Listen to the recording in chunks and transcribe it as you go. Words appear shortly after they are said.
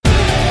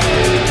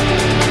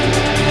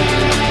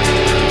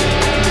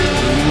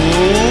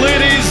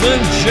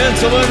and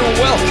gentlemen,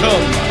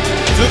 welcome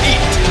to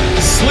Eat,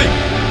 Sleep,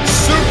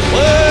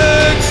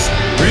 Suplex,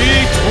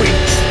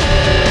 Retweet.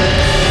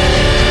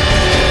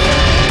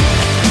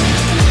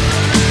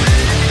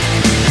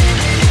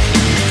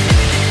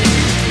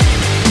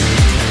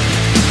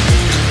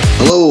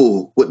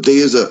 Hello, what day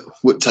is it?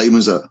 What time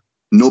is it?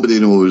 Nobody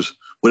knows.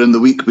 We're in the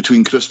week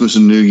between Christmas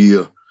and New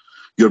Year.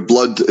 Your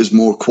blood is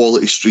more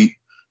Quality Street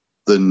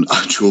than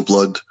actual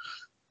blood.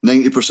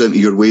 90% of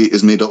your weight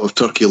is made up of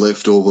turkey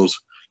leftovers.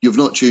 You've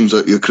not changed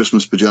out your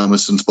Christmas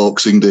pyjamas since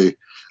Boxing Day,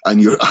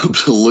 and you're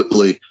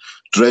absolutely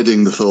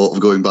dreading the thought of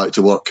going back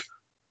to work.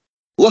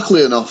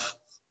 Luckily enough,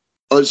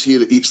 us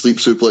here at Eat, Sleep,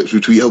 Suplex,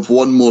 Retweet have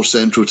one more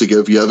centro to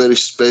give you, a very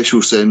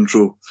special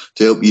centro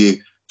to help you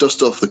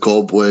dust off the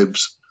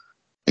cobwebs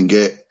and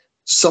get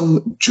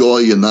some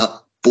joy in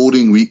that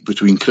boring week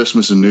between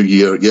Christmas and New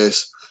Year.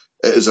 Yes,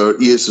 it is our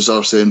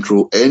ESSR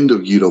Central End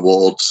of Year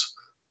Awards.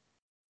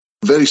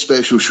 Very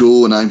special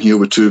show, and I'm here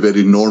with two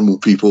very normal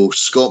people,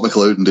 Scott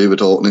McLeod and David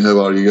Hockney. How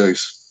are you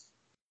guys?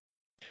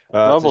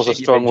 Normal's a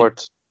strong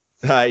word.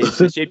 Hi, it's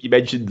a shame you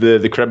mentioned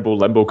the Crimbo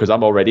Limbo, because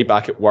I'm already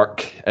back at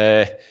work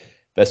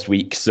this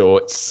week, so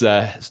it's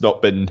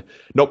not been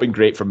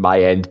great from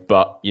my end,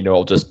 but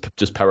I'll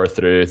just power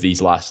through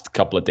these last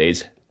couple of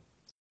days.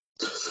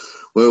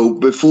 Well,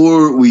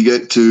 before we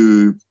get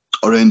to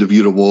our end of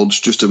year awards,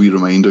 just a wee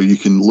reminder, you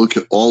can look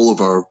at all of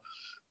our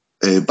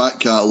back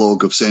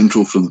catalogue of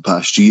Central from the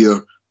past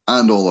year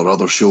and all our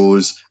other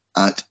shows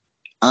at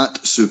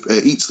Eat,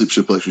 Sleep,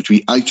 Suplex,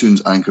 Retweet,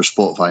 iTunes, Anchor,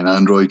 Spotify and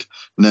Android.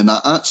 And then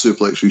that at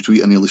Suplex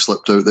Retweet, I nearly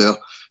slipped out there.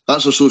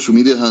 That's our social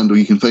media handle.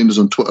 You can find us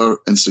on Twitter,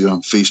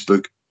 Instagram,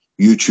 Facebook,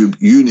 YouTube,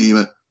 you name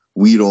it,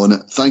 we're on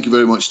it. Thank you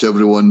very much to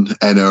everyone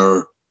in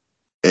our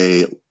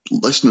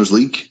Listeners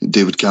League.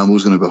 David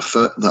Campbell's going to be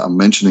fit that I'm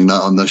mentioning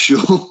that on this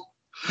show.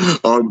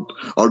 Our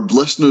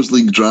Listeners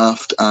League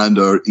draft and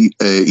our Eat,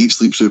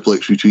 Sleep,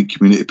 Suplex, Retweet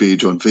community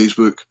page on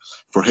Facebook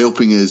for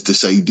helping us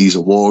decide these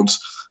awards.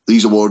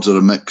 These awards are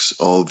a mix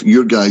of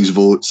your guys'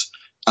 votes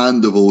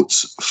and the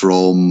votes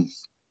from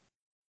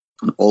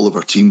all of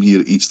our team here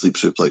at Eat, Sleep,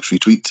 Suplex,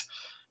 Retweet.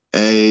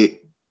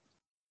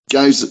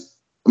 Guys,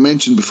 I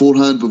mentioned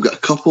beforehand, we've got a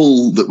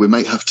couple that we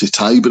might have to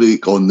tie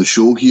break on the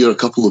show here, a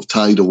couple of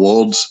tied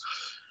awards.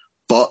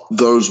 But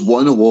there's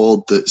one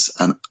award that's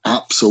an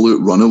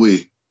absolute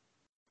runaway,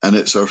 and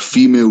it's our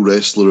Female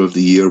Wrestler of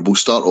the Year. We'll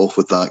start off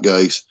with that,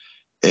 guys.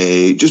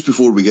 Just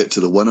before we get to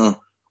the winner,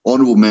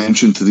 honourable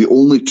mention to the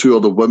only two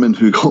other women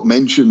who got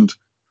mentioned.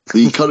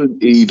 The current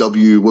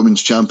AEW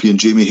Women's Champion,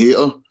 Jamie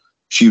Hayter.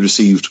 She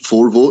received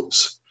 4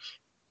 votes.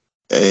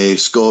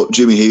 Scott,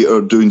 Jamie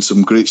Hayter doing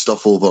some great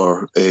stuff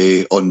over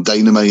on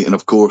Dynamite, and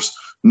of course,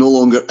 no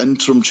longer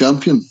interim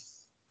champion.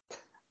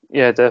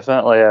 Yeah,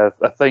 definitely. I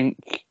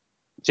think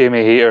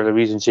Jamie Hayter, the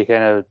reason she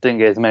kind of didn't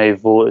get as many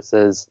votes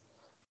is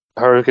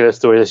her kind of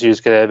story that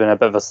she's kind of been a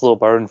bit of a slow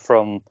burn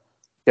from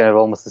kind of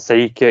almost a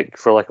sidekick,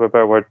 for lack of a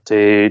better word,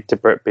 to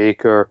Britt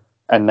Baker,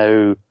 and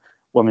now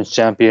women's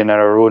champion in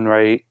her own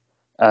right.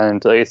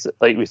 And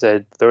like we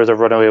said, there was a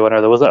runaway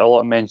winner. There wasn't a lot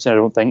of mention, I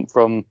don't think,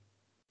 from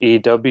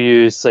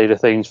AEW's side of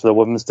things for the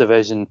women's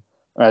division.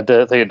 And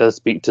I think it does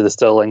speak to the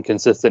still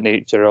inconsistent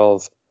nature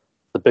of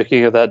the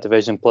booking of that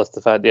division, plus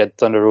the fact they had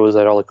Thunder Rosa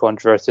and all the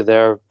controversy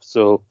there.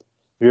 So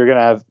if you're going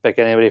to pick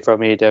anybody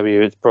from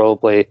AEW, it's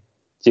probably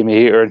Jamie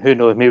Hayter, and who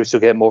knows, maybe she'll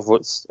get more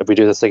votes if we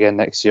do this again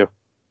next year.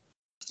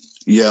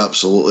 Yeah,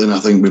 absolutely, and I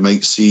think we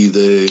might see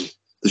the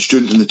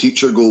student and the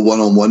teacher go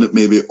one-on-one at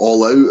maybe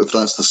All Out, if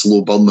that's the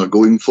slow burn they're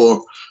going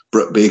for.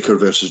 Britt Baker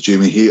versus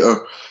Jamie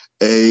Hayter.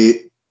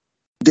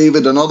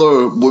 David,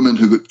 another woman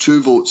who got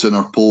 2 votes in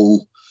our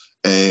poll,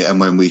 and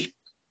when we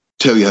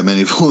tell you how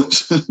many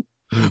votes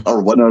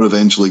our winner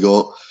eventually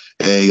got,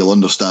 you'll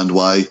understand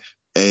why.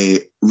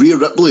 Rhea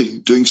Ripley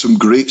doing some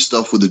great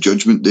stuff with the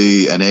Judgment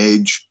Day and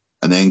Edge,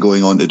 and then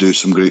going on to do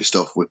some great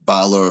stuff with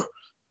Balor,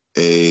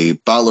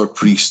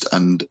 Priest,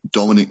 and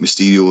Dominic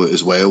Mysterio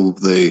as well.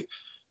 The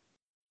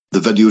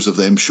videos of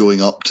them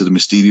showing up to the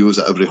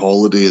Mysterios at every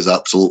holiday is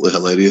absolutely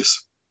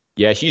hilarious.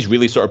 Yeah, she's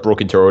really sort of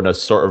broken to her own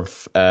as sort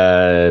of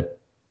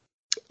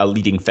a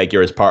leading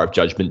figure as part of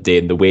Judgment Day,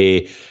 and the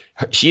way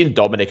she and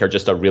Dominic are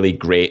just a really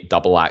great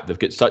double act. They've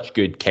got such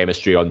good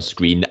chemistry on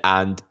screen,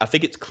 and I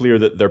think it's clear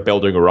that they're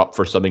building her up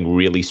for something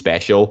really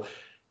special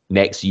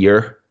next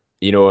year.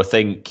 I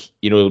think,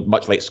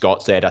 much like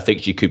Scott said, I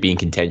think she could be in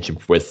contention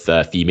with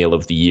Female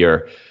of the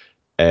Year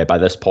by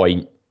this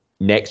point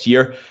next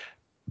year.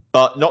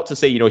 But not to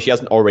say, she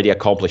hasn't already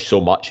accomplished so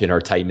much in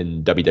her time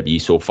in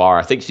WWE so far.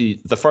 I think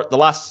the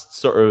last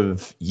sort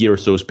of year or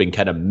so has been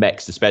kind of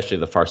mixed, especially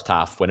the first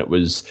half, when it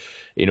was,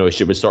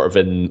 she was sort of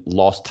in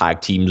lost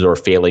tag teams or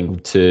failing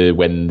to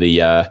win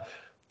the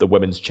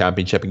women's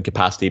championship in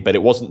capacity. But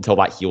it wasn't until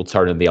that heel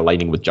turn and the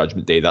aligning with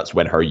Judgment Day that's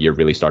when her year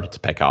really started to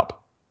pick up.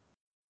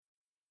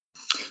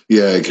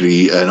 Yeah, I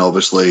agree. And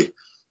obviously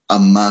a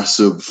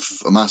massive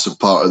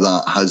part of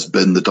that has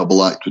been the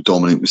double act with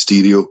Dominic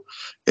Mysterio.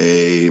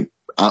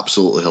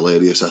 Absolutely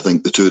hilarious. I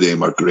think the two of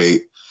them are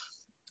great.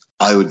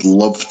 I would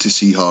love to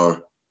see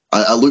her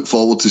I look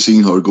forward to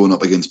seeing her going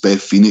up against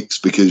Beth Phoenix,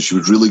 because she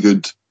was really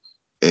good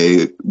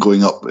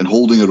going up and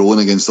holding her own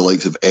against the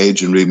likes of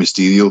Edge and Rey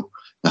Mysterio.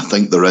 I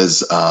think there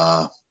is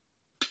a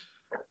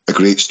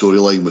great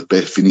storyline with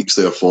Beth Phoenix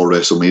there for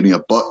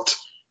WrestleMania. But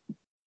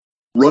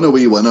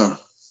runaway winner,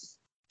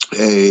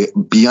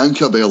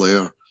 Bianca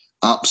Belair,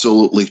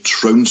 absolutely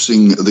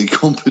trouncing the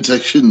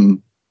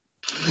competition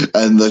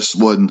in this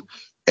one.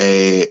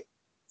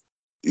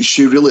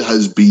 She really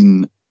has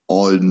been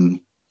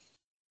on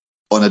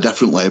a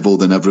different level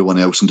than everyone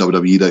else in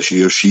WWE this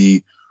year.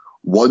 She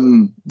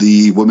won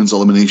the Women's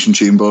Elimination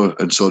Chamber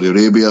in Saudi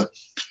Arabia.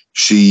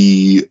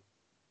 She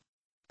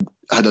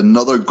had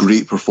another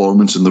great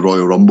performance in the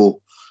Royal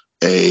Rumble,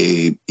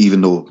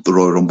 even though the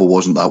Royal Rumble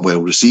wasn't that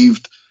well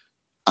received.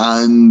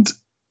 And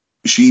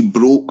she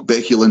broke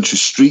Becky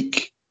Lynch's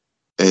streak,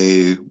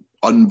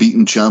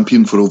 unbeaten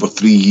champion for over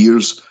 3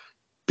 years.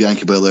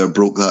 Bianca Belair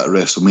broke that at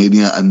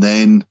WrestleMania, and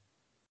then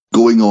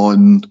going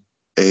on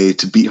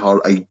to beat her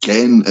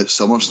again at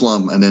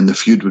SummerSlam, and then the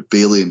feud with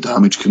Bayley and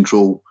Damage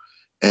Control.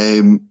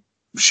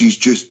 She's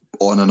just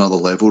on another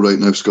level right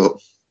now,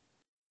 Scott.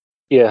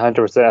 Yeah,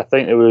 100%. I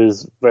think there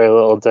was very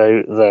little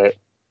doubt that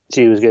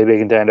she was going to be a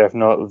contender, if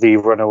not the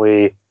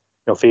runaway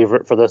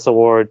favourite for this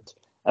award.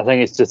 I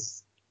think it's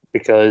just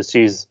because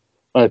she's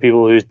one of the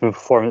people who's been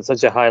performing at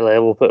such a high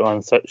level, putting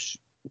on such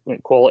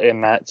quality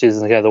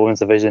matches in the women's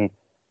division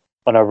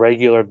on a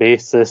regular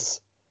basis,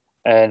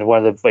 and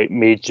one of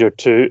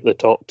the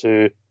top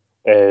two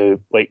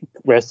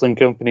wrestling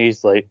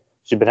companies. Like,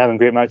 she's been having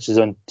great matches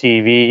on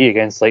TV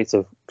against likes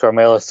of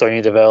Carmella,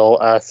 Sonya Deville,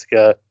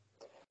 Asuka.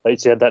 Like,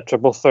 she had that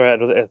triple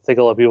threat. I think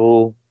a lot of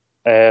people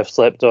have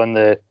slept on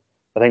I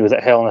think it was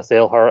at Hell in a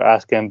Cell. Her,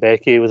 Asuka, and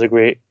Becky was a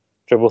great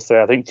triple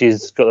threat. I think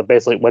she's got the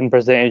best win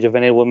percentage of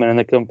any woman in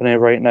the company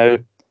right now.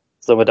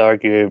 Some would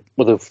argue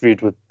with the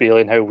feud with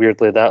Bayley and how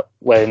weirdly that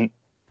went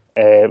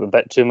a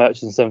bit too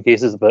much in some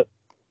cases. But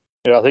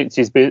I think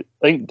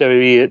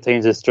WWE at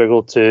times has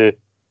struggled to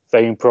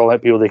find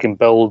prominent people they can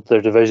build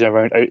their division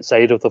around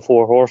outside of the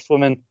four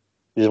horsewomen,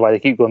 which is why they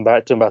keep going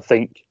back to them. But I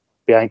think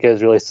Bianca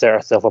has really set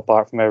herself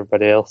apart from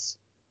everybody else.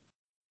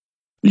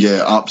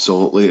 Yeah,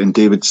 absolutely. And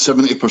David,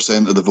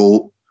 70% of the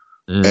vote.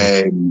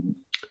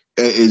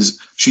 It is.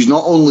 She's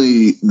not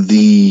only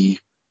the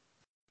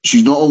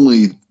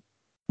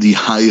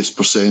highest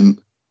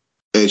percent.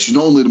 She's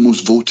not only the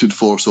most voted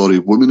for,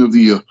 Women of the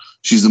Year.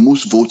 She's the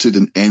most voted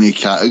in any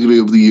category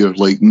of the year.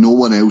 Like, no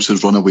one else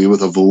has run away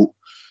with a vote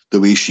the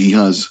way she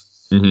has.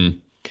 Mm-hmm.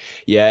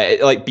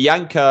 Yeah,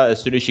 Bianca,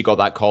 as soon as she got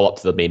that call up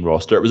to the main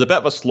roster, it was a bit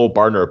of a slow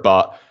burner,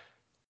 but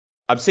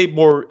I'd say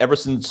more ever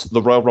since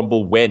the Royal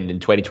Rumble win in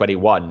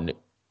 2021,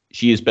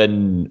 she has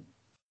been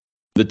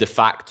the de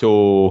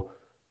facto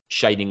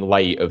shining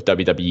light of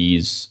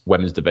WWE's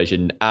women's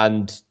division.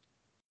 And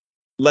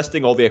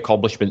listing all the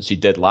accomplishments she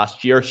did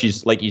last year,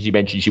 she's, like as you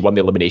mentioned, she won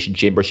the Elimination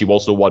Chamber. She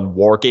also won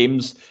War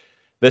Games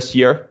this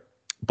year,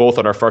 both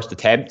on her first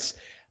attempts.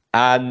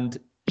 And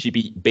she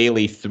beat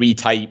Bayley three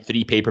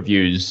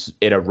pay-per-views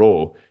in a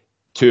row,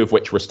 2 of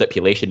which were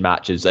stipulation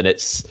matches. And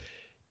it's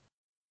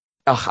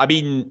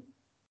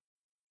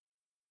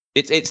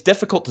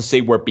difficult to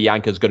say where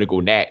Bianca's going to go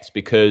next,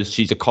 because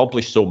she's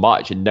accomplished so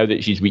much, and now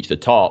that she's reached the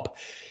top,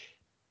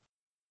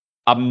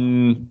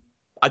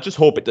 I just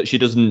hope that she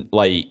doesn't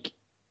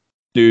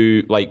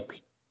feel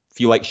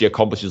like she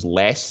accomplishes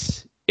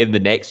less in the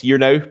next year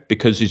now,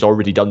 because she's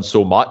already done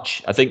so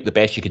much. I think the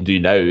best she can do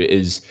now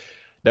is,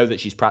 now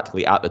that she's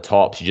practically at the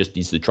top, she just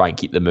needs to try and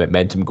keep the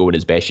momentum going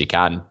as best she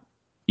can,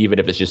 even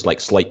if it's just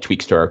slight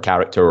tweaks to her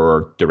character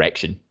or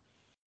direction.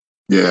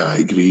 Yeah, I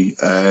agree.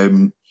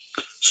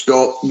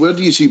 Scott, where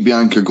do you see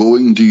Bianca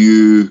going? Do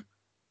you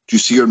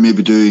see her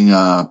maybe doing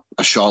a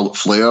Charlotte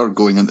Flair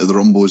going into the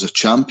Rumble as a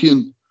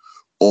champion?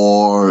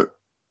 Or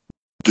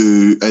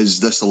is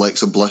this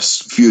Alexa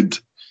Bliss feud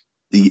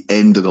the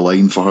end of the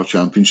line for her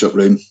championship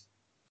reign?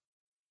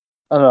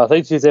 I don't know. I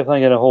think she's definitely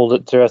going to hold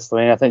it to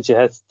WrestleMania. I think she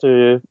has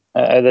to,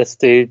 at this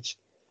stage,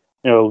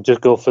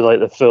 just go for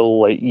the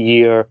full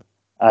year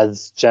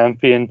as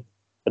champion.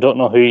 I don't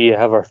know who you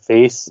have her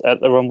face at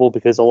the Rumble,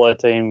 because a lot of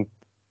time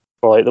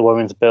for the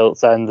women's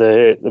belts and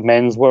the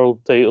men's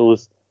world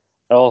titles,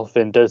 it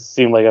often does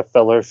seem like a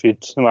filler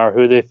feud, no matter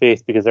who they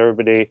face, because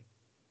everybody,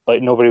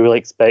 nobody really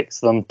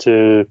expects them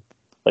to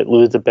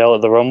lose the belt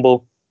at the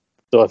Rumble.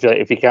 So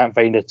if you can't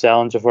find a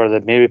challenger for her,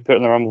 then maybe put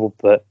in the Rumble.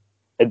 But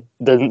it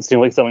doesn't seem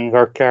like something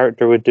her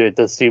character would do. It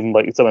does seem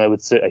like something that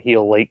would suit a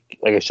heel, like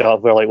a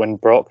Charlotte Flair, when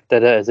Brock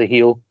did it as a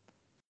heel.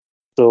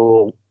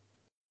 So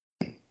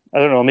I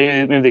don't know.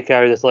 Maybe they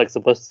carry this Alexa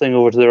Bliss thing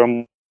over to the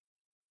Rumble.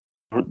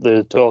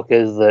 The talk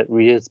is that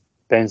Rhea's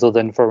penciled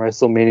in for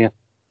WrestleMania.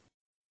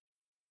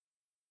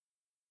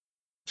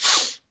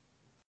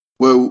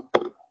 Well,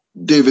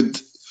 David,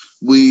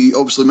 we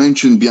obviously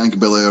mentioned Bianca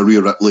Belair,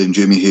 Rhea Ripley, and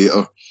Jamie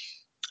Hayter.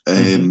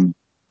 The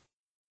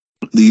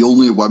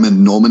only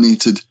women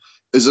nominated.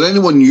 Is there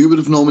anyone you would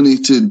have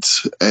nominated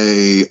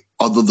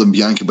other than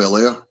Bianca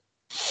Belair?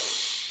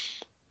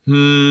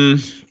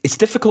 It's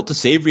difficult to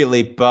say,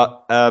 really,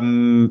 but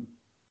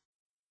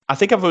I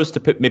think if I was to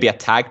put maybe a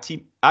tag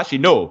team, actually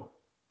no,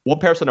 one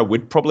person I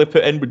would probably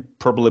put in would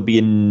probably be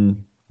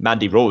in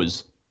Mandy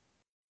Rose,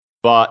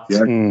 but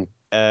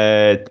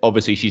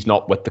obviously she's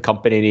not with the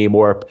company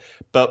anymore.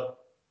 But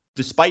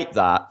despite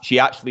that, she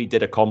actually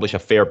did accomplish a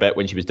fair bit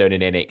when she was down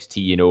in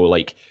NXT. You know,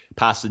 like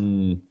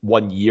passing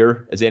 1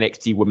 year as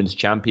NXT Women's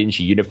Champion,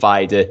 she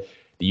unified the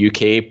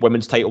UK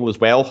Women's title as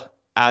well,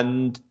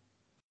 and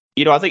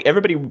you know, I think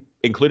everybody,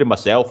 including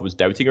myself, was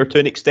doubting her to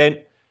an extent,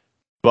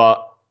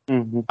 but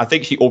I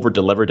think she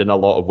over-delivered in a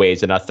lot of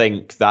ways, and I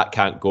think that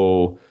can't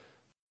go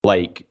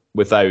like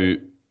without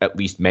at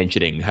least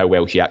mentioning how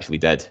well she actually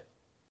did.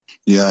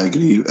 Yeah, I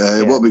agree.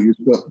 What about you,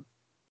 Scott?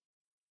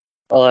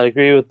 Well, I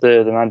agree with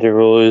the Mandy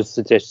Rose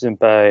suggestion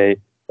by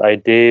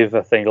Dave.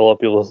 I think a lot of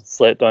people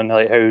slept on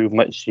like how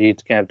much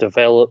she'd kind of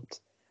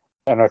developed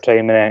in her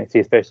time in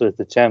NXT, especially as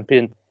the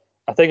champion.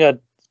 I think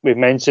we've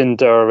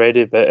mentioned her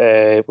already,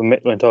 but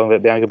when talking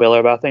about Bianca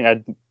Belair, but I think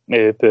I'd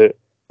maybe put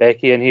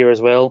Becky in here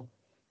as well,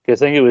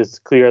 because I think it was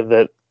clear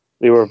that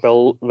they were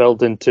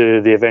building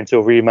to the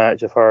eventual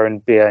rematch of her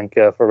and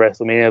Bianca for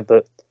WrestleMania,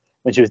 but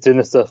when she was doing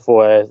the stuff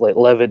for like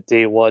Live at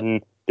Day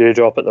One,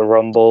 Doudrop at the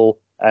Rumble,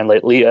 and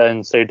like Lita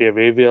in Saudi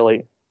Arabia,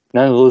 like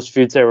none of those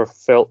feuds ever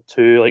felt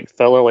too like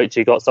filler, like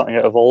she got something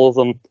out of all of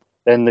them.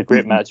 Then the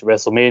great match at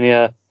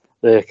WrestleMania,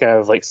 the kind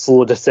of like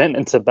slow descent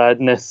into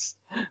badness,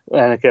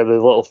 and kind of the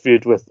little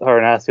feud with her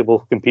and Asuka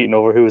both competing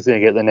over who was going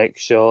to get the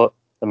next shot,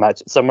 the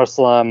match at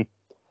SummerSlam.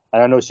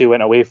 And I know she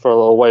went away for a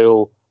little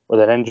while with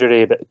an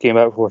injury, but came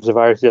out before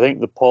Survivor Series. I think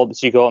the pop that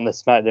she got on the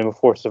SmackDown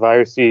before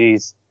Survivor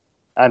Series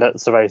and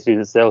at Survivor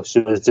Series itself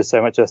shows just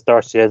how much of a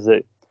star she is,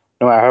 that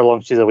no matter how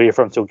long she's away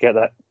from, she'll get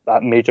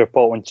that major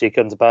pop when she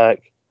comes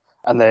back,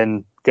 and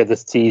then get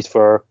this tease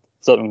for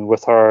something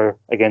with her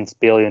against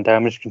Bayley and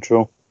Damage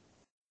Control.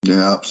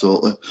 Yeah,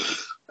 absolutely.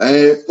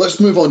 Let's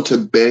move on to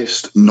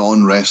best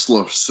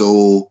non-wrestler.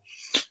 So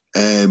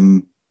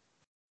some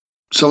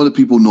of the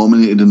people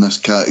nominated in this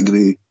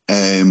category,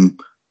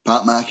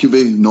 Pat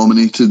McAfee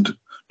nominated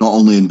not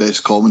only in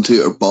best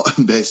commentator but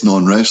in best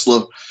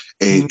non-wrestler.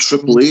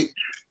 Triple H.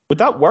 Would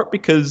that work?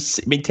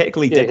 Because I mean,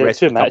 technically, he did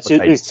wrestle two matches.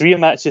 There's 3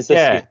 matches this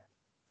year.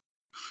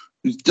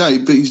 Yeah,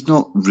 but he's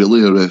not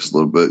really a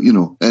wrestler. But you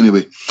know,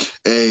 anyway,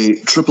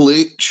 Triple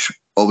H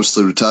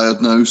obviously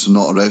retired now, so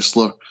not a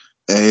wrestler.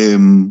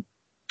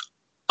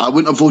 I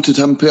wouldn't have voted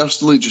him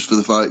personally, just for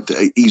the fact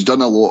that he's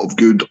done a lot of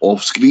good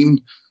off screen,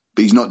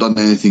 but he's not done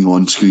anything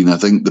on screen. I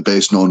think the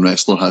best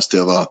non-wrestler has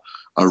to have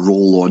a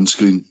role on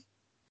screen.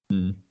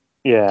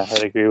 Yeah,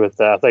 I'd agree with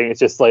that. I think it's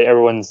just like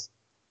everyone's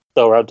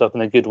still wrapped up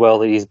in the goodwill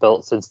that he's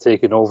built since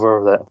taking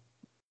over that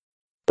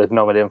they'd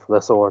nominate him for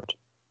this award.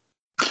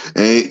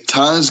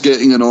 Taz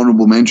getting an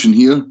honourable mention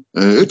here.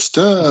 It's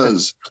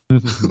Taz.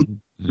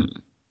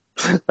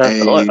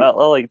 I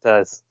like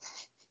Taz.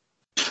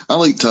 I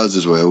like Taz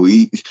as well.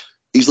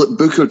 He's like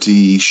Booker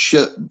T,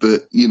 shit,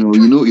 but you know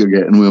what you're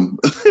getting with him.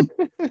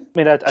 I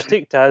mean, I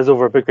take Taz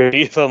over Booker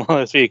T if I'm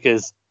honest with you,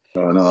 because I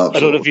don't know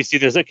if you see,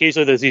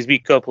 there's these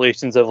week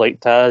compilations of like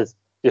Taz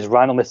just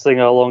randomly singing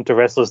along to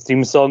wrestlers'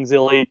 theme songs he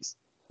likes.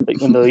 Like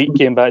when the Elite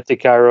came back to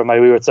Cairo, My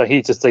Wayward Son,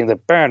 he just sang the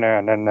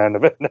burner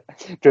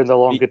during the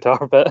long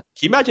guitar bit. Can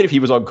you imagine if he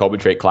was on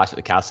commentary at Clash at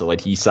the Castle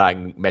and he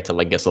sang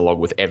Metalingus along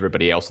with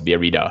everybody else in the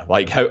arena?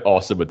 Like, how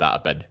awesome would that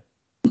have been?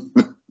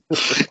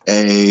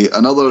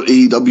 Another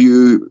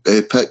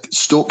AEW pick,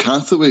 Stoke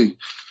Hathaway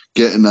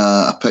getting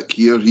a pick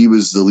here. He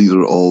was the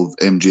leader of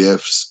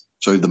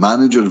the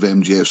manager of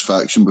MJF's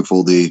faction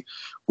before they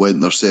went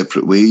their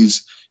separate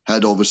ways.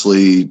 Had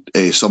obviously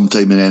some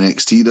time in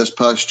NXT this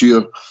past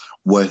year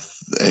with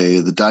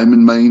the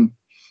Diamond Mine.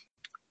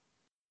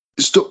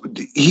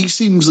 He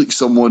seems like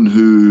someone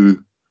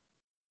who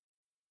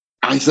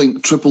I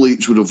think Triple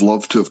H would have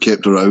loved to have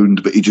kept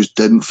around, but he just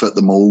didn't fit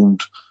the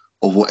mold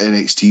of what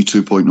NXT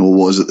 2.0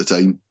 was at the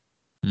time.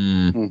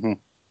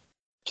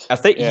 I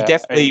think he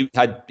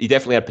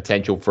definitely had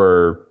potential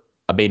for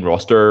a main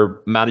roster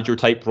manager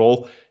type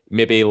role.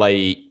 Maybe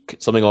like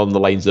something along the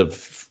lines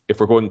of, if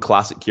we're going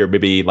classic here,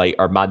 maybe like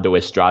Armando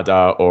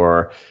Estrada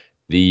or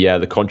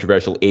the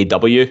controversial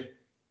AW.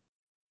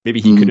 Maybe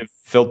he could have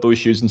filled those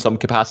shoes in some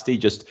capacity,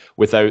 just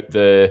without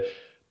the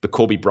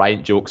Kobe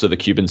Bryant jokes or the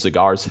Cuban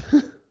cigars.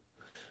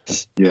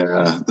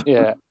 Yeah.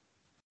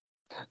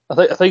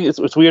 I think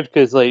it's weird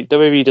because like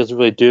WWE doesn't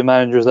really do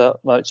managers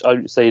that much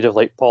outside of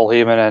like Paul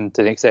Heyman and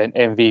to an extent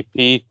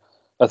MVP.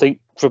 I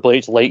think Triple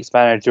H likes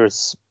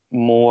managers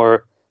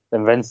more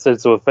than Vince did.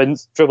 So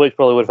Triple H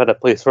probably would have had a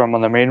place for him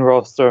on the main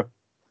roster,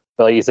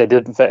 but like you said,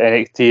 didn't fit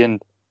NXT.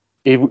 And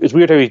it's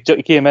weird how he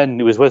came in.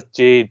 He was with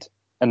Jade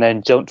and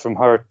then jumped from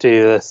her to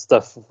this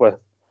stuff with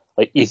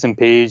like Ethan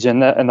Page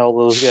and all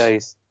those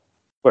guys,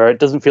 where it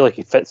doesn't feel like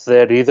he fits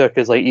there either,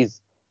 because like he's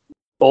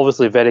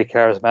obviously very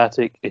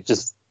charismatic. It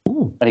just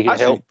and he can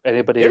help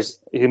anybody.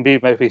 He can be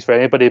mouthpiece for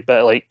anybody,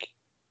 but like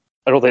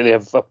I don't think they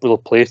have a real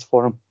place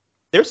for him.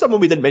 There's someone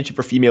we didn't mention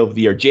for Female of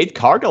the Year, Jade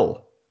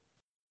Cargill.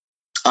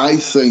 I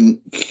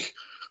think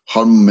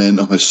her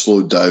momentum has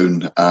slowed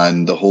down,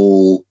 and the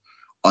whole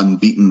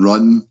unbeaten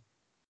run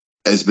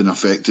has been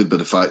affected by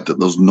the fact that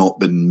there's not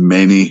been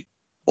many,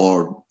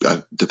 or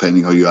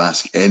depending how you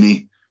ask,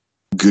 any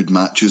good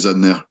matches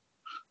in there.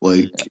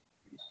 Like,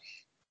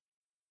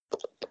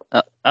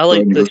 I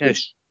like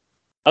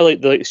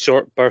the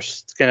short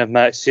burst kind of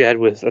match she had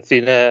with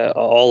Athena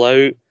All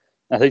Out.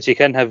 I think she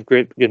can have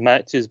good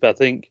matches, but I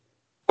think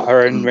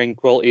her in-ring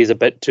quality is a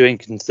bit too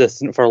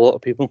inconsistent for a lot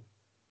of people.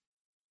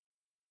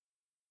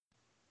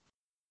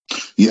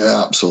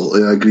 Yeah,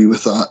 absolutely. I agree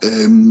with that.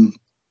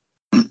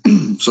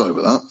 Sorry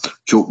about that.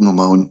 Choking on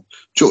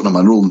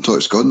my rolling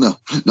torch gone now.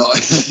 No,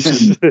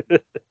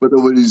 but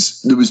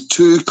there was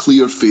two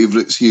clear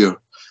favourites here.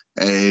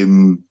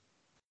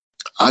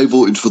 I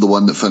voted for the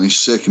one that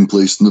finished second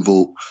place in the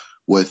vote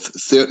with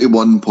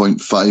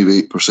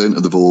 31.58%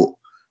 of the vote.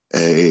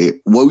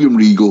 William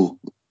Regal,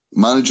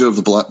 manager of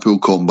the Blackpool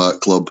Combat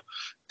Club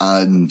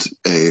and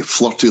a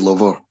flirty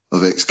lover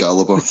of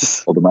Excalibur,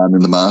 or the Man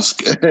in the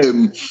Mask.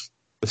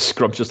 The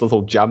scrumptious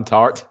little jam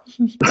tart.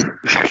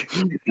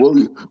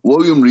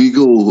 William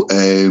Regal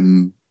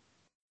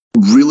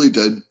really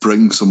did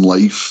bring some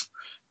life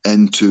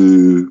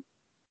into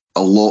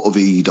a lot of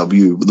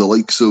AEW. The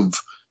likes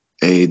of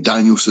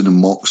Danielson and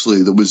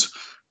Moxley, there was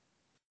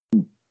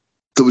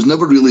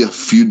never really a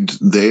feud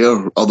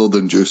there other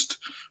than just,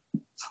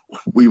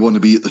 we want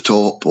to be at the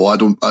top, or I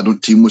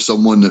don't team with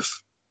someone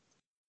if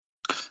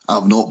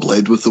I've not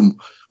bled with them.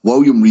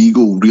 William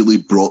Regal really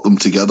brought them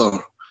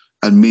together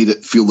and made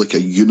it feel like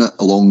a unit,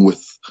 along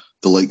with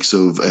the likes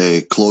of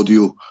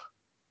Claudio.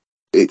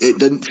 It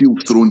didn't feel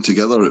thrown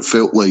together. It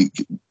felt like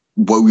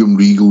William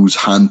Regal's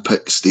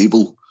hand-picked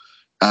stable.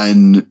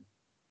 And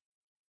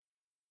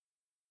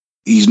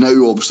he's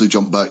now obviously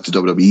jumped back to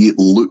WWE. It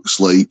looks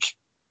like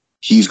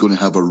he's going to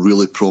have a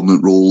really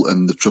prominent role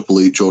in the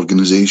Triple H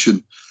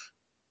organisation.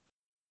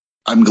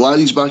 I'm glad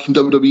he's back in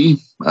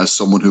WWE as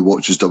someone who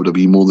watches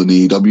WWE more than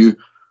AEW.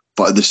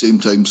 But at the same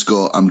time,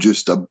 Scott, I'm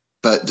just a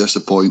bit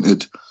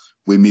disappointed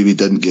we maybe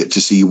didn't get to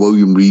see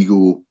William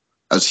Regal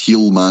as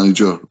heel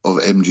manager of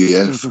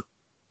MJF.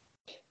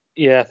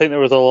 Yeah, I think there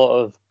was a lot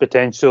of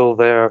potential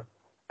there.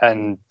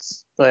 And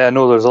I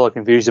know there's a lot of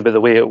confusion about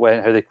the way it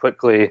went, how they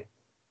quickly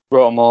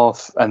brought him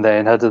off and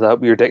then had that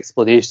weird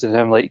explanation of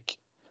him like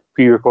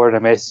pre-recording a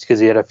message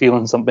because he had a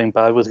feeling something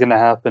bad was going to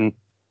happen,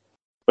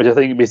 which I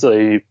think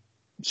basically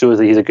shows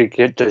that he's a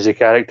good judge of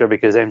character,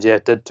 because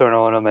MJF did turn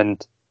on him,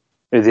 and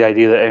the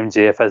idea that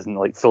MJF hasn't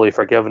like fully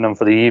forgiven him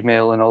for the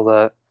email and all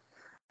that.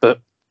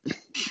 But I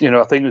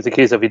think it was the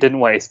case if he didn't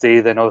want to stay,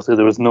 then obviously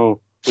there was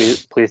no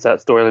place that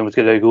storyline was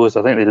going to go. So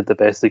I think they did the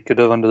best they could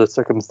have under the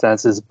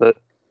circumstances. But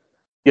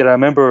I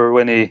remember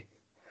when he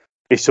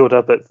showed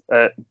up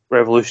at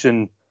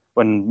Revolution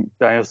when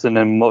Danielson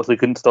and Moxley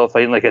couldn't stop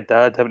fighting like a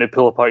dad, having to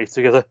pull a party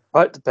together.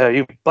 Right,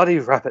 you bloody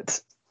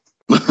rabbit!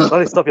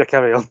 Bloody stop your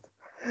carry on.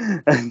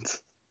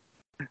 And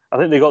I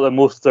think they got the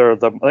most. I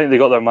think they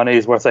got their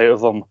money's worth out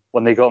of him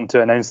when they got him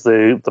to announce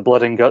the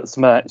blood and guts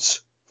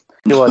match.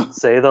 He would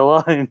say the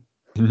line,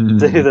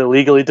 say the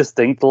legally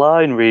distinct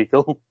line,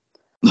 Regal.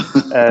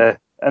 And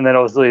then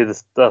obviously the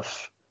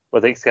stuff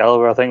with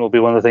Excalibur, I think, will be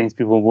one of the things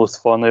people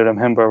most fondly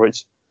remember,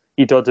 which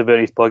he talked about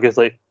in his podcast,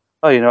 like,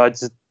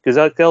 because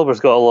Excalibur's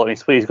got a lot on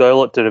his plate, he's got a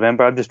lot to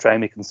remember. I'm just trying to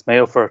make him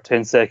smile for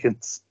 10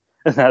 seconds,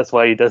 and that's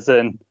why he does it.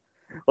 And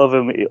love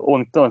him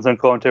on some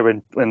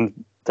commentary when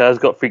Taz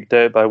got freaked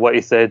out by what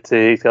he said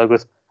to Excalibur,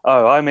 goes,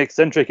 "Oh, I'm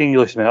eccentric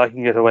Englishman, I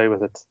can get away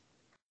with it."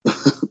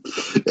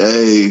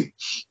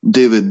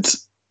 David,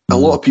 a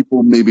lot of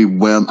people maybe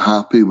weren't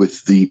happy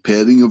with the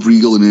pairing of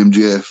Regal and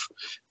MJF,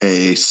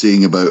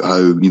 saying about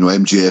how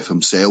MJF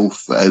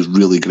himself is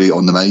really great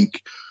on the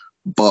mic,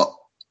 but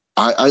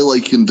I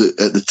likened it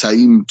at the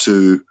time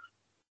to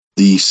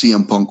the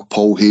CM Punk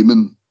Paul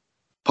Heyman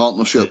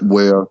partnership,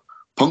 where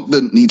Punk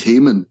didn't need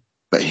Heyman,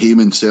 but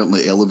Heyman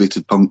certainly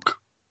elevated Punk.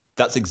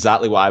 That's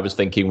exactly what I was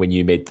thinking when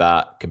you made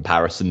that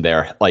comparison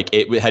there. Like,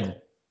 it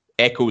had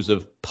echoes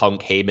of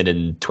Punk Heyman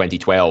in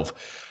 2012.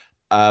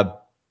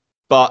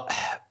 But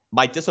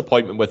my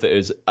disappointment with it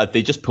is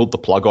they just pulled the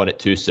plug on it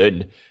too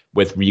soon,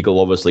 with Regal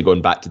obviously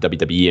going back to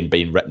WWE and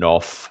being written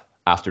off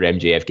after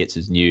MJF gets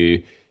his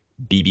new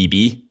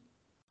BBB,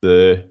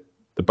 the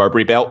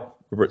Burberry belt,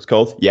 whatever it's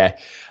called. Yeah.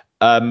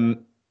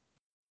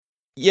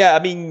 Yeah, I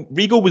mean,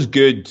 Regal was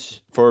good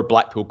for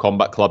Blackpool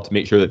Combat Club to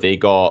make sure that they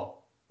got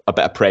a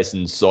bit of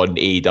presence on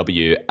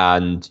AEW.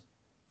 And,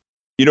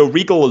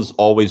 Regal has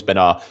always been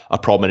a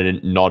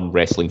prominent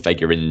non-wrestling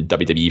figure in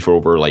WWE for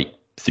over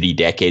 3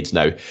 decades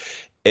now.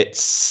 I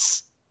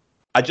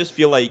just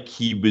feel like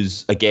he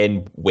was,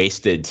 again,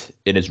 wasted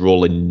in his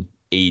role in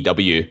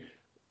AEW.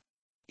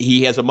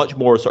 He has a much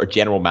more sort of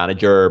general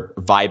manager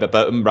vibe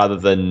about him rather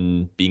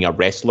than being a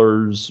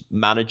wrestler's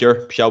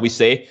manager, shall we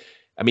say.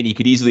 I mean, he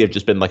could easily have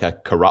just been like a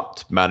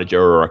corrupt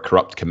manager or a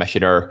corrupt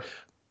commissioner.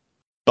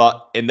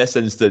 But in this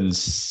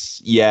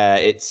instance, yeah,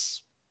 it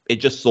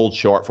just sold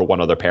short for one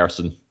other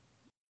person.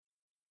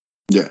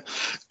 Yeah,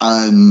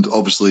 and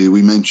obviously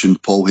we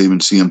mentioned Paul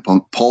Heyman, CM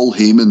Punk. Paul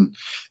Heyman,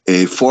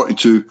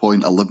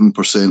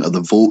 42.11% of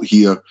the vote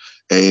here.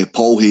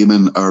 Paul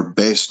Heyman, our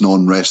best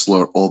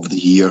non-wrestler of the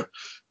year.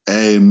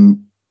 His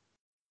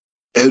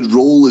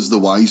role as the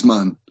wise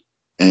man,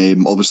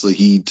 obviously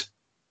he'd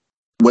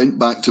went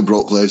back to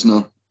Brock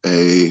Lesnar,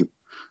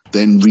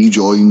 then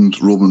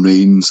rejoined Roman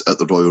Reigns at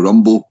the Royal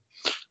Rumble,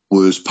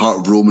 was part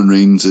of Roman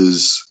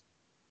Reigns'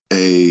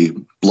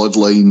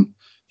 bloodline.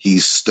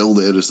 He's still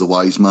there as the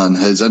wise man.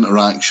 His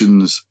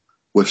interactions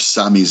with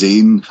Sami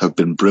Zayn have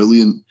been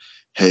brilliant.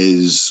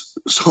 His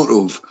sort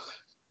of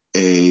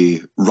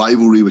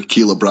rivalry with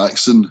Kayla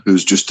Braxton,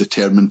 who's just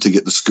determined to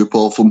get the scoop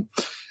off him.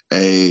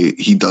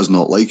 He does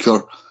not like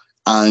her.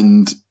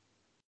 And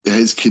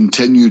his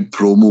continued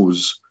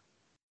promos,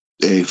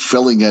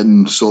 filling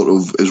in sort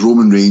of as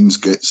Roman Reigns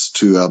gets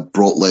to a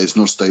Brock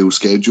Lesnar style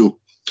schedule,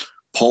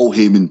 Paul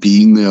Heyman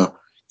being there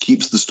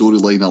keeps the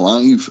storyline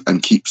alive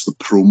and keeps the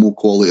promo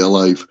quality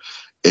alive.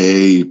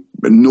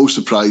 No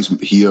surprise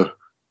here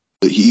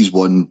that he's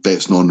won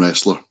Best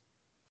Non-Wrestler.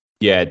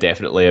 Yeah,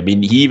 definitely. I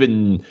mean, he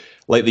even,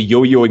 like, the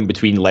yo-yoing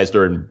between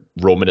Lesnar and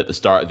Roman at the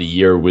start of the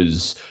year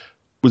was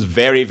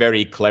very,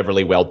 very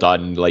cleverly well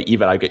done. Like,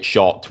 even I get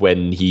shocked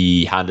when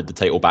he handed the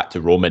title back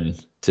to Roman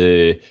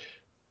to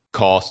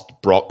cost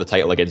Brock the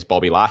title against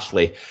Bobby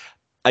Lashley.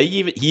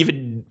 He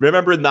even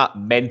remember in that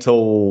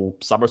mental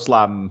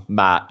SummerSlam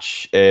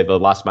match, the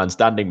Last Man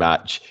Standing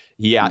match,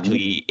 he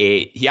actually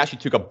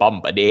took a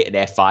bump and ate an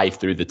F5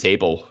 through the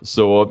table.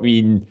 So, I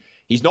mean,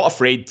 he's not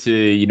afraid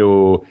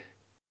to,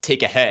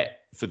 take a hit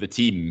for the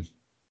team,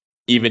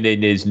 even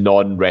in his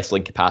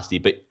non-wrestling capacity.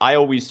 But I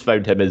always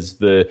found him as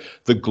the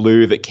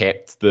glue that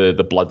kept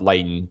the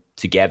bloodline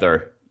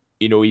together.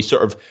 He's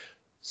sort of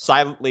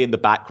silently in the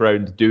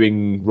background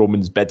doing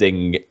Roman's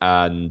bidding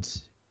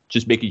and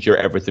just making sure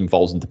everything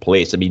falls into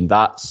place. I mean,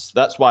 that's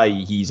why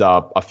he's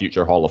a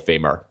future Hall of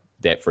Famer,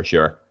 that for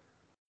sure.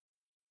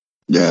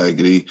 Yeah, I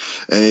agree.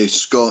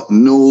 Scott,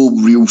 no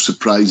real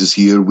surprises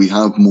here. We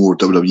have more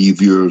WWE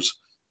viewers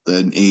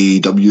than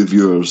AEW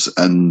viewers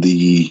on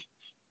the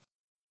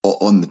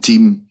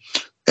team,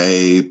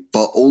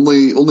 but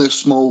only a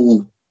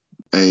small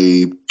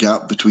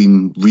gap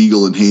between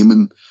Regal and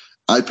Heyman.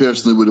 I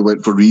personally would have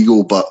went for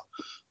Regal, but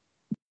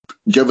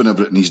given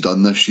everything he's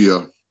done this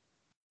year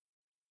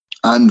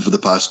and for the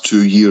past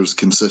 2 years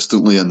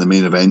consistently in the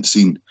main event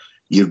scene,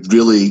 you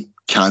really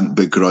can't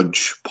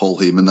begrudge Paul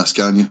Heyman this,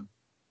 can you?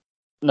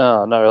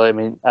 No, not really. I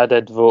mean, I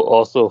did vote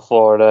also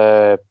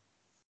for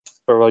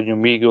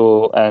William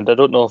Regal, and I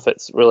don't know if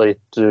it's really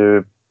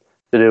to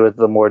do with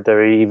the more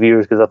WWE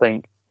viewers, because I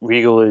think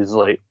Regal is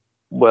like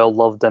well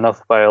loved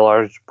enough by a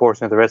large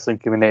portion of the wrestling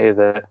community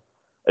that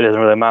it doesn't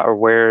really matter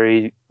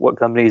what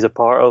company he's a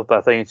part of. But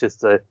I think it's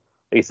just like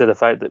you said, the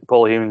fact that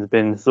Paul Heyman's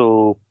been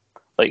so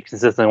like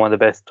consistently one of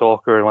the best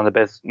talkers, one of the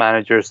best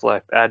managers,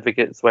 like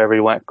advocates, whatever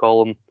you want to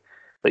call him,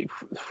 like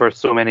for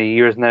so many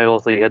years now.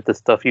 Also, he had this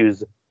stuff. He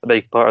was a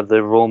big part of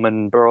the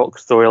Roman Brock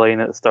storyline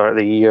at the start of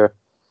the year.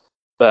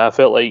 But I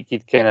felt like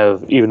he'd kind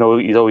of, even though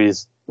he's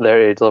always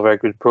there to deliver a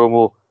good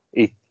promo,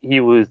 he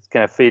was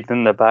kind of fading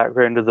in the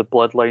background of the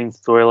Bloodline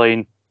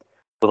storyline,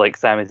 with like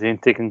Sami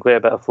Zayn taking quite a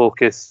bit of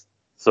focus.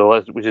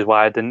 So which is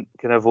why I didn't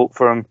kind of vote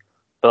for him.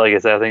 But like I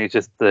said, I think it's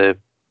just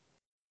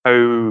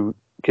how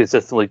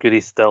consistently good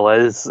he still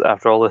is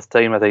after all this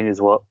time, I think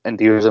is what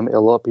endears him to a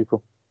lot of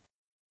people.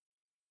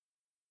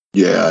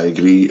 Yeah, I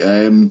agree.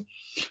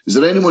 Is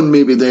there anyone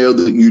maybe there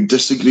that you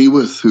disagree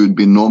with who'd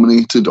been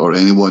nominated, or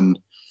anyone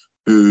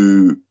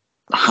who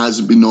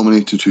hasn't been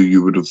nominated who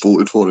you would have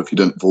voted for if you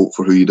didn't vote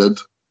for who you did?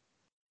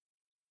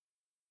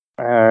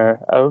 I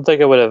don't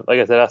think I would have. Like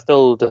I said, I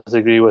still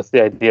disagree with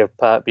the idea of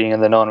Pat being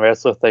in the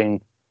non-wrestler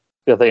thing.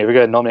 I think if you're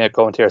going to nominate a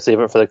commentator,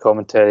 save it for the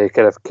commentary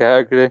kind of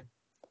category.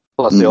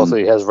 Plus, he also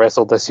has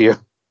wrestled this year.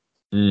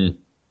 Yeah,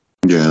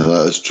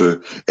 that is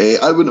true.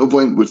 I wouldn't have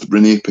went with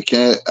Renee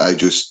Paquette. I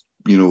just,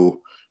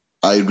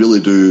 I really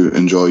do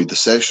enjoy the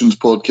Sessions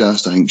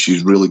podcast. I think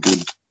she's really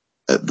good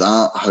at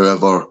that.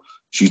 However,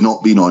 she's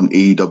not been on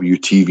AEW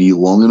TV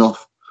long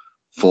enough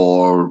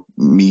for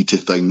me to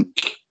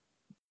think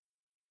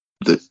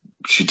that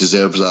she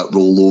deserves that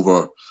role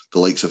over the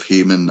likes of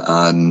Heyman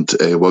and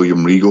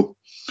William Regal.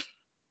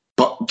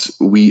 But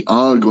we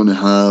are going to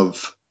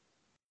have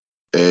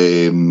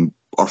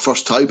our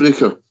first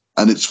tiebreaker,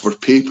 and it's for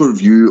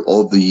pay-per-view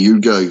of the year,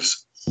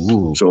 guys.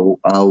 Ooh. So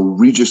I'll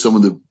read you some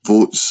of the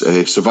votes.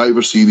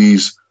 Survivor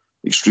Series,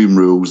 Extreme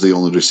Rules, they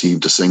only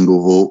received a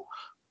single vote.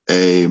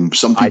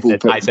 Some people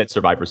I said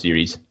Survivor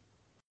Series.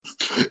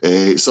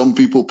 Some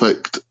people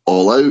picked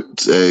All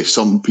Out.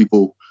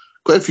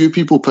 Quite a few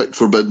people picked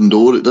Forbidden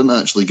Door. It didn't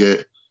actually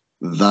get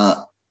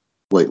that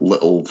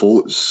little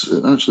votes.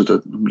 It actually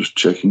did. I'm just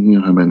checking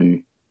here how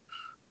many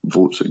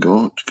votes it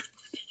got.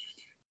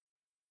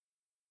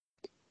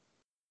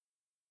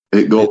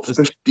 It got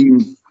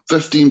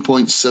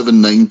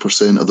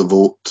 15.79% of the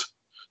vote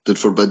did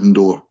Forbidden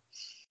Door.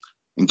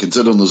 And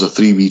considering there's a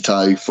three-way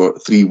tie for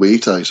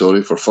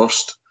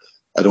first,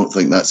 I don't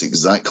think that's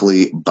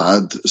exactly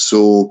bad.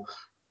 So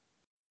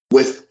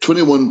with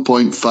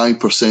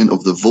 21.5%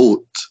 of the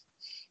vote,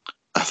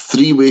 a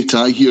three-way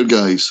tie here,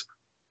 guys.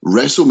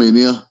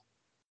 WrestleMania,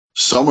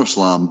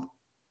 SummerSlam,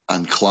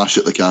 and Clash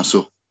at the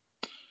Castle.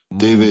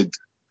 David,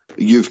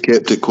 You've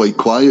kept it quite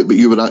quiet, but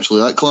you were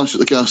actually at Clash at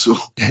the Castle.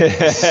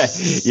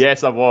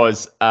 Yes, I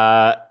was.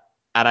 And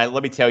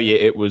let me tell you,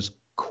 it was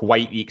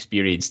quite the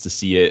experience to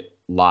see it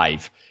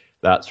live.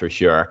 That's for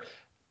sure.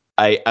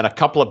 And a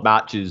couple of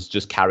matches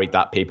just carried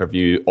that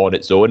pay-per-view on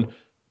its own.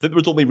 There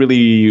was only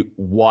really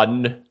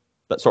one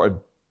that sort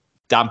of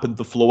dampened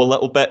the flow a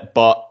little bit,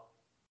 but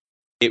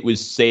it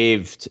was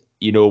saved,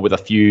 with a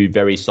few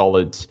very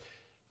solid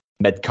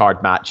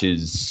mid-card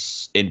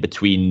matches in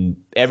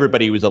between.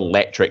 Everybody was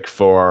electric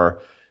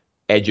for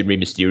Edge and Rey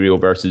Mysterio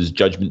versus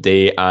Judgment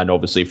Day, and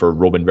obviously for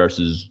Roman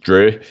versus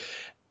Drew.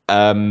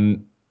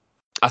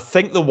 I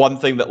think the one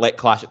thing that let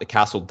Clash at the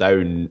Castle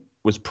down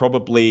was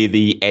probably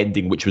the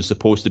ending, which was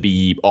supposed to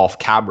be off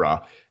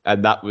camera,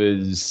 and that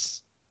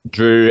was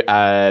Drew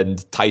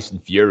and Tyson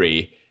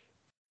Fury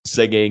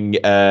singing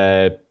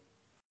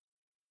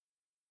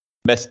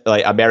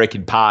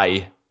American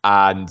Pie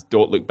and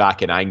Don't Look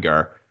Back in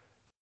Anger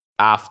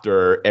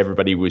after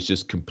everybody was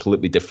just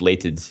completely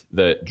deflated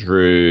that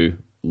Drew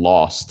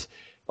lost.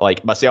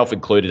 Like, myself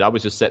included, I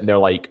was just sitting there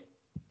like,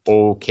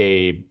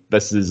 okay,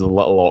 this is a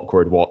little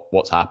awkward,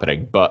 what's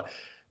happening? But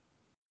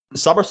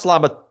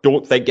SummerSlam, I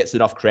don't think gets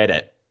enough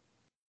credit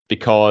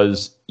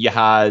because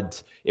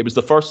it was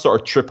the first sort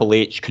of Triple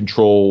H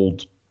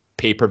controlled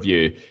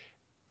pay-per-view.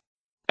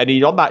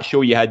 And on that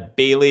show, you had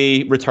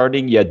Bayley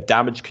returning, you had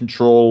Damage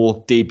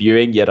Control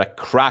debuting, you had a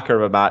cracker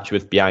of a match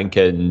with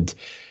Bianca and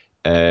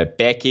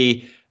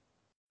Becky.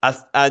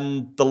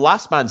 And the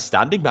Last Man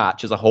Standing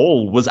match as a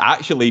whole was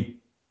actually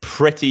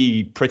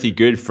pretty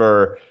good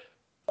for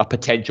a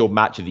potential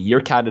match of the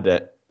year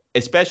candidate,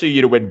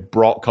 especially, when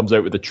Brock comes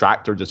out with the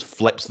tractor, just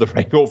flips the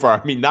ring over.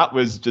 I mean, that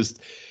was just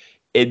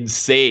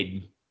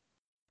insane.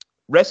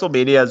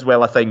 WrestleMania as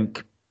well, I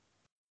think,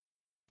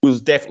 was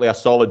definitely a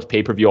solid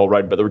pay-per-view all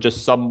round, but there were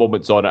just some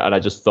moments on it and I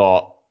just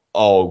thought,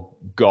 oh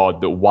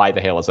God, why the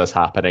hell is this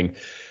happening?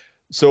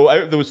 So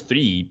out of those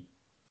three,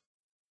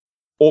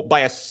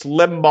 by a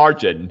slim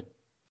margin,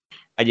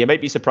 and you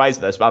might be surprised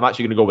at this, but I'm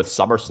actually going to go with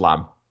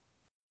SummerSlam.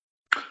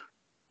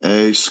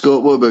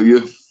 Scott, what about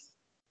you?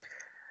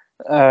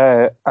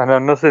 And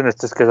I'm not saying this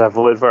just because I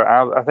voted for it.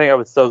 I think I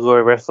would still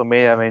go with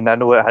WrestleMania. I mean, I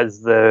know it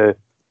has the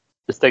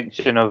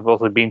distinction of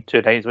also being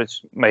 2 nights,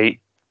 which might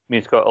mean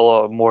it's got a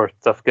lot more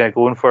stuff kind of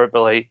going for it.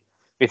 But like,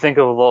 you think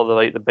of a lot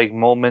of the big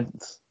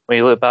moments when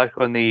you look back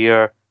on the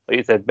year, like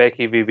you said,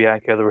 Becky v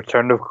Bianca, the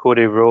return of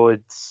Cody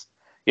Rhodes,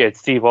 you had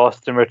Steve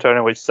Austin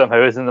returning, which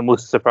somehow isn't the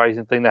most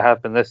surprising thing that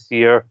happened this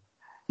year.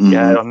 Mm-hmm.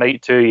 Yeah, on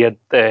night 2, you had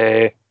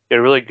a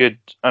really good,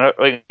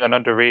 an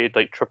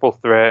underrated triple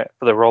threat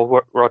for the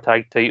Raw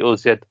tag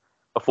titles. You had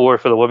a 4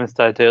 for the women's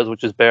tag titles,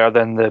 which is better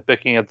than the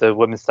booking of the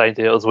women's tag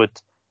titles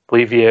would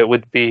believe you it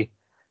would be.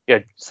 You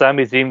had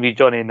Sami Zayn v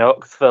Johnny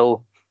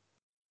Knoxville.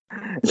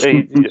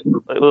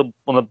 One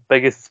of the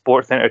biggest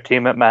sports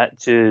entertainment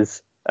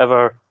matches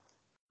ever.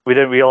 We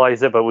didn't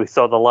realise it, but we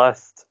saw the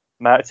last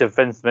match of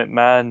Vince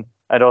McMahon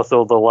and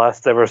also the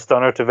last ever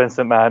stunner to Vince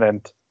McMahon.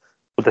 And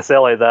with a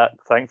sell like that,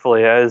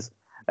 thankfully it is.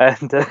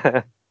 And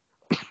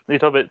you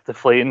talk about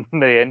deflating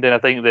the ending. I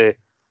think the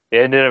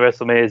ending of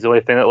WrestleMania is the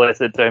only thing that lets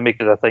it down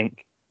because I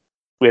think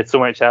we had so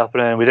much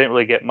happening and we didn't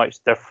really get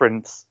much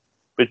difference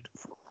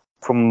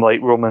from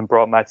Roman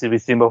Brock matches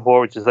we've seen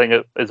before, which I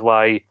think is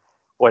why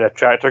when a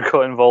tractor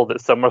got involved at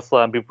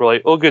SummerSlam, people were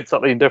like, oh good,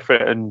 something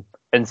different and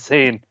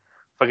insane.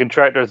 Fucking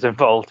tractor's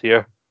involved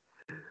here.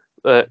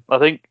 But I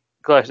think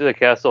Clash of the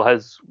Castle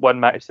has one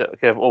match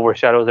that kind of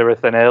overshadows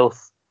everything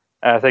else.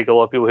 And I think a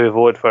lot of people who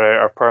voted for it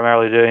are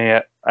primarily doing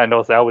it. And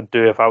also I would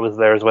do if I was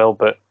there as well,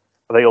 but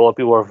I think a lot of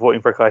people are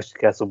voting for Clash of the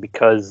Castle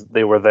because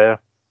they were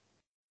there.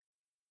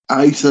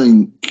 I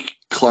think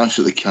Clash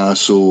at the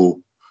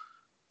Castle,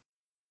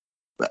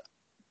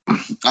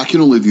 I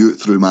can only view it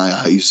through my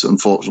eyes,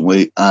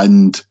 unfortunately.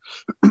 And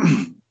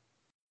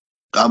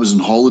I was on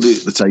holiday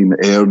at the time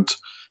it aired.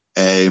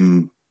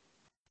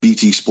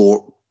 BT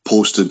Sport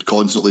posted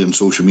constantly on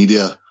social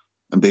media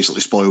and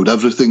basically spoiled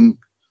everything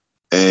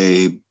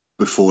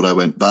before I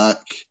went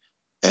back.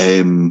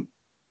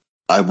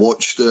 I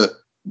watched it,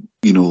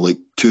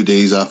 2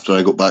 days after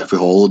I got back from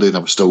holiday, and I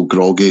was still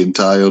groggy and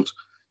tired.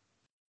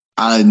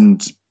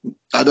 And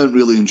I didn't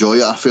really enjoy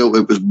it. I felt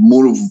it was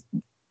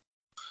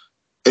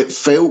it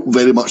felt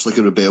very much like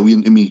a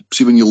rebellion to me.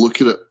 See, when you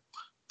look at it,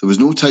 there was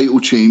no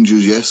title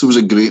changes. Yes, there was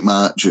a great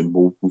match, and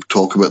we'll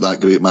talk about that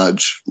great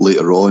match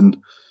later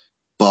on.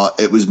 But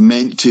it was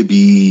meant to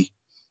be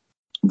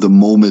the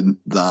moment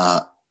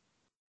that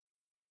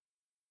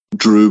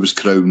Drew was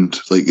crowned.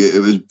 Like,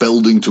 it was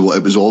building to what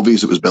it was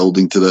obvious it was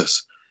building to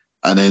this.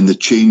 And then the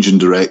change in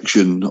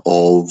direction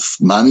of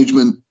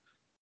management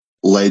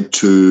led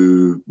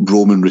to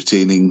Roman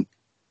retaining,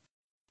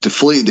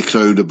 deflated the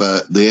crowd a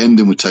bit, the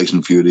ending with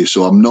Tyson Fury.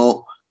 So I'm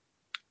going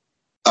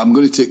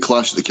to take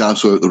Clash at the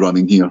Castle out the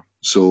running here.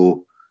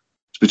 So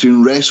it's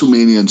between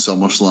WrestleMania and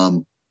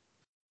SummerSlam.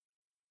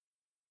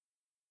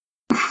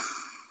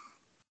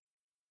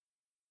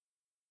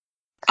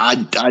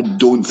 I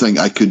don't think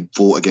I could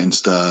vote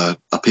against a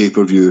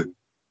pay-per-view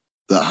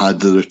that had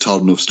the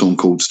return of Stone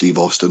Cold Steve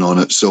Austin on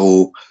it.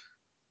 So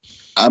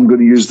I'm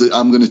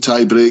going to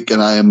tie break,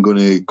 and I am going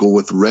to go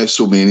with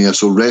WrestleMania.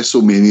 So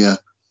WrestleMania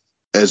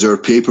is our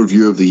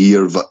pay-per-view of the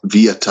year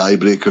via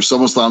tiebreaker.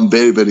 SummerSlam,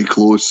 very, very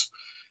close.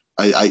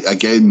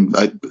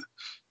 The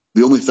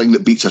only thing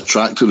that beats a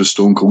tractor is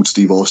Stone Cold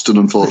Steve Austin,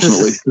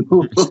 unfortunately.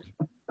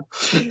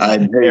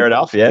 And fair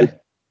enough, yeah.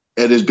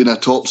 It has been a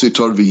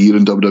topsy-turvy year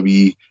in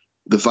WWE.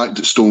 The fact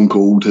that Stone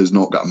Cold has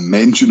not got a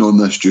mention on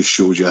this just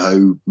shows you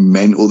how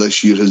mental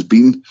this year has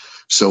been.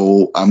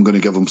 So I'm going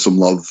to give him some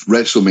love.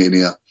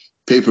 WrestleMania,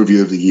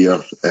 pay-per-view of the year.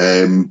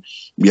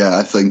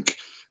 I think.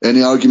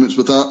 Any arguments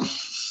with that?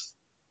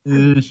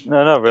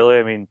 No, not really.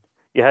 I mean,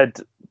 you had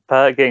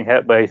Pat getting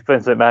hit by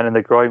Vince McMahon in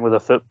the groin with a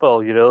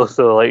football,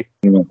 so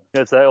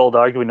it's that old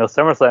argument.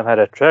 SummerSlam had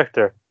a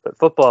tractor, but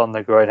football in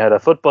the groin had a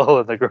football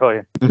in the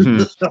groin.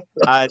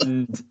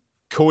 And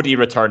Cody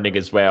returning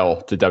as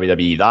well to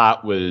WWE.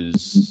 That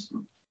was,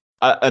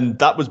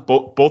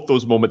 both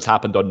those moments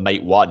happened on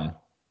night one,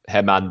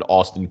 him and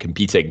Austin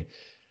competing.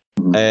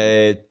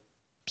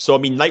 So, I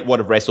mean, night one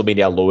of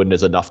WrestleMania alone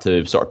is enough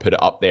to sort of put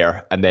it up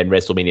there. And then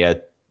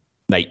WrestleMania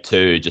night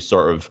two just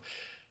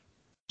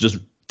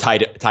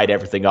tied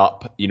everything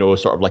up,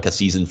 sort of like a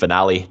season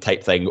finale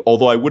type thing.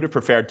 Although I would have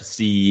preferred to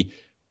see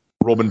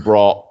Roman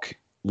Brock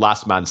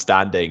Last Man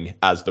Standing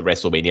as the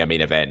WrestleMania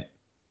main event.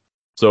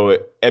 So,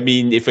 I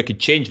mean, if I could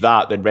change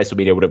that, then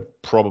WrestleMania would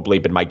have probably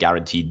been my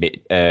guaranteed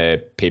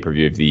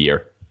pay-per-view of the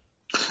year.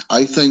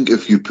 I think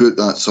if you put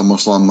that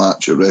SummerSlam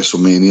match at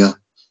WrestleMania,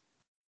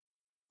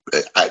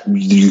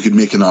 you could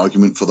make an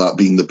argument for that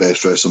being the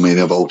best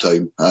WrestleMania of all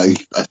time. I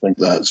think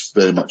that's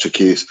very much a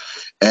case.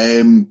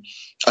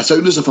 I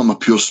sound as if I'm a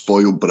pure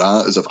spoiled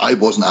brat, as if I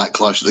wasn't at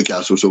Clash at the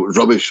Castle, so it was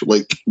rubbish.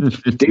 Like,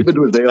 David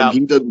was there and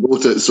he didn't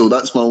vote it, so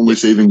that's my only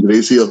saving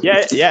grace here.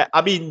 Yeah.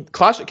 I mean,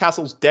 Clash at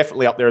Castle's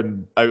definitely up there,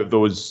 and out of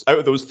those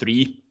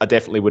three, I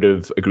definitely would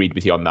have agreed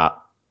with you on that.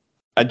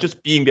 And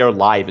just being there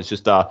live is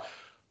just a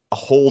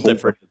whole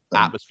different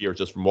atmosphere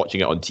just from watching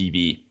it on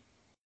TV.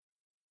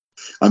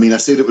 I mean, I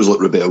said it was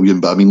like Rebellion,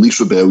 but I mean, at least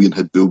Rebellion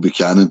had Bill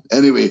Buchanan.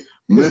 Anyway,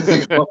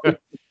 moving on.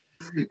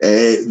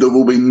 There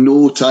will be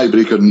no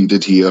tiebreaker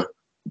needed here.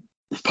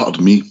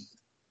 Pardon me.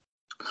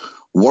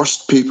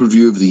 Worst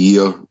pay-per-view of the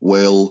year.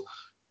 Well,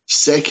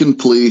 second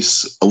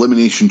place,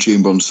 Elimination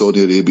Chamber in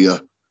Saudi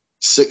Arabia,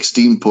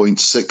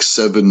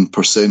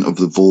 16.67% of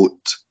the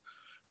vote.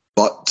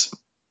 But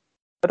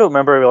I don't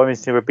remember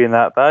Elimination Chamber being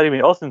that bad. I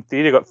mean, Austin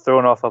Theory got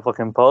thrown off a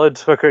fucking pod.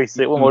 For Christ's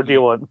sake, what more do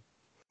you want?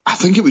 I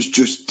think it was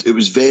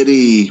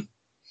very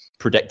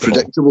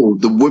predictable.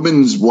 The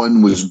women's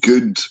one was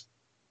good,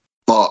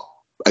 but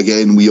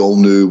again, we all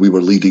knew we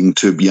were leading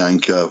to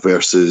Bianca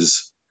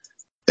versus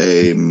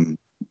Becky,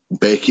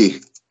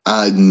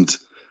 and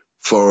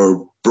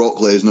for Brock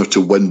Lesnar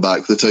to win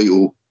back the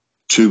title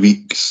 2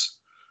 weeks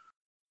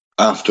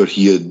after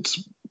he had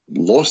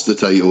lost the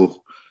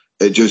title,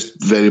 it just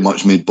very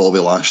much made Bobby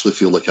Lashley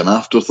feel like an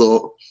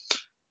afterthought.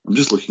 I'm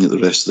just looking at the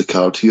rest of the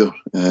card here.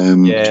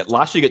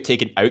 Lashley got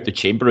taken out the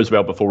chamber as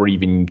well before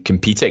even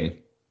competing.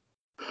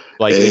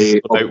 Like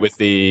with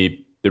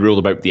the rule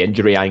about the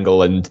injury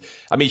angle, and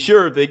I mean,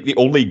 sure, the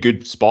only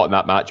good spot in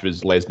that match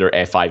was Lesnar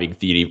F5ing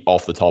Theory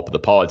off the top of the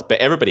pod, but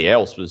everybody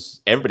else was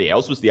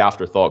the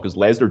afterthought because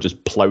Lesnar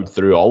just plowed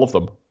through all of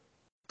them.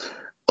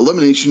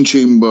 Elimination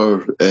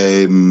Chamber.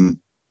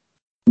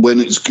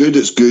 When it's good,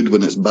 it's good.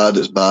 When it's bad,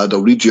 it's bad.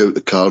 I'll read you out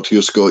the card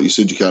here, Scott. You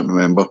said you can't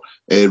remember.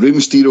 Rey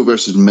Mysterio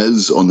versus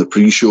Miz on the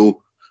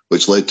pre-show,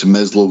 which led to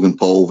Miz, Logan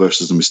Paul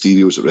versus the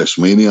Mysterios at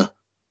WrestleMania.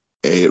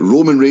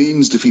 Roman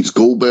Reigns defeats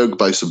Goldberg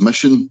by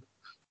submission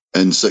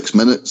in 6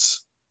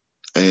 minutes.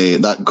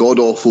 That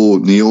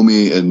god-awful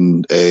Naomi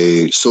and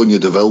Sonya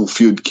Deville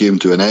feud came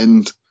to an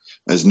end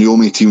as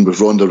Naomi teamed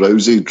with Ronda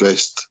Rousey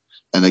dressed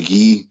in a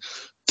gi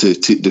to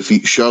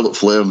defeat Charlotte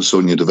Flair and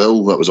Sonya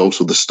Deville. That was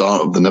also the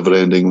start of the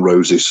never-ending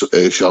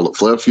Rousey-Charlotte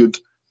Flair feud.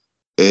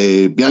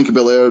 Bianca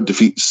Belair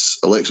defeats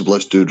Alexa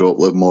Bliss, Doudrop,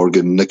 Liv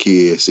Morgan,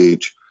 Nikki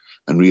ASH,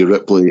 and Rhea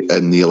Ripley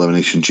in the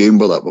Elimination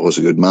Chamber. That was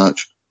a good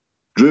match.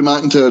 Drew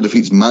McIntyre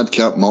defeats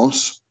Madcap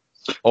Moss.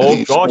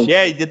 Oh gosh,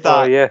 yeah, he did that.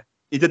 Oh, yeah.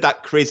 He did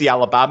that crazy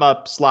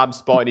Alabama slam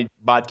spot, and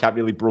Madcap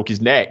really broke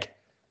his neck.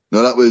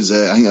 No, that was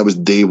I think that was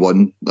day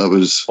one. That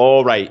was.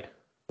 Oh right.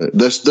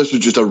 This was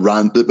just a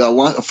rant.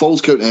 A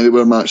Falls Count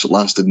Anywhere match that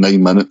lasted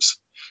 9 minutes.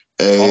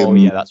 Oh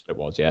yeah, that's what it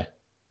was. Yeah.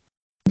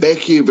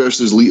 Becky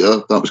versus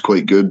Lita, that was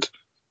quite good.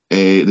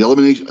 The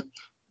elimination.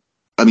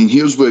 I mean,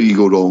 here's where you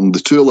go wrong. The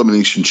two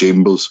Elimination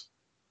Chambers.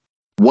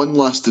 One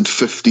lasted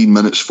 15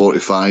 minutes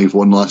 45.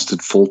 One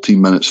lasted 14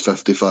 minutes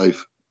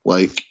 55.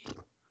 Like,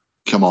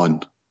 come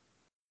on.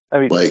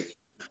 I mean, like,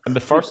 and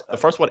the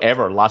first one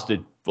ever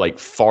lasted like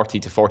 40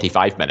 to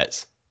 45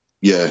 minutes.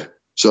 Yeah.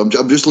 So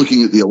I'm just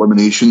looking at the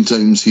elimination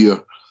times here.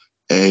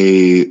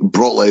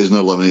 Brock Lesnar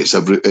eliminates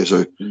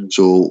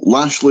so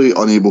Lashley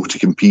unable to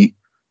compete.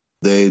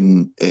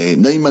 Then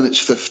 9 minutes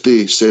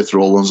 50, Seth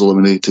Rollins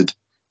eliminated.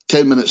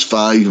 10 minutes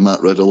 5,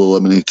 Matt Riddle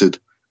eliminated.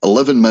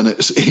 11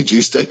 minutes,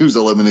 AJ Styles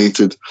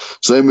eliminated.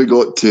 So then we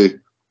got to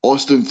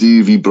Austin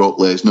Theory v Brock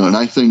Lesnar, and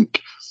I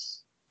think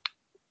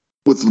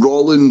with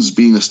Rollins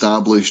being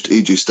established,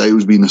 AJ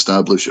Styles being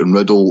established, and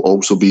Riddle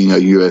also being a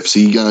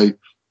UFC guy,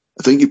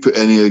 I think you put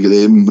any of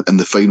them in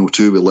the final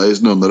two with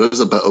Lesnar, and there is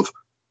a bit of,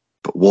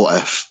 but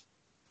what if?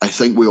 I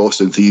think with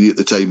Austin Theory at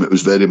the time, it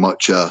was very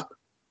much a,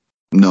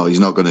 no, he's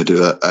not going to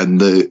do it.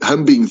 And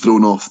him being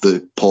thrown off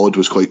the pod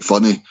was quite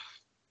funny,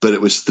 but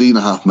it was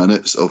 3.5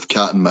 minutes of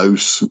cat and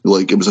mouse.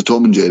 Like, it was a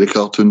Tom and Jerry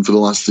cartoon for the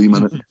last 3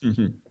 minutes.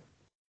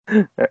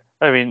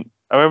 I mean,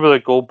 I remember the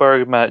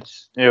Goldberg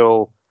match.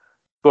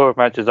 Goldberg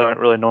matches aren't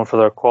really known for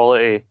their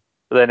quality.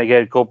 But then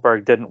again,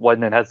 Goldberg didn't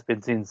win and has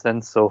been seen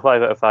since, so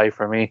 5 out of 5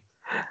 for me.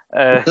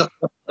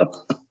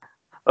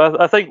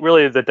 I think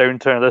really the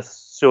downturn of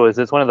this show is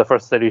it's one of the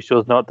first series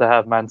shows not to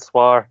have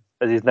Mansoor,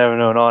 as he's never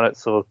known on it,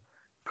 so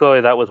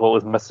clearly that was what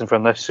was missing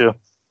from this show.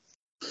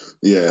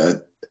 Yeah.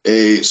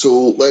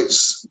 So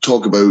let's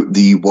talk about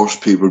the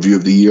worst pay-per-view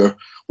of the year.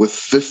 With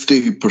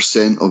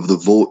 50% of the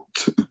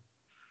vote,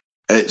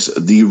 it's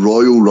the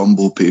Royal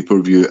Rumble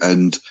pay-per-view.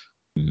 And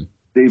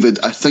David,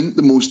 I think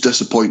the most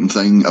disappointing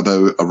thing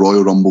about a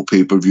Royal Rumble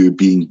pay-per-view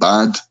being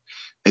bad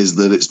is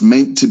that it's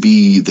meant to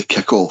be the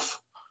kickoff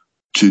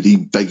to the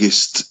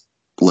biggest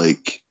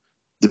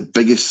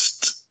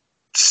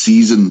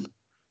season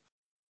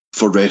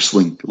for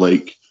wrestling.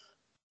 Like,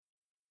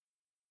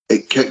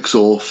 it kicks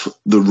off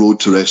the road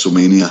to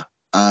WrestleMania,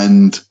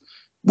 and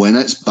when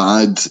it's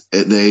bad,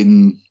 it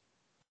then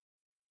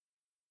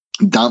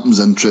dampens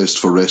interest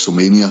for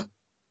WrestleMania,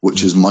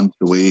 which is months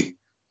away.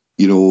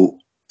 We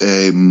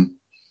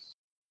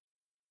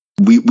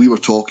were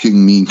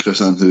talking, me and Chris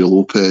Anthony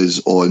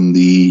Lopez, on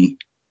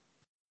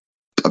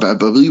I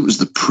believe it was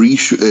the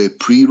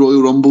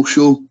pre-Royal Rumble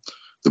show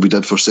that we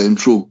did for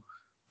Central,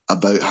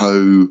 about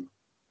how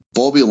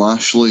Bobby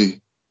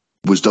Lashley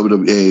was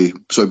WWE.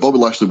 Sorry, Bobby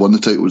Lashley won the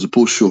title. It was a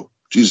post-show.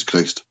 Jesus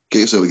Christ. Get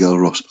yourself together,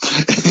 Ross.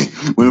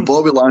 When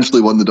Bobby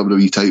Lashley won the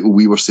WWE title,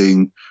 we were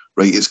saying,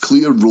 right, it's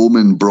clear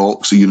Roman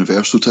Brock's a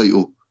Universal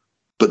title,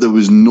 but there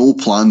was no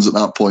plans at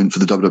that point for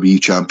the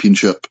WWE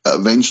Championship. It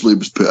eventually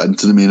was put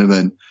into the main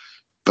event,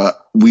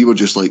 but we were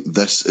just like,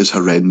 this is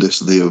horrendous.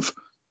 They have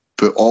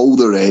put all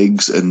their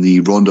eggs in the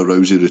Ronda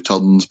Rousey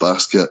returns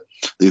basket.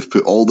 They've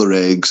put all their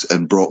eggs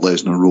in Brock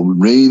Lesnar and Roman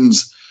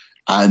Reigns,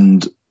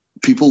 and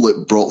people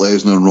like Brock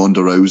Lesnar and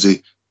Ronda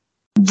Rousey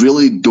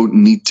really don't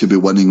need to be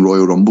winning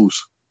Royal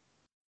Rumbles.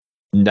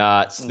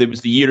 Nah, it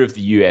was the year of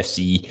the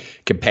UFC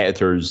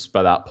competitors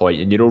by that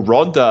point. And,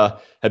 Ronda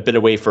had been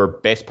away for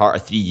best part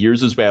of 3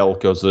 years as well,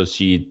 because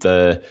she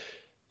had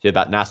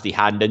that nasty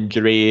hand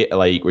injury,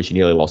 where she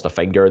nearly lost a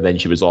finger, and then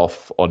she was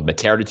off on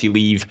maternity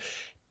leave.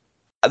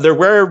 There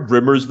were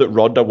rumours that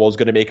Ronda was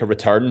going to make a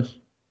return,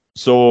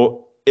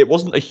 so it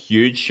wasn't a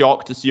huge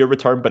shock to see her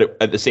return, but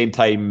at the same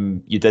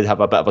time, you did have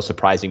a bit of a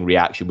surprising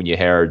reaction when you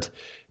heard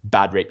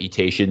bad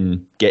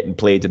reputation getting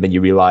played, and then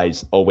you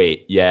realise, oh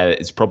wait, yeah,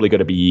 it's probably going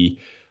to be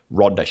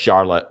Ronda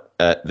Charlotte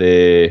at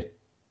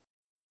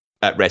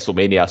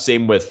WrestleMania.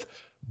 Same with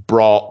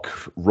Brock,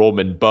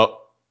 Roman, but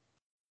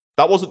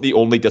that wasn't the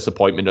only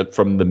disappointment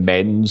from the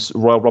men's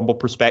Royal Rumble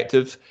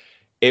perspective.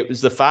 It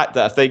was the fact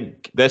that I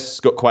think this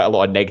got quite a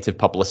lot of negative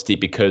publicity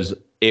because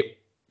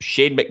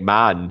Shane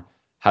McMahon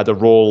had a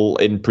role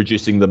in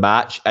producing the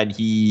match, and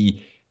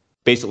he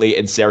basically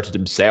inserted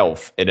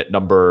himself in at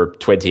number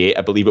 28,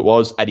 I believe it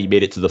was, and he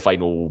made it to the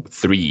final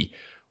 3,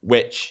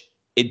 which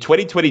in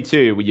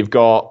 2022, when you've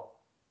got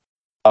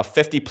a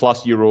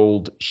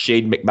 50-plus-year-old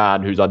Shane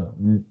McMahon, who's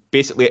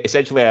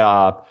essentially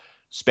a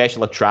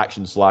special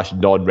attraction /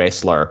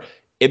 non-wrestler,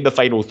 in the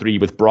final 3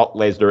 with Brock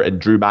Lesnar and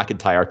Drew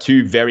McIntyre,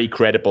 2 very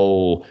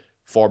credible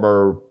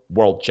former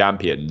world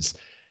champions,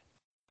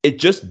 it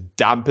just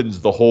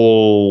dampens the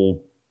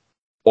whole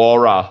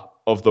aura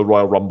of the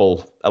Royal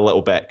Rumble a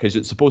little bit, because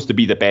it's supposed to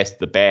be the best of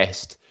the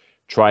best,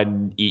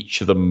 trying each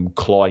of them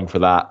clawing for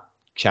that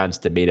chance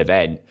to main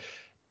event.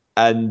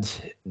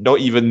 And not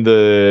even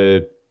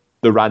the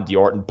Randy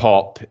Orton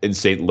pop in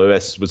St.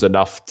 Louis was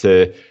enough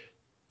to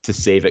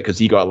save it, because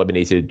he got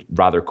eliminated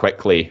rather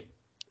quickly.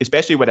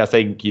 Especially when I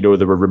think, there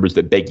were rumors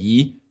that Big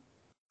E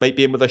might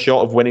be in with a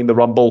shot of winning the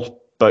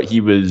Rumble, but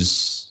he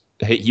was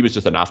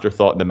just an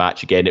afterthought in the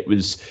match again. It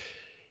was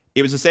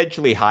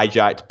essentially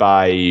hijacked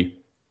by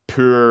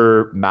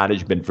poor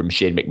management from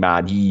Shane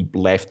McMahon. He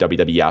left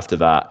WWE after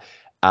that,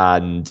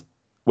 and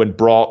when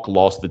Brock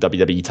lost the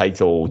WWE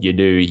title, you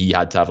knew he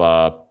had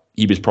to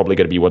he was probably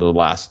going to be one of the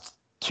last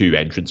 2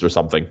 entrants or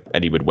something,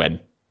 and he would win.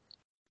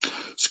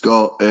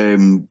 Scott,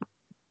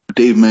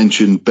 Dave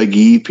mentioned Big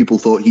E. People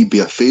thought he'd be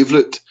a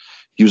favourite.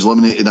 He was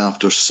eliminated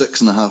after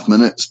 6.5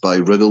 minutes by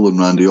Riddle and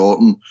Randy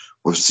Orton,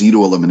 with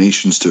 0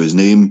 eliminations to his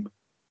name.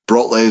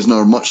 Brock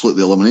Lesnar, much like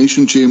the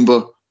Elimination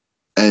Chamber,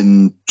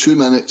 in 2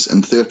 minutes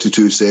and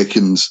 32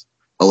 seconds,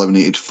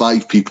 eliminated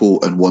 5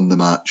 people and won the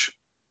match.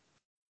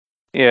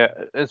 Yeah,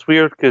 it's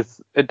weird because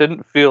it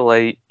didn't feel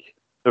like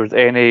there was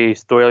any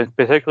storylines,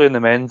 particularly in the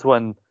men's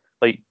one,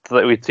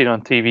 that we'd seen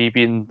on TV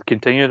being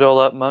continued all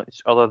that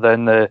much, other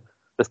than the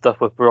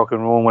stuff with Brock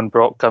and Roman when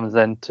Brock comes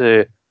in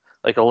to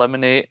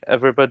eliminate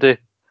everybody.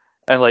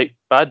 And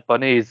Bad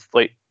Bunny is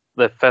the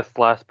 5th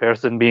last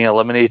person being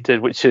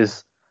eliminated, which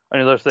is I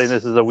know they're saying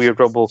this is a weird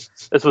Rumble.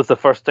 This was the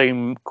first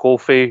time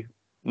Kofi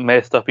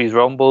messed up his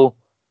Rumble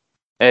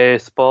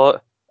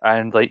spot,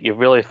 and like you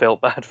really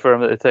felt bad for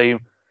him at the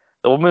time.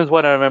 The women's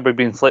one I remember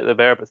being slightly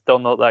better, but still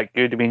not that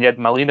good. I mean, you had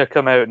Melina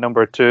come out at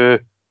number 2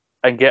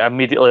 and get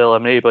immediately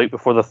eliminated like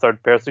before the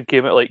third person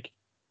came out. Like,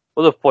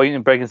 what's the point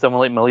in bringing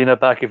someone like Melina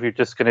back if you're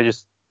just going to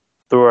just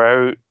throw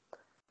her out?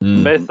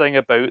 The best thing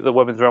about the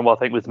women's Rumble, I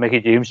think, was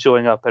Mickie James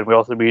showing up, and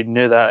we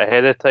knew that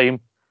ahead of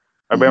time.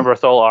 I remember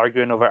us all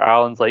arguing over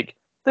Alan's like,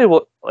 they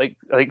won't, like,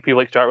 I think people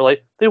like Start were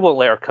like, they won't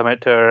let her come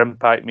out to her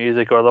Impact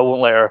music, or they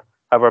won't let her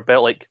have her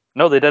belt. Like,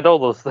 no, they did all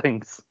those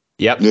things.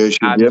 Yep. Yeah, she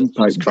had the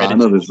Impact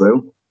banner as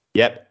well.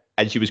 Yep.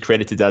 And she was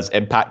credited as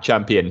Impact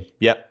Champion.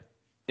 Yep.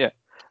 Yeah.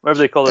 Remember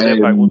they called her the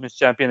Impact Women's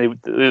Champion.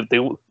 They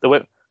went,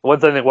 the one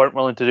thing they weren't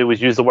willing to do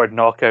was use the word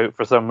knockout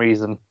for some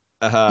reason.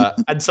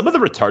 And some of the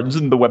returns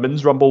in the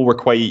women's Rumble were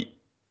quite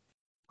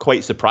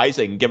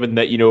surprising, given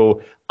that, you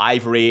know,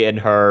 Ivory and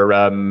her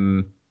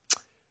Right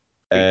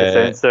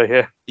to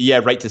Censor,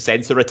 Right to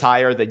Censor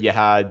retire. Then you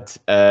had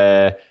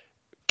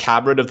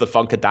Cameron of the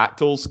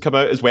Funkadactyls come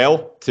out as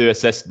well to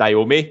assist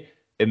Naomi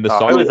in the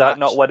song. How is that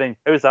not winning?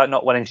 How is that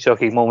not winning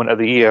shocking moment of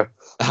the year?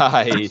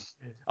 Aye,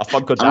 a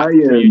Funkadactyl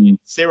reunion.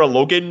 Sarah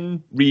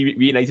Logan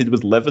reunited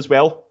with Liv as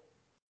well.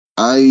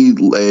 I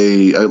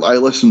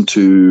listened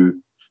to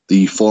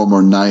the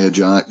former Nia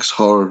Jax,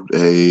 her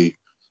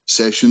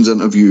Sessions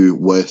interview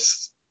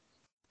with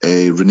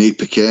Renee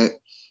Paquette,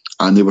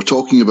 and they were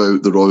talking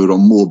about the Royal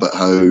Rumble, about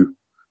how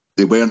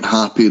they weren't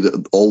happy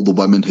that all the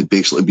women had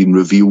basically been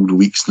revealed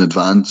weeks in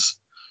advance.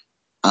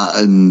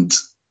 And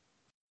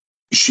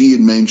she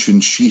had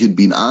mentioned she had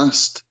been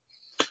asked.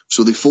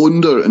 So they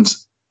phoned her and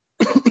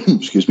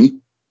excuse me.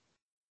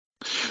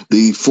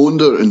 They phoned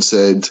her and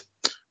said,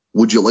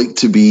 would you like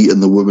to be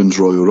in the Women's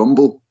Royal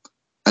Rumble?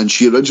 And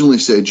she originally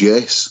said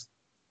yes.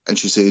 And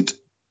she said,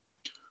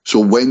 so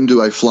when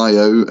do I fly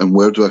out and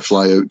where do I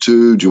fly out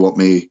to? Do you want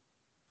me,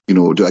 you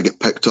know, do I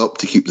get picked up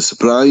to keep the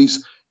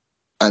surprise?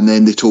 And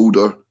then they told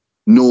her,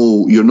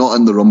 no, you're not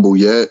in the Rumble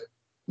yet.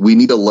 We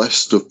need a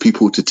list of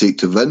people to take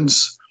to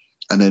Vince,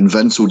 and then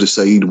Vince will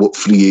decide what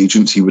free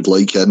agents he would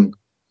like in.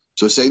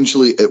 So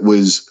essentially it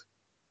was,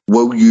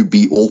 will you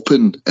be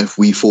open if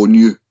we phone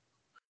you?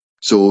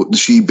 So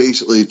she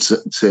basically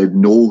said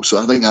no. So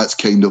I think that's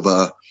kind of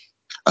a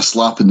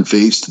slap in the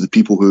face to the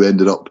people who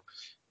ended up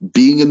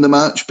being in the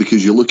match,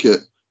 because you look at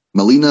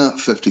Melina,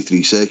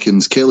 53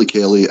 seconds, Kelly,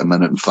 1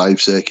 minute and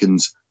 5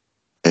 seconds,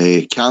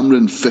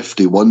 Cameron,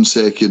 51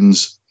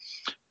 seconds,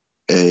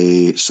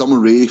 Summer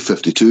Rae,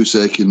 52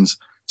 seconds,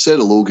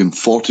 Sarah Logan,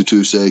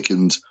 42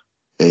 seconds,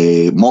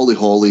 Molly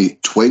Holly,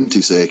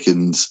 20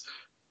 seconds,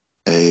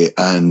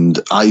 and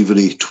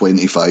Ivory,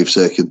 25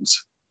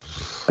 seconds.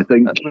 I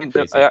think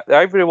the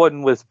Ivory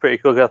one was pretty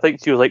cool. I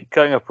think she was like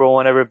cutting a promo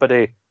and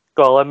everybody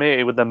got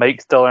eliminated with the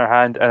mic still in her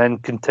hand and then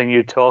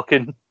continued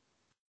talking.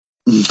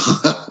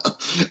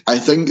 I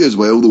think as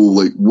well though,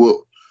 like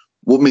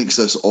what makes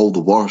this all the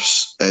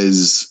worse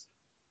is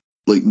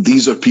like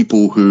these are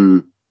people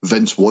who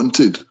Vince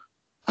wanted.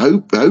 How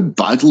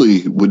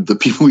badly would the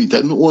people he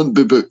didn't want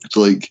be booked?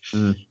 Like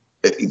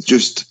it's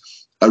just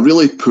a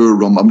really poor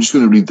run. I'm just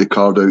going to read the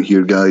card out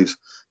here, guys.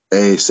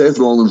 Seth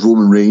Rollins,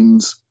 Roman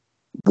Reigns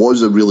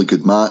was a really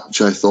good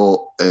match. I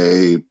thought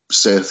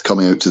Seth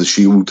coming out to the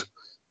Shield.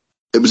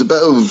 It was a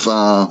bit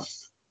of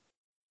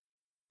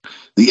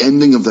the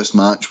ending of this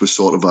match was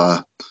sort of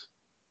a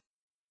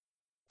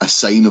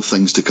sign of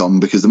things to come,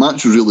 because the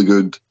match was really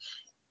good.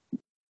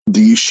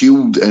 The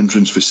Shield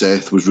entrance for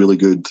Seth was really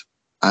good.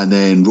 And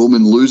then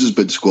Roman loses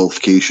by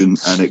disqualification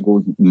and it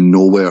goes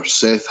nowhere.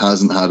 Seth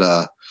hasn't had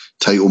a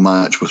title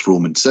match with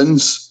Roman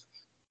since.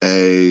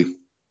 We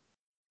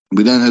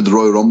then had the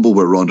Royal Rumble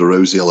where Ronda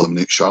Rousey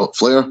eliminates Charlotte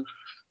Flair.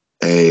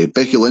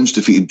 Becky Lynch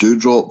defeated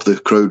Doudrop. The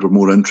crowd were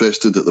more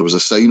interested that there was a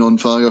sign on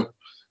fire.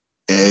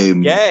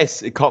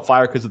 Yes, it caught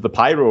fire because of the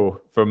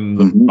pyro from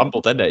the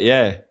Rumble, didn't it?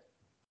 Yeah.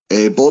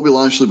 Bobby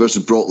Lashley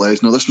versus Brock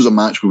Lesnar. This was a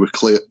match we were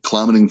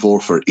clamouring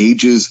for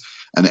ages,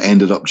 and it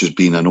ended up just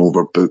being an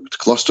overbooked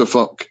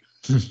clusterfuck.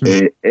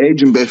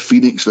 Edge and Beth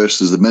Phoenix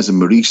versus The Miz and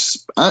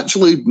Maurice.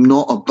 Actually,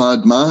 not a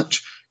bad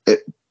match.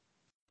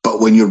 But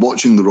when you're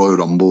watching the Royal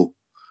Rumble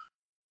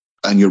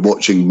and you're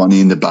watching Money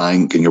in the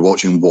Bank and you're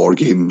watching War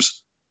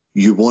Games,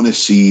 you want to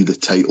see the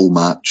title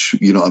match.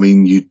 You know what I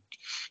mean?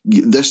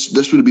 This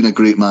would have been a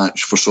great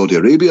match for Saudi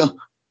Arabia,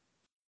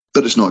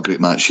 but it's not a great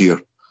match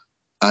here.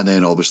 And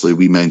then obviously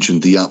we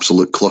mentioned the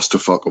absolute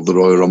clusterfuck of the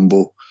Royal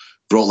Rumble.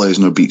 Brock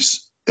Lesnar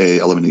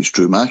eliminates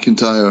Drew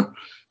McIntyre.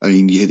 I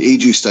mean, you had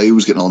AJ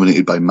Styles getting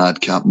eliminated by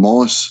Madcap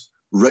Moss.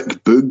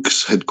 Rick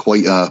Boogs had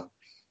quite a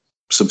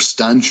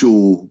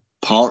substantial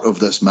part of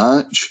this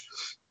match.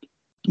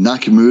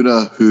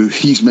 Nakamura, who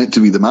he's meant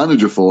to be the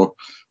manager for,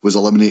 was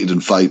eliminated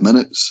in 5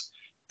 minutes.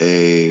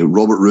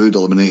 Robert Roode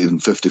eliminated in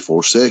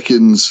 54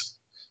 seconds.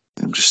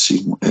 I'm just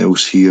seeing what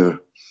else here.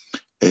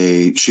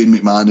 Shane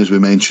McMahon, as we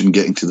mentioned,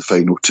 getting to the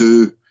final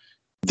 2.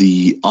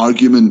 The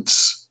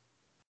arguments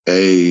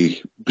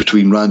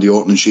between Randy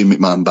Orton and Shane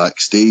McMahon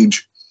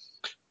backstage.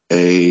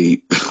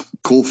 Cody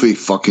Kofi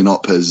fucking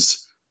up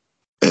his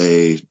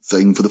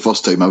thing for the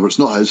first time ever. It's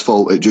not his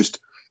fault.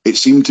 It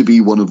seemed to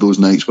be one of those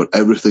nights where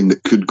everything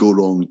that could go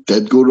wrong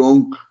did go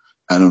wrong.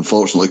 And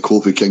unfortunately,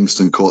 Kofi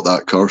Kingston caught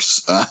that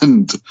curse.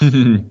 And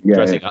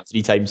dressing that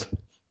 3 times.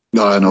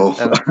 No, I know.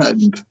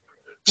 And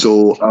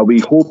so are we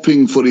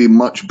hoping for a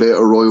much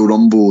better Royal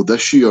Rumble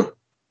this year?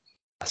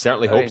 I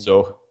certainly hope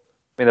so.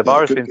 I mean, the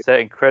bar's been set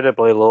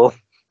incredibly low.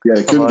 Yeah,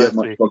 it couldn't get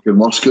much fucking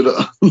worse, could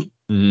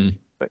it?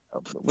 But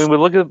when we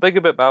look at the big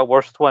about my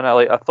worst one,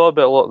 I thought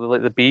about a lot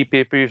of the B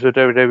pay-per-views with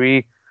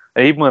WWE,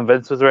 and even when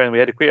Vince was around, we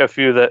had quite a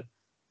few that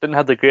didn't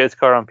have the greatest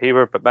card on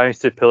paper, but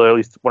managed to pull at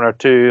least 1 or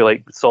 2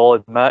 like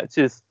solid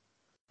matches.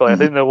 But I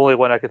think the only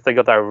one I could think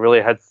of that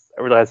really had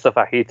stuff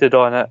I hated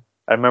on it.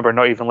 I remember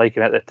not even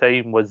liking it at the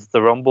time was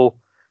the Rumble,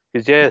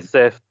 because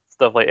Seth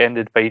stuff like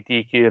ended by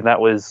DQ, and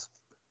that was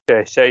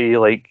shitty.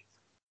 Like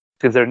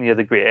considering you had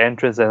the great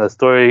entrance and the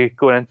story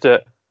going into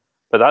it,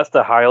 but that's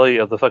the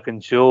highlight of the fucking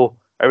show.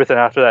 Everything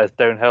after that is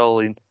downhill.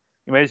 And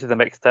you mentioned the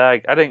mixed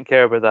tag. I didn't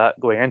care about that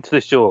going into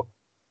the show,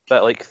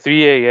 but like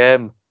 3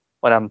 a.m.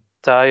 when I'm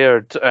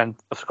tired and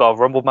I've got a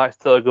Rumble match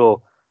still to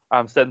go,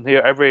 I'm sitting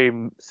here. Every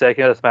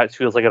second of this match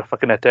feels like a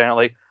fucking eternity.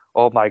 Like,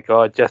 oh my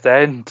god, just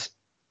end.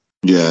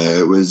 Yeah,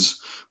 it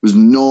was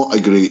not a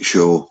great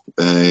show,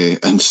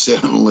 and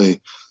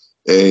certainly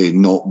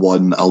not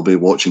one I'll be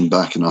watching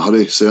back in a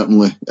hurry.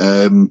 Certainly,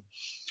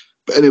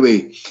 but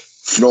anyway,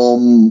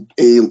 from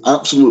an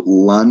absolute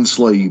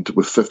landslide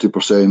with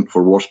 50%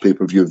 for worst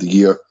pay-per-view of the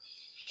year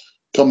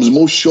comes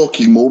most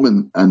shocking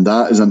moment, and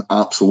that is an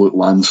absolute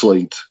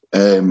landslide.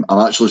 I'm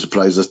actually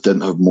surprised this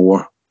didn't have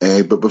more.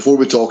 But before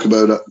we talk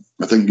about it,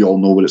 I think you all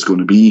know what it's going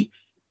to be.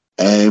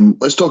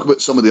 Let's talk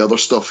about some of the other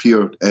stuff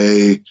here.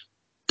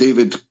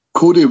 David,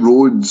 Cody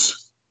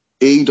Rhodes,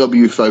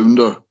 AEW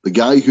founder, the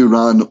guy who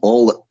ran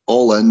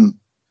All In,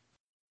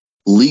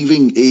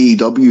 leaving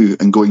AEW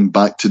and going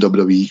back to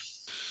WWE.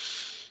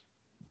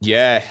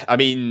 Yeah, I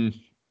mean,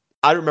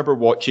 I remember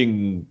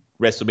watching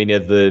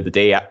WrestleMania the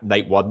day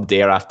night one, the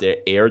day after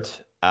it aired,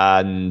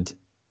 and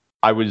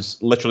I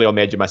was literally on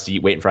the edge of my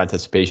seat waiting for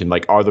anticipation.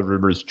 Like, are the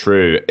rumors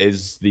true?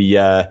 Is the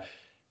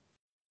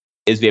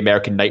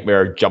American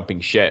Nightmare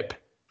jumping ship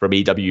from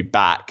AEW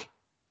back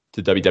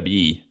to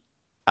WWE?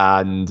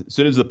 And as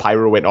soon as the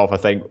pyro went off, I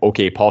think,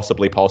 okay,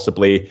 possibly.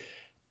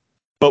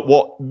 But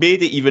what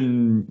made it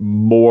even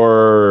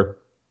more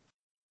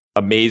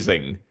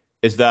amazing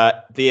is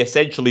that they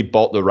essentially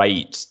bought the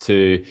rights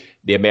to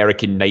the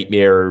American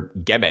Nightmare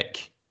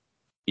gimmick.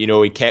 You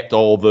know, he kept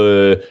all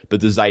the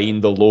design,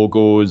 the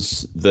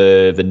logos,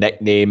 the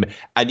nickname,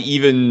 and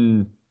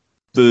even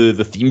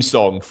the theme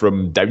song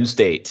from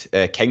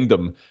Downstate,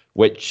 Kingdom,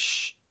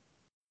 which,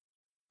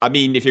 I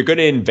mean, if you're going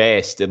to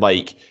invest in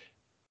like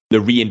the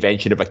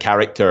reinvention of a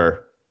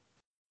character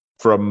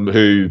from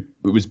who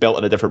was built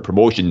in a different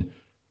promotion,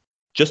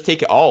 just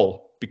take it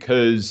all,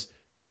 because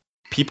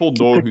people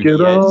know who he is.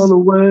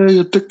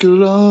 Take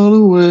it all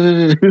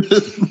away.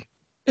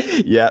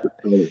 Yeah.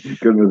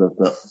 Good with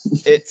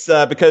that. It's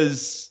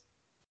because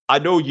I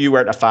know you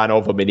weren't a fan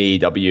of him in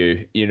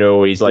AEW. You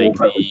know, he's like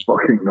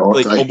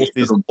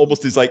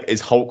almost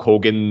his Hulk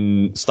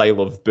Hogan style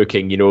of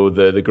booking. You know,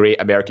 the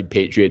great American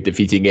patriot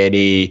defeating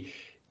any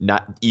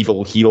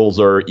evil heels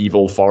or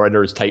evil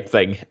foreigners type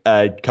thing.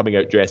 Coming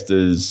out dressed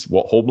as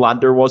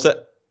Homelander, was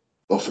it?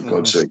 Oh, for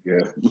God's sake,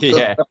 yeah.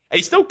 Yeah. And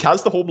he still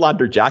has the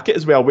Homelander jacket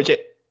as well,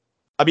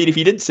 I mean, if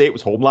he didn't say it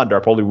was Homelander,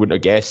 I probably wouldn't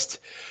have guessed.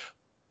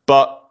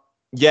 But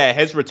yeah,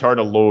 his return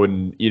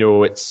alone, you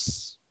know,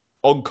 it's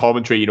on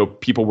commentary, you know,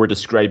 people were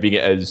describing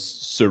it as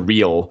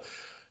surreal.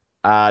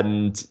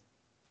 And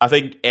I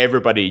think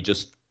everybody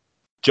just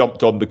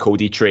jumped on the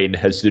Cody train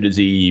as soon as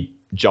he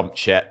jumped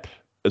ship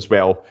as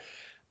well.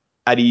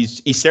 And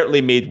he's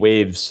certainly made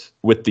waves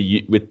with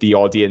the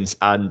audience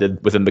and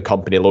within the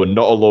company alone.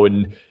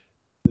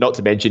 Not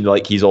to mention,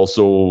 like, he's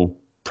also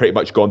pretty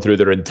much gone through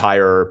their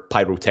entire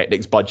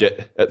pyrotechnics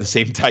budget at the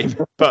same time.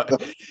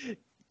 But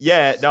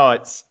yeah,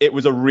 no, it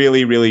was a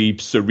really, really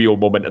surreal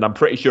moment, and I'm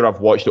pretty sure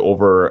I've watched it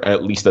over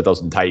at least a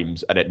dozen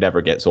times, and it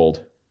never gets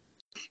old.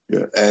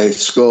 Yeah,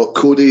 Scott,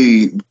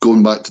 Cody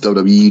going back to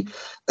WWE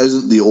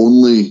isn't the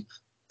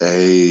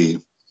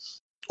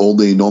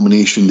only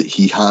nomination that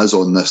he has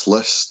on this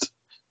list.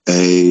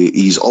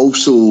 He's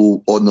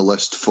also on the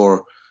list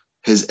for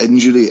his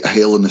injury at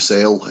Hell in a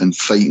Cell and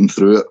fighting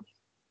through it.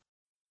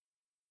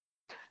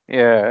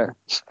 Yeah,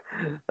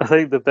 I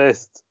think the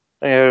best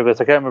thing out of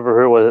this, I can't remember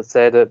who it was that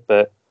said it,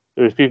 but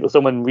there was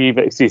someone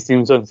remixed his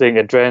theme song saying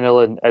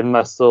 "Adrenaline in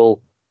my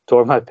soul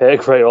tore my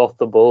peg right off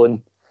the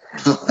bone."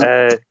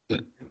 I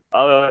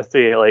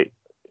honestly, like,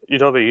 you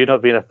not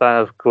being a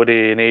fan of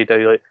Cody and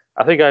AEW, like,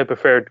 I think I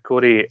preferred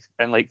Cody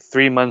in like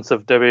 3 months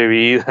of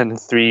WWE than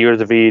 3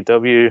 years of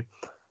AEW.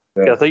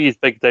 Yeah. I think his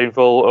big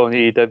downfall on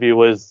AEW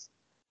was,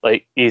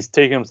 like, he's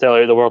taking himself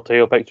out of the world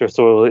title picture,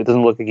 so it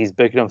doesn't look like he's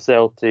booking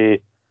himself to,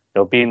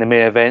 be in the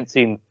main event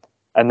scene.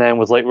 And then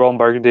was like Ron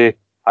Burgundy,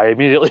 I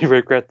immediately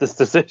regret this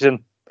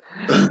decision.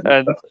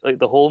 And like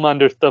the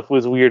Homelander stuff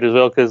was weird as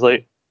well, because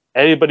like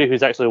anybody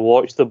who's actually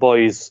watched The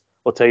Boys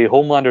will tell you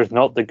Homelander's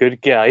not the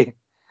good guy,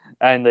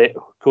 and that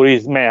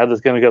Cody's method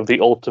is going to give the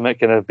ultimate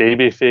kind of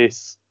baby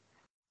face.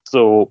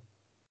 So,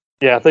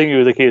 yeah, I think it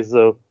was the case,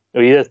 though.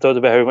 He has talked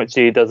about how much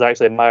he does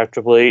actually admire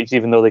Triple H,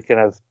 even though they kind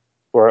of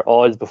were at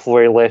odds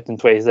before he left in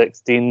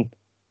 2016.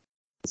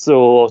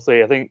 So,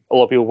 obviously, I think a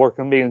lot of people were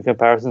making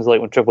comparisons,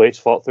 like when Triple H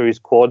fought through his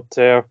quad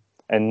tear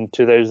in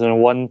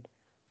 2001.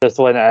 This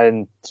one,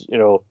 and,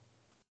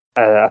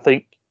 I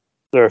think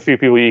there are a few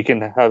people you can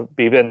have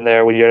be in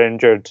there when you're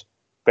injured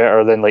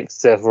better than like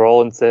Seth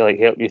Rollins to like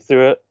help you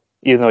through it.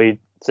 Even though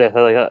Seth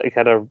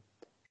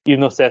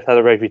had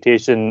a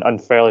reputation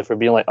unfairly for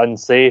being like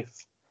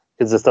unsafe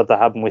because the stuff that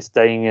happened with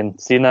Sting and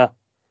Cena.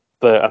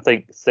 But I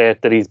think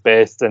Seth did his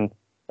best, and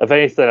if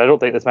anything, I don't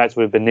think this match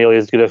would have been nearly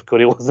as good if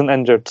Cody wasn't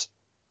injured.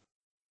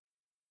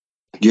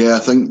 Yeah, I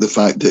think the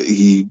fact that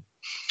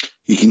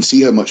you can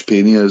see how much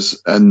pain he is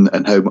and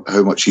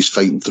how much he's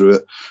fighting through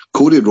it.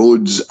 Cody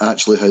Rhodes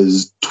actually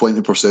has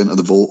 20% of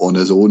the vote on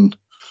his own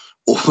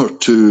over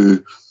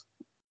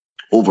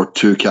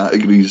two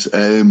categories.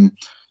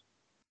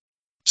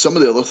 Some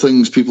of the other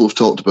things people have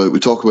talked about, we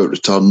talk about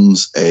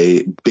returns.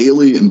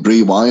 Bayley and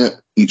Bray Wyatt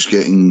each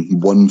getting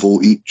 1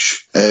 vote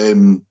each.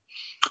 The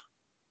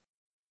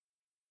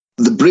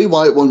Bray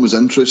Wyatt one was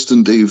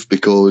interesting, Dave,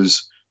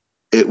 because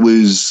it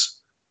was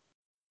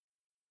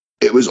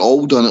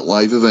all done at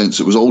live events.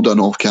 It was all done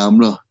off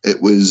camera.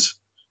 It was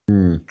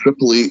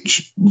Triple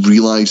H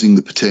realizing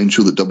the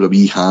potential that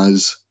WWE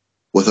has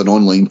with an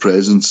online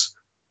presence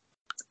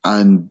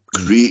and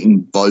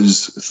creating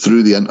buzz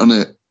through the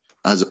internet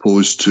as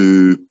opposed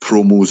to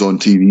promos on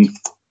TV.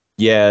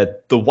 Yeah,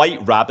 the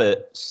White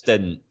Rabbit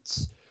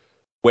stints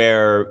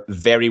were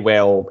very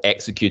well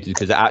executed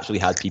because it actually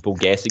had people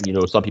guessing.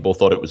 Some people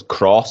thought it was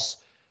Cross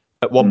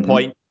at one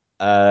point.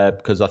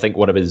 Because I think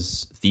one of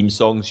his theme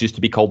songs used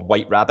to be called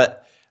White Rabbit,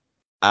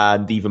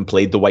 and they even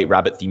played the White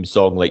Rabbit theme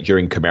song like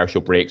during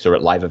commercial breaks or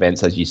at live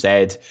events, as you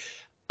said.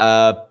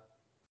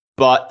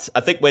 But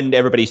I think when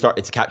everybody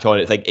started to catch on,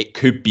 I think it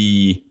could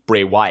be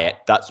Bray Wyatt.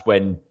 That's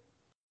when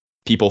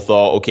people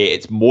thought, okay,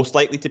 it's most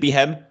likely to be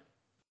him.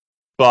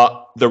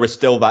 But there was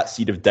still that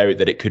seed of doubt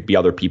that it could be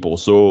other people.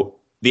 So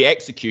the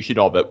execution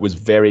of it was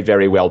very,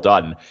 very well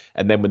done.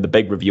 And then when the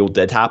big reveal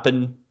did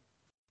happen,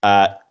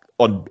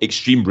 on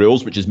Extreme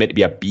Rules, which is meant to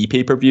be a B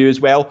pay-per-view as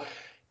well,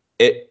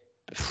 it's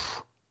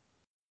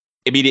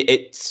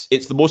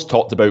the most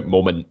talked about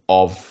moment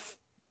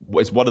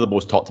it's one of the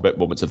most talked about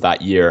moments of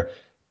that year,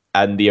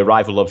 and the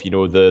arrival of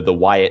the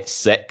Wyatt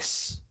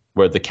Six,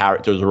 where the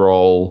characters are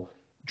all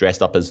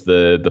dressed up as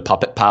the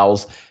puppet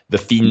pals. The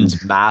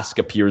Fiend's mask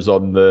appears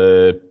on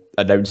the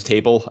announce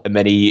table, and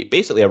then he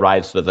basically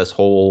arrives with this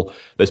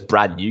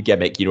brand new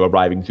gimmick,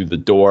 arriving through the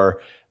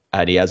door.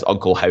 And he has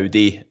Uncle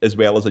Howdy as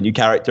well as a new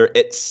character.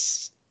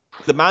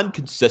 The man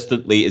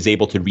consistently is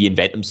able to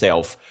reinvent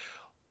himself,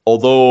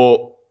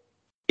 although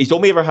he's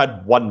only ever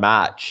had one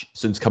match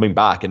since coming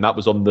back, and that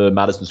was on the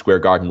Madison Square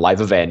Garden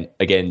live event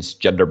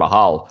against Jinder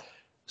Mahal.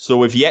 So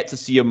we've yet to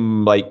see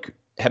him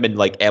and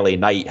LA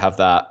Knight have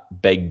that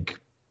big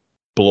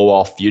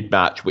blow-off feud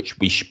match, which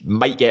we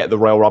might get at the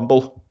Royal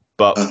Rumble.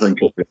 But I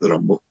think we'll get the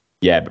Rumble.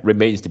 Yeah, but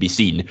remains to be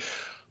seen.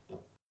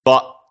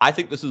 But I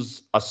think this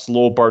is a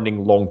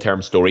slow-burning,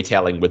 long-term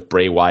storytelling with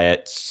Bray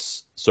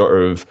Wyatt's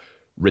sort of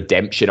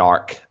redemption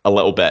arc a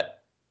little bit.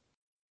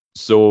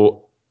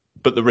 So,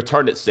 but the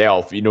return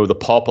itself, the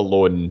pop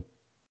alone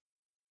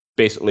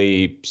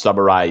basically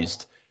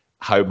summarized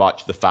how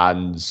much the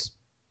fans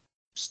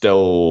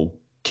still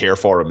care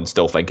for him and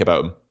still think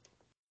about him.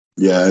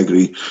 Yeah, I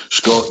agree.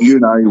 Scott, you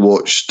and I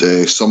watched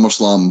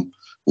SummerSlam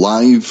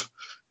live.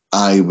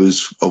 I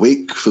was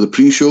awake for the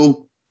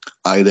pre-show.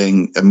 I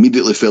then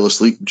immediately fell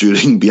asleep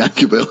during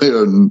Bianca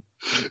Belair and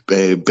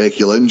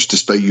Becky Lynch,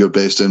 despite your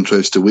best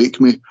interest to wake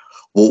me.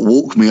 What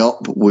woke me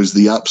up was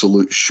the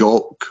absolute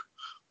shock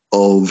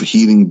of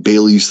hearing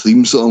Bayley's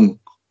theme song.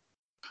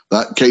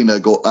 That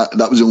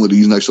that was the only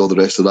reason I saw the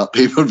rest of that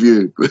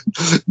pay-per-view.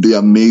 The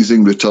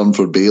amazing return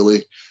for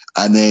Bayley.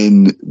 And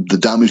then the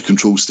Damage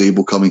Control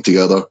stable coming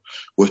together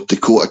with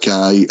Dakota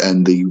Kai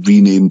and the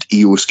renamed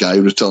Io Sky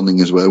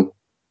returning as well.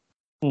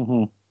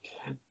 Mm-hmm.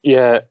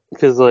 Yeah,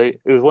 because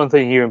it was one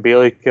thing hearing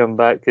Bayley come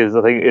back, because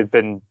I think it had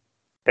been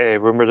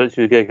rumoured that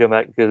she was going to come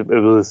back because it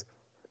was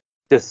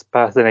just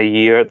passing a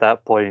year at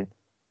that point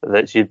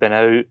that she'd been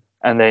out,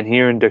 and then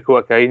hearing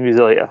Dakota Kai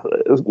music,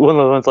 it was one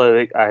of the ones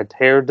I had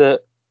heard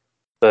it,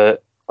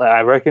 but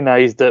I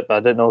recognised it, but I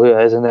didn't know who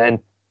it is, and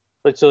then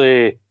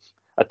literally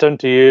I turned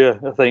to you,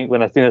 I think,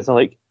 when I seen it,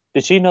 I'm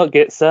did she not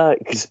get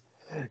sacked?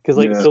 Because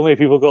so many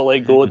people got let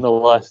go in the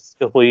last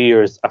couple of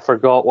years, I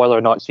forgot whether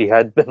or not she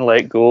had been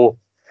let go.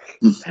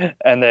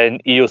 And then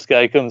Io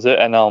Sky comes out,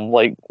 and I'm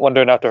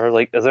wondering after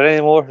her, is there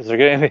any more? Is there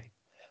going to be?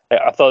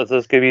 I thought this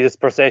was going to be this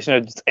procession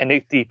of just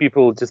NXT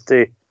people just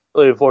to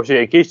reinforce you.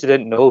 In case you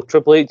didn't know,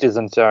 Triple H is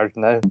in charge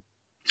now.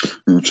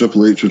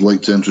 Triple H would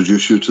like to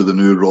introduce you to the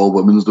new Raw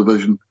Women's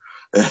Division.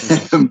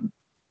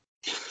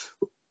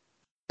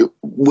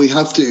 We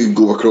have to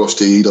go across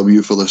to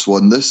AEW for this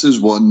one. This is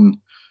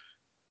one.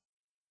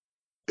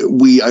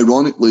 we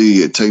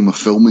ironically, at time of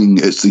filming,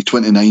 it's the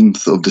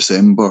 29th of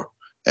December.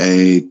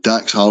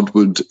 Dax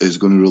Hardwood is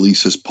going to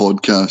release his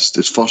podcast,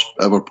 his first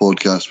ever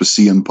podcast with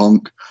CM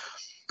Punk,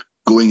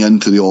 going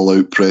into the All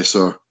Out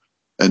presser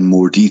in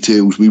more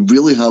details. We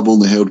really have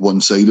only heard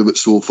one side of it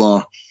so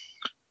far.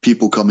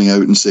 People coming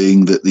out and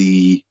saying that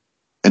the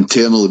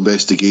internal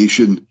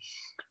investigation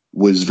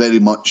was very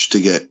much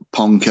to get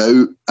Punk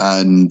out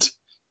and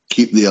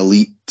keep the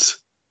elite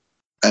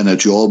in a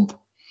job.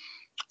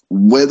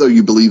 Whether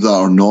you believe that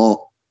or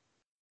not,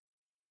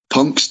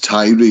 Punk's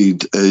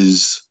tirade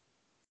is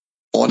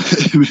on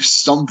it was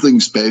something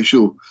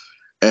special.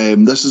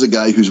 This is a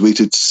guy who's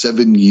waited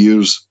 7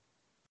 years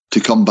to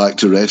come back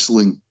to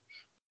wrestling,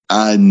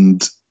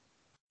 and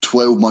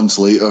 12 months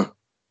later,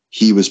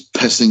 he was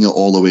pissing it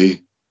all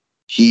away.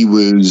 He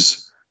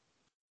was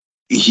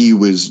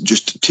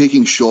just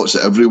taking shots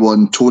at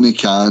everyone. Tony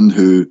Khan,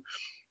 who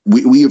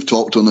we have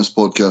talked on this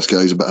podcast,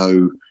 guys, about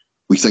how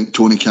we think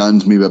Tony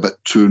Khan's maybe a bit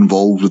too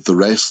involved with the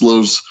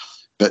wrestlers,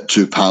 a bit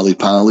too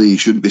pally-pally. He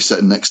shouldn't be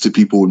sitting next to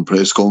people in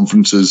press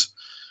conferences.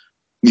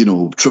 You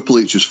know, Triple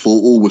H's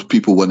photo with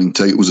people winning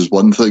titles is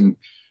one thing.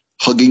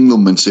 Hugging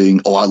them and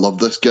saying, "Oh, I love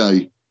this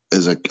guy,"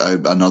 is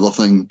another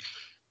thing.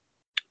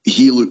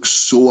 He looks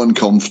so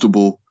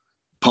uncomfortable.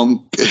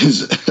 Punk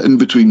is in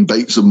between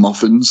bites of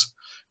muffins.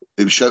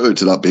 Shout out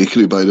to that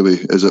bakery, by the way.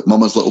 Is it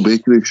Mama's Little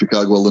Bakery,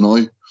 Chicago,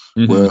 Illinois?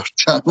 Mm-hmm. Where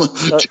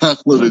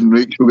Chandler and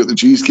Rachel get the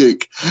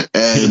cheesecake.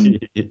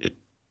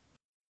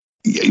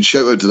 Yeah,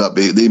 shout out to that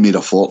bakery. They made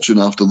a fortune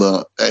after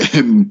that.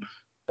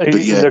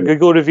 Their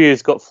Google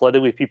reviews got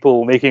flooded with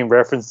people making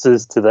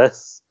references to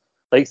this,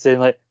 like saying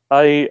like,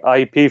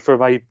 I pay for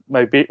my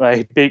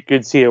baked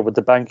goods here with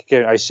the bank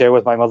account I share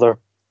with my mother.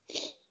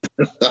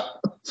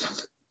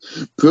 That's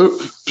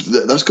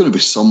going to be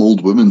some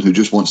old woman who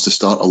just wants to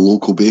start a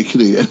local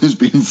bakery and is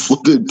being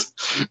flooded.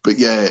 But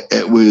yeah,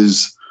 it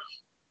was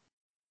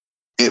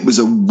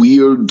a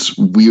weird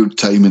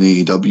time in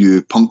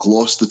AEW. Punk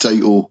lost the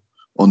title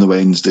on the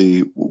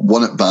Wednesday,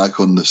 won it back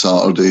on the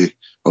Saturday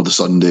or the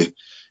Sunday,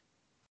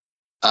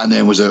 and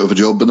then was out of a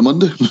job on the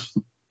Monday.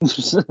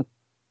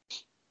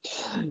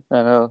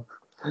 I know.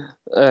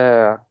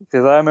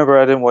 Because I remember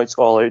I didn't watch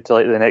All Out till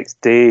like the next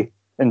day,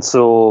 and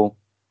so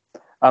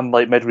I'm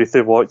like midway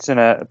through watching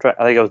it.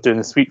 I think I was doing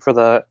the sweep for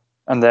that,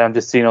 and then I'm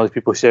just seeing all these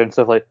people sharing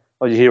stuff like,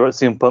 "Oh, you hear what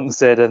CM Punk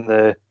said in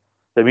the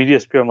media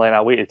scrum?" Like,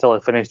 I waited till I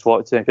finished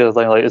watching because I was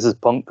like, "This is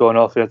Punk going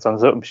off," and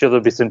so I'm sure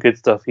there'll be some good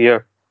stuff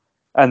here.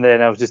 And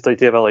then I was just like,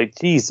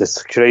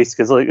 Jesus Christ,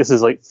 because like this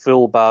is like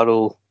full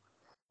barrel,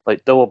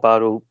 like double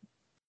barrel,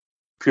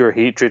 pure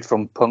hatred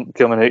from Punk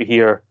coming out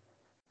here.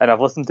 And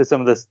I've listened to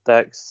some of this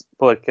Dax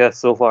podcast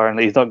so far, and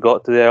he's not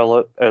got to the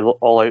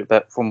all out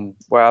bit from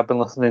where I've been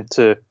listening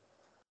to.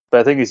 But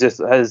I think it's just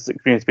his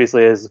experience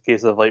basically is a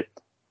case of like,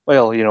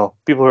 well, you know,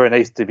 people who are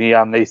nice to me,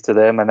 I'm nice to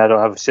them, and I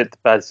don't have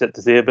bad shit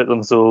to say about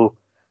them. So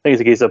I think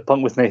it's a case of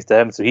Punk was nice to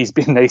him, so he's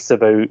been nice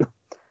about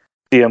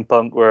CM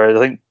Punk. Where I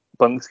think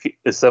Punk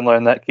is similar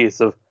in that case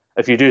of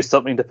if you do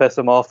something to piss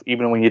him off,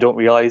 even when you don't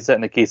realise it.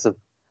 In the case of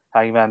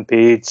Hangman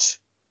Page,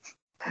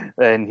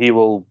 then he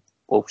will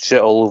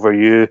shit all over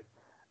you.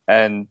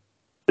 And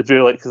it's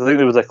really like, because I think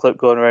there was a clip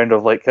going around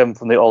of like him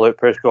from the All Out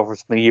press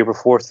conference from the year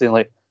before saying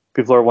like,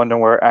 people are wondering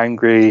where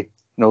angry,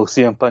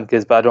 CM Punk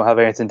is, but I don't have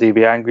anything to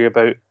be angry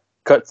about.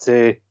 Cut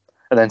to,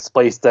 and then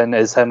spliced in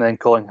is him then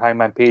calling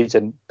Hangman Page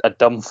a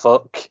dumb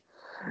fuck.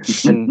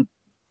 And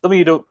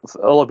something a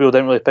lot of people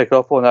didn't really pick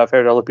up on that I've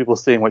heard other people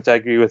saying, which I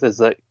agree with, is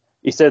that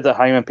he said that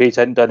Hangman Page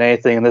hadn't done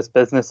anything in this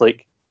business.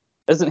 Like,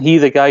 isn't he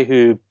the guy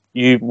who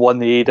you won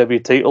the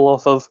AEW title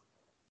off of?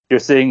 You're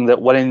saying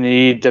that winning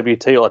the AEW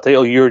title, a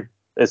title you're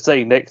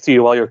sitting next to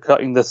you while you're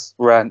cutting this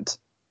rant,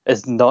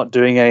 is not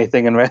doing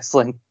anything in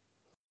wrestling.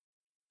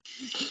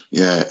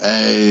 Yeah,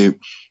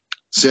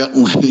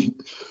 certainly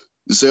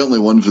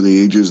one for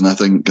the ages, and I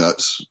think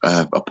that's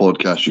a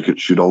podcast you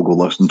should all go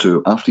listen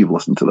to after you've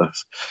listened to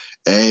this.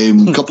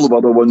 A couple of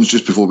other ones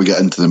just before we get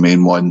into the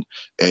main one.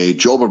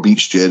 Jobber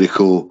beats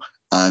Jericho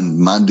and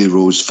Mandy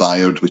Rose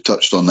fired. We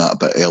touched on that a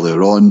bit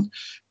earlier on.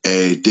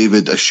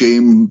 David, a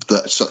shame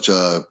that such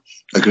a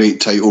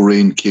great title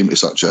reign came to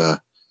such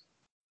a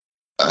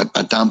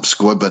damp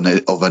squib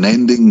of an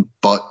ending,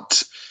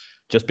 but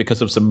just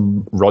because of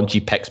some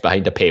raunchy pics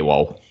behind a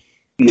paywall.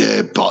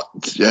 Yeah, but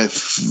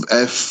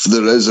if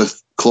there is a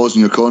clause in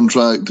your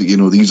contract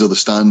that, these are the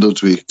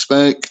standards we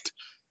expect,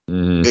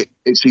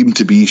 it seemed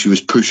to be she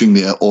was pushing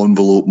the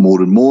envelope more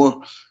and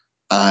more,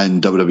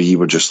 and WWE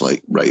were just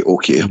like, right,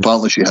 okay.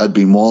 Apparently she had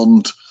been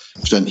warned.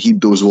 She didn't heed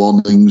those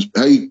warnings.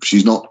 Hey,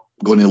 she's not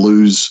going to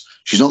lose.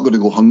 She's not going to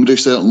go hungry,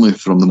 certainly,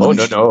 from the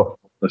money. No.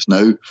 This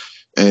now.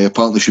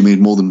 Apparently she made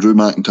more than Drew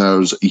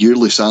McIntyre's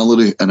yearly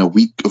salary in a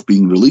week of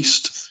being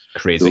released.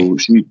 Crazy.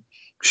 So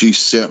she's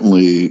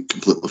certainly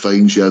completely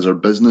fine. She has her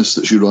business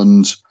that she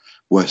runs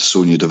with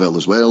Sonya Deville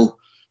as well.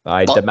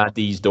 I demand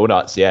these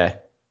donuts, yeah.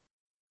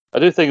 I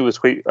do think it was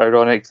quite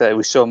ironic that it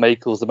was Shawn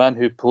Michaels, the man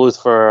who posed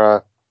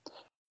for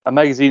a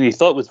magazine he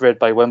thought was read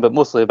by women, but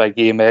mostly by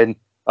gay men.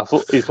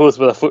 He posed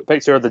with a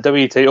picture of the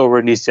W title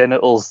where his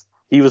genitals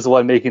he was the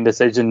one making the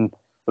decision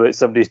about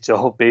somebody's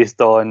job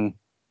based on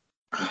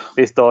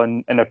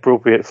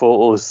inappropriate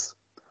photos.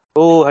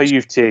 Oh, how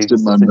you've changed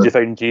since you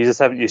found Jesus,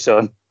 haven't you,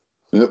 Sean?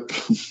 Yep.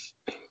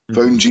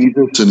 Found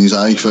Jesus and his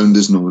eye found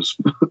his nose.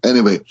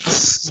 Anyway,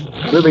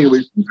 moving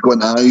away from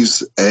squint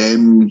eyes,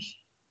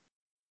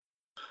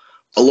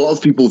 a lot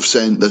of people have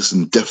sent this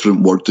in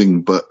different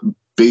wording, but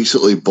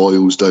basically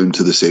boils down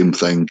to the same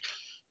thing.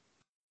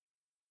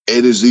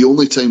 It is the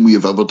only time we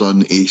have ever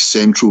done a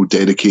central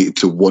dedicated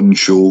to one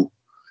show,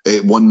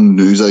 one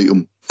news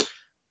item,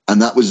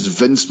 and that was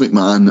Vince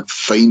McMahon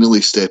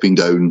finally stepping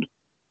down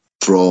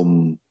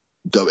from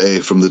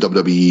the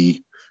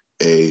WWE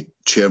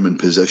chairman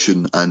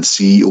position and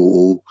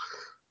COO.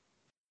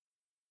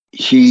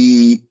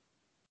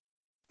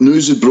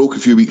 News had broke a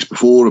few weeks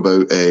before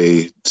about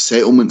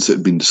settlements that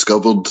had been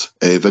discovered.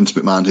 Vince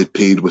McMahon had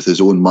paid with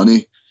his own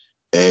money.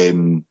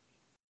 Immoral,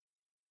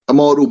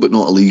 but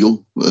not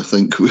illegal. I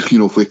think,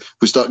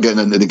 if we start getting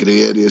into the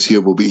grey areas here,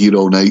 we'll be here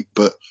all night.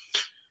 But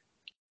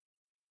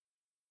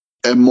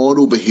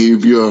immoral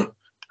behaviour,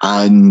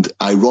 and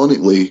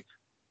ironically,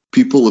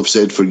 people have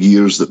said for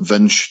years that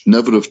Vince should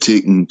never have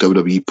taken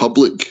WWE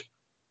public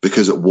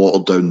because it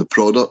watered down the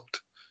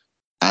product.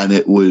 And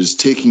it was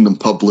taking them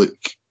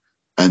public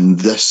and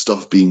this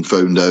stuff being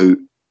found out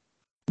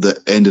that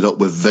ended up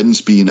with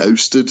Vince being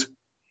ousted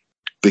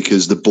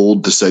because the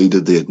board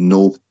decided they had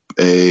no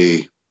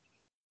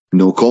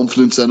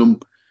confidence in him.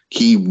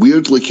 He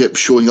weirdly kept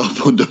showing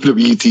up on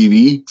WWE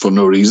TV for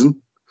no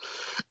reason.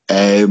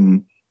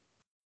 And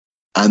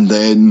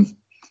then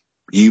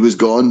he was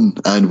gone,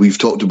 and we've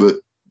talked about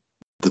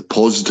the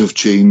positive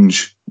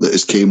change that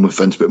has came with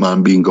Vince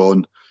McMahon being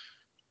gone.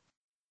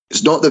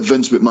 It's not that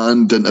Vince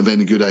McMahon didn't have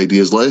any good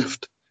ideas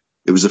left.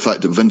 It was the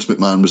fact that Vince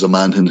McMahon was a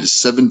man in his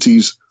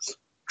 70s,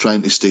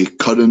 trying to stay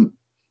current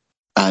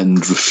and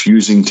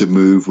refusing to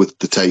move with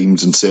the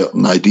times and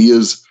certain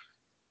ideas.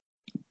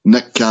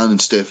 Nick Khan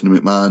and Stephanie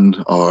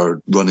McMahon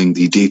are running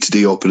the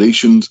day-to-day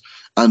operations,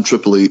 and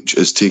Triple H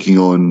is taking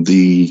on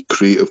the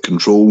creative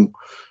control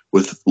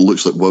with,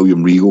 looks like,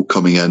 William Regal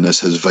coming in as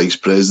his vice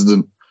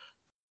president.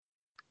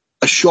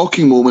 A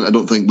shocking moment I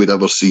don't think we'd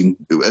ever seen.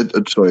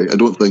 I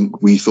don't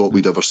think we thought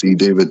we'd ever see,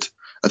 David.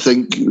 I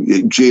think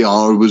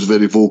JR was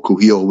very vocal.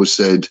 He always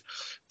said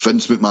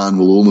Vince McMahon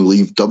will only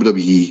leave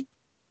WWE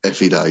if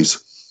he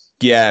dies.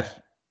 Yeah,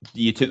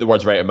 you took the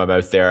words right out of my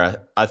mouth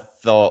there. I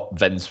thought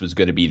Vince was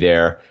going to be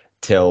there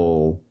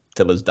till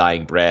his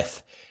dying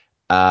breath.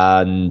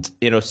 And,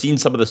 seeing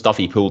some of the stuff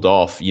he pulled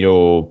off,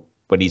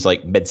 when he's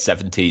like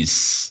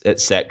mid-70s,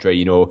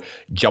 etc.,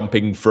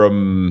 jumping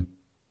from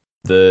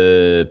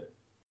the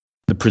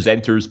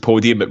presenter's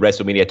podium at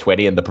WrestleMania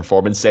 20 in the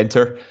Performance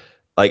Center.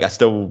 Like, I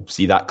still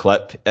see that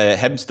clip.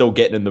 Him still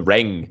getting in the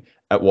ring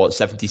at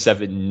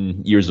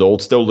 77 years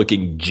old, still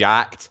looking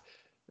jacked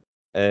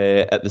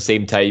at the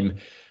same time.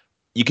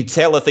 You could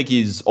tell, I think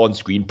his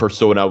on-screen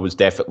persona was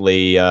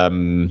definitely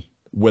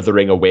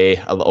withering away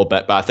a little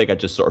bit, but I think I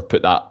just sort of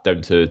put that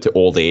down to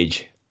old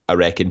age, I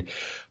reckon.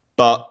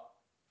 But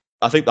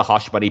I think the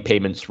hush money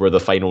payments were the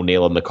final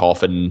nail in the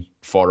coffin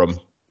for him.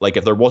 Like,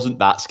 if there wasn't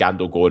that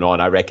scandal going on,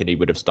 I reckon he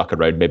would have stuck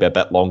around maybe a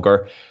bit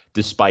longer,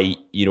 despite,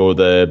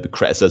 the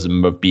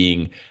criticism of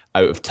being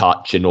out of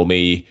touch and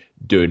only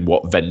doing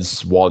what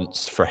Vince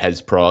wants for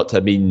his product. I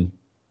mean,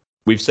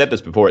 we've said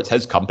this before, it's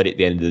his company at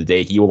the end of the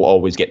day. He will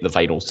always get the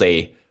final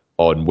say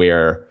on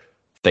where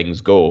things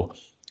go.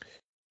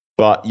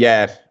 But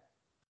yeah,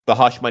 the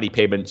hush money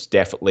payments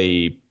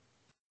definitely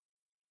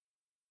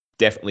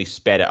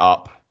sped it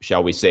up,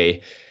 shall we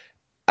say.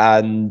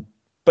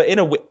 But in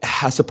a way,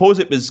 I suppose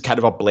it was kind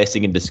of a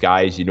blessing in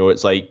disguise.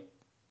 It's like,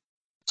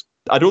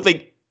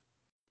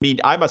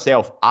 I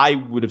myself, I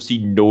would have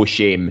seen no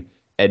shame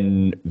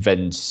in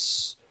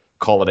Vince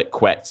calling it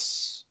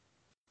quits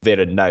there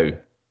and now.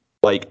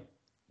 Like,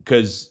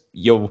 because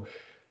you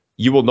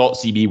will not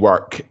see me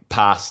work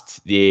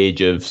past the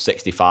age of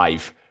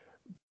 65,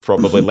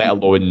 probably, let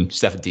alone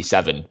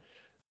 77.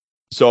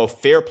 So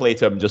fair play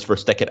to him just for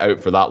sticking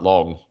out for that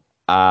long.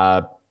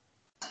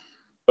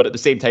 But at the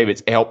same time,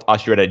 it's helped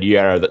usher in a new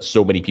era that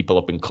so many people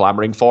have been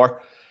clamoring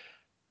for,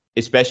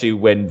 especially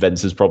when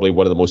Vince is probably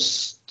one of the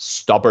most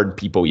stubborn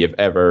people you've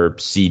ever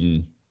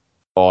seen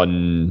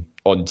on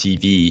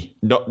TV.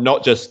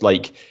 Not just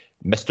like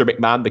Mr.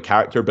 McMahon, the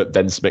character, but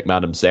Vince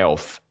McMahon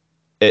himself.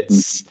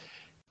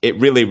 It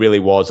really, really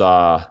was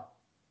a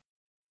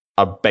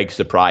big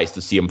surprise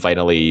to see him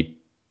finally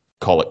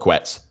call it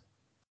quits.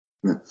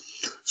 Yeah.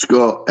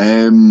 Scott,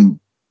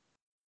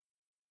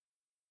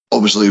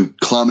 obviously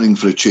clamouring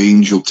for a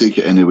change, you'll take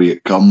it any way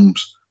it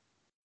comes.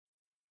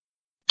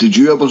 Did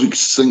you ever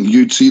think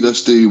you'd see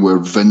this day where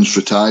Vince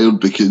retired?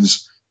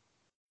 Because,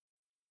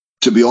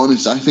 to be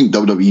honest, I think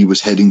WWE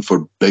was heading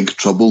for big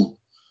trouble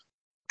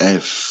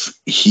if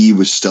he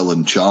was still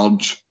in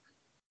charge.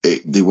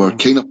 They were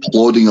kind of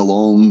plodding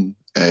along.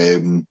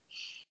 The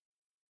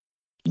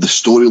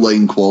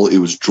storyline quality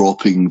was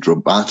dropping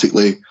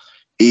dramatically.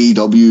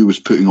 AEW was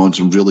putting on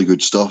some really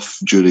good stuff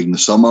during the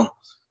summer.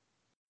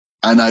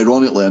 And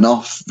ironically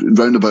enough,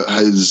 round about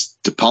his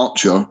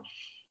departure,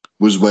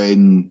 was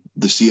when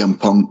the CM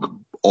Punk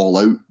All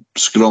Out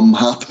scrum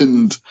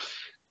happened,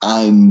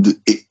 and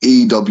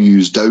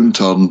AEW's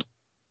downturn,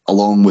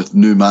 along with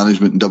new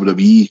management in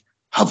WWE,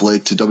 have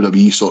led to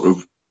WWE sort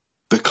of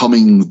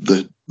becoming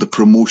the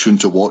promotion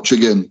to watch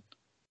again.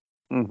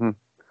 Mm-hmm.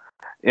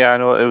 Yeah, I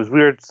know, it was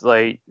weird,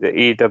 like, the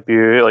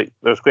AEW, like,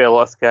 there's quite a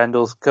lot of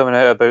scandals coming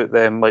out about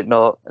them, like,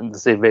 not in the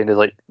same vein as,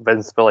 like,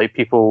 Vince, but, like,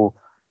 people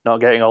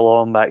not getting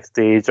along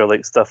backstage, or,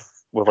 like,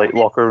 stuff with, like,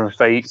 locker room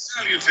fights,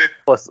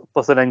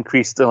 plus an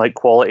increase in, like,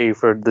 quality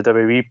for the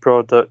WWE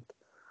product.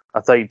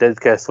 I think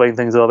did kind of swing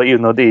things a little bit,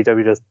 even though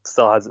AEW just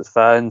still has its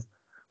fans.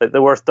 Like,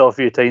 there were still a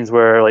few times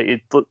where, like,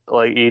 it looked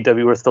like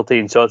AEW were still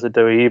taking shots at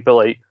WWE, but,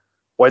 like,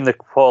 when the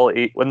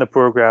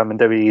program in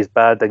WWE is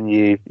bad, then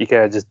you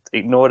kind of just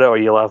ignore it or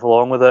you laugh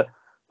along with it.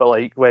 But,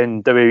 like,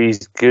 when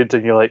WWE's good,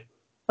 and you're like,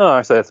 oh,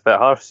 actually that's a bit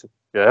harsh,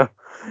 yeah.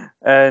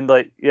 And,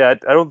 like, yeah,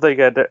 I don't think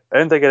I'd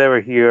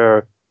ever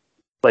hear,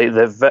 like,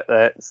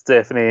 that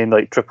Stephanie and,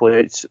 like, Triple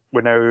H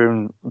were now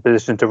in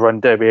position to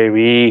run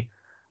WWE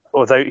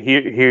without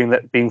hearing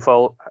that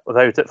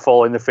without it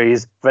following the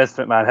phrase Vince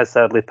McMahon has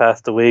sadly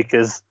passed away,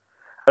 because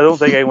I don't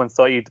think anyone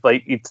thought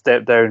he'd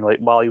step down, like,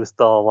 while he was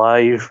still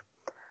alive.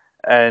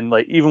 And,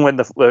 like, even when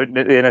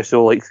the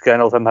initial, like,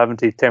 scandal of him having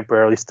to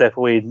temporarily step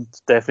away and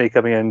Stephanie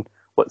coming in,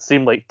 what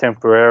seemed like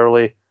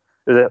temporarily,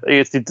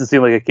 it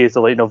seemed like a case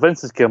of, like, no,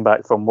 Vince has come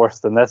back from worse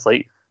than this.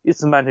 Like, he's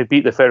the man who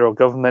beat the federal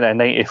government in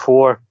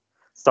 '94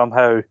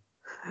 somehow,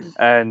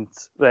 and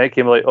then it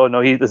came like, oh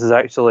no, this is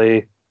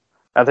actually.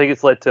 I think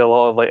it's led to a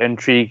lot of, like,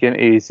 intrigue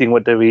into seeing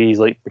what WWE's,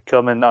 like,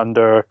 becoming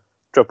under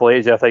Triple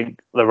H. I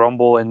think the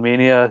Rumble and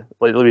Mania,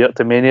 like, leading up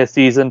to Mania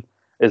season,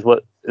 is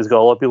what has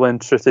got a lot of people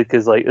interested,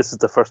 because, like, this is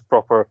the first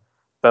proper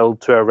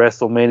build to a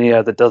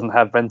WrestleMania that doesn't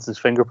have Vince's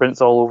fingerprints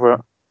all over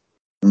it.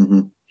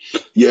 Mm-hmm.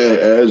 Yeah,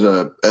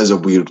 it is a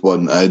weird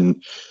one, and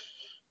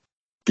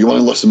if you want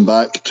to listen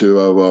back to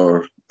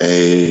our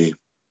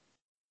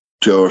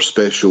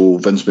special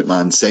Vince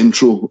McMahon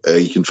Central,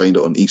 you can find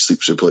it on Eat Sleep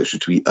Suplex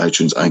Retweet,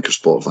 iTunes, Anchor,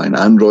 Spotify, and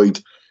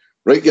Android.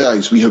 Right,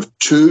 guys, we have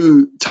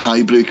 2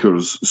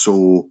 tiebreakers,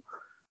 so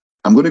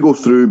I'm going to go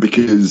through,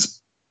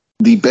 because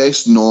the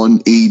best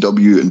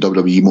non-AEW and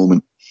WWE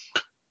moment,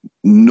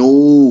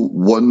 no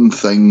one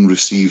thing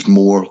received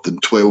more than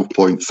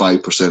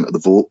 12.5% of the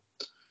vote.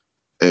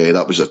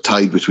 That was a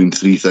tie between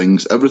 3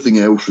 things. Everything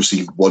else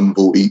received 1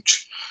 vote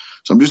each.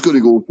 So I'm just going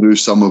to go through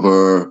some of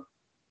our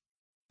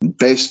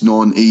best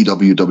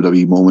non-AEW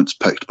WWE moments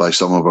picked by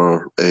some of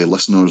our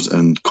listeners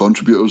and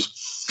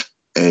contributors.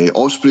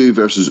 Ospreay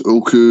versus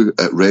Ulku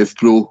at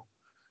RevPro.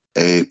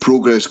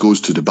 Progress goes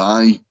to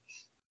Dubai.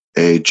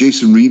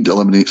 Jason Reed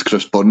eliminates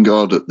Chris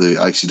Bungard at the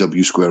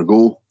ICW Square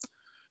Go.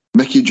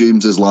 Mickie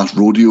James's last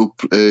rodeo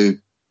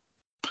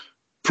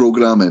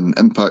program in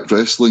Impact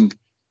Wrestling.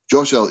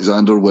 Josh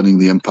Alexander winning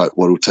the Impact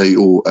World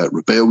title at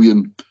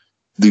Rebellion.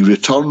 The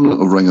return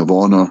of Ring of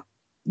Honor.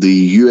 The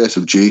US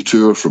of J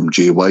Tour from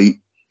Jay White.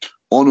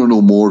 Honor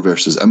No More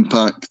versus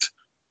Impact.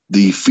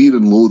 The Fear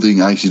and Loathing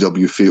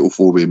ICW Fatal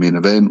 4-Way main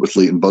event with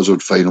Leighton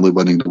Buzzard finally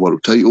winning the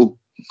world title.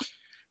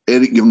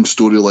 Eric Young's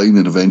storyline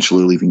and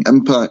eventually leaving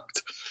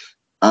Impact.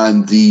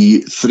 And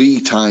the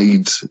 3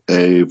 tied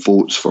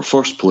votes for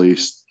first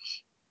place.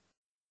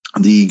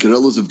 The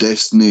Guerrillas of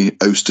Destiny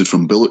ousted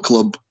from Bullet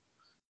Club.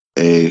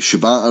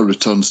 Shibata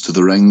returns to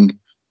the ring.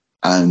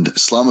 And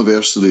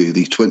Slammiversary,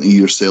 the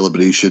 20-year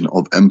celebration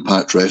of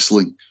Impact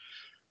Wrestling.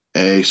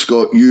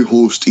 Scott, you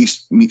host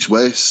East Meets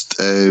West.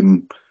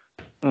 The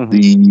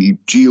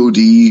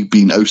GOD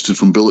being ousted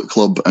from Bullet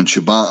Club and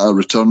Shibata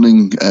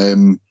returning.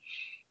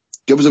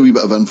 Give us a wee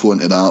bit of info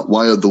into that.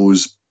 Why are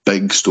those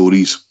big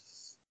stories?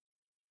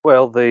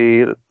 Well,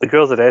 the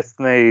Girls of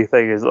Destiny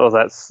thing is,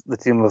 that's the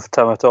team of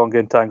Tama Tonga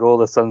and Tango,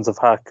 the sons of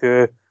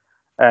Haku.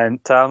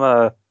 And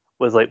Tama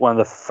was, like, one of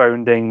the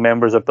founding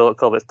members of Bullet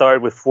Club. It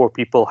started with 4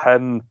 people,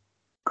 him,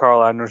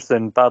 Carl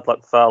Anderson, Bad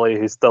Luck Fale,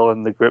 who's still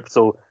in the group,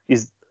 so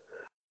he's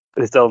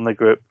still in the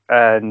group,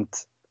 and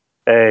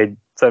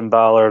Finn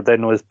Balor,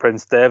 then was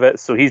Prince Devitt,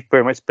 so he's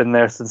pretty much been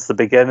there since the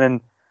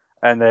beginning.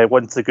 And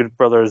once the Good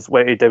Brothers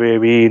went to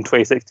WWE in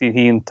 2016,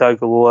 he and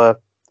Tagaloa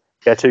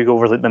took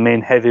over, like, the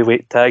main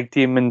heavyweight tag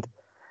team in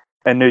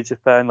New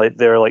Japan. Like,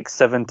 they're, like,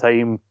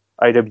 7-time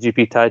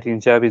IWGP Tag Team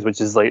Champions, which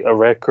is, like, a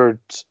record.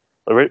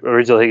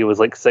 Originally, I think it was,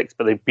 like, 6,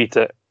 but they beat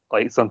it,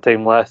 like,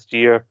 sometime last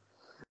year.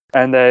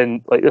 And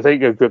then, like, I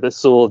think a group that's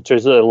so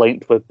traditionally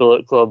linked with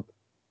Bullet Club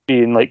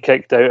being, like,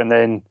 kicked out, and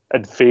then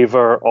in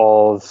favour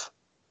of,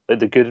 like,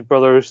 the Good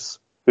Brothers,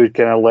 who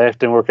kind of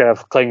left and were kind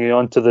of clinging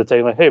on to the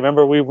time, like, hey,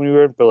 remember we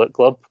were in Bullet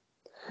Club?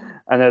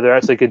 And now they're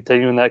actually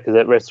continuing that, because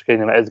at Wrestle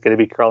Kingdom it is going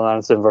to be Carl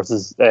Anderson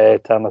versus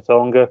Tama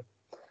Tonga.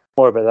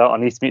 More about that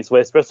on East Meets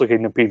West, Wrestle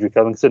Kingdom preview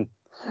coming soon.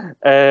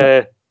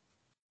 The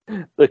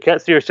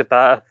Katsuya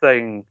Shibata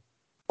thing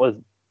was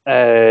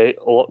a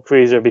lot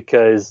crazier,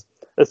 because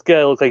this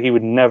guy looked like he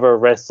would never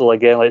wrestle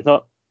again. Like, it's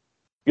not,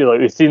 like,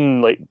 we've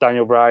seen, like,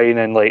 Daniel Bryan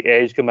and, like,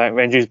 Edge come out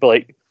with injuries, but,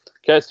 like,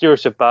 Katsuya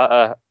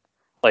Shibata,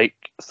 like,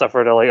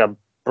 suffered a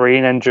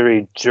brain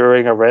injury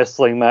during a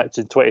wrestling match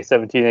in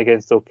 2017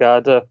 against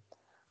Okada.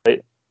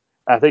 Like,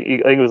 I think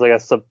it was like a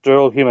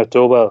subdural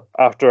hematoma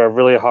after a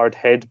really hard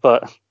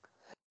headbutt,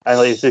 and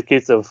like it's a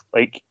case of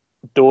like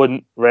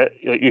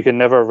you can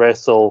never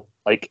wrestle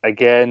like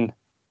again.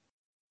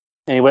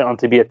 And he went on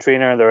to be a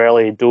trainer in the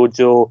LA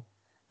dojo,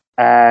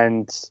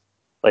 and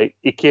like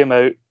he came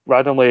out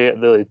randomly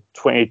at the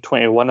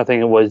 2021, I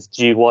think it was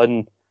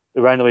G1,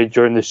 randomly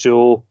during the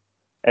show.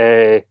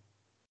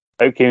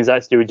 Out came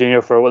Zack Sabre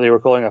Jr. for what they were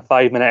calling a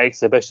 5-minute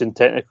exhibition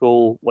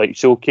technical like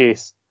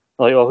showcase.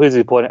 Like, oh, who's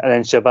the opponent? And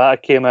then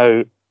Shibata came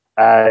out,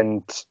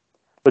 and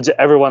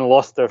everyone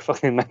lost their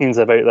fucking minds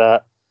about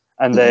that.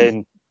 And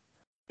then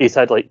he's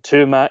had like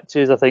 2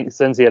 matches, I think,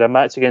 since he had a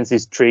match against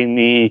his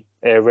trainee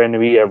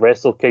Renoue at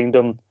Wrestle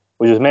Kingdom,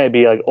 which was meant to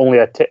be like only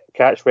a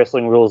catch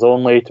wrestling rules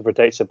only to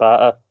protect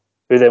Shibata,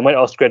 who then went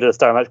off script at the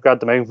start of the match,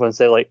 grabbed the microphone and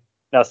said like,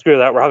 "Now screw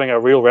that, we're having a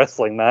real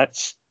wrestling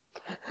match."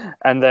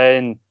 And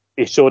then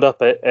he showed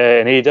up at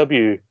in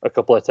AEW a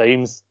couple of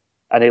times,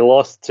 and he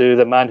lost to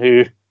the man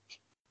who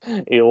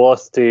he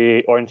lost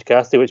to Orange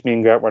Cassidy, which me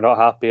and Grant were not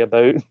happy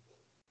about,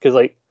 because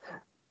like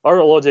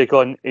our logic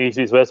on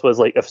East West was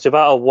like, if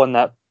Shibata won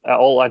that at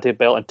All Atlantic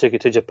belt and took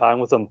it to Japan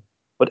with him,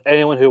 would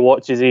anyone who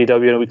watches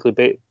AEW on a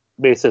weekly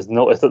basis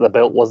notice that the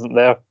belt wasn't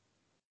there?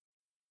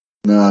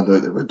 No, I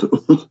doubt they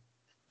would.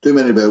 Too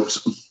many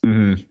belts.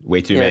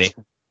 Way too many.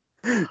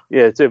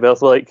 Yeah, 2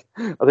 belts. Like,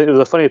 I think there was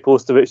a funny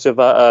post about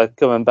Shibata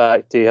coming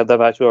back to have that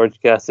match with Orange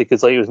Cassidy,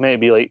 because like it was meant to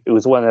be like it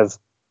was one of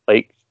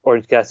like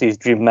Orange Cassidy's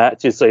dream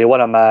matches. So he won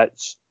a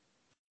match,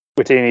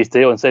 retaining his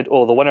title, and said,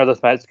 "Oh, the winner of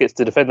this match gets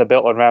to defend the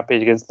belt on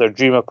Rampage against their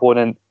dream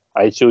opponent.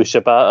 I chose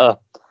Shibata."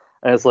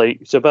 And it's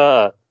like,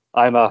 Shibata,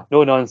 I'm a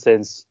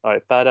no-nonsense,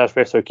 badass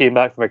wrestler, came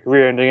back from a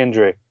career-ending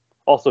injury.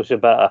 Also,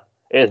 Shibata,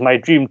 it is my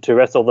dream to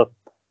wrestle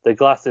the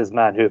glasses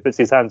man who puts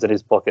his hands in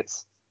his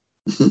pockets.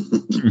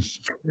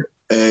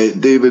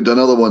 David,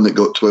 another one that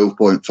got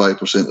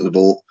 12.5% of the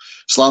vote.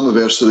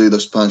 Slammiversary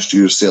this past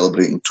year is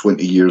celebrating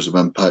 20 years of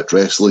Impact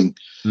Wrestling.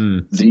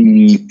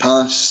 The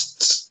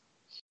past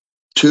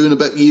 2 and a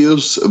bit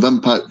years of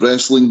Impact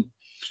Wrestling,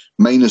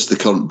 minus the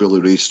current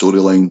Billy Ray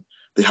storyline,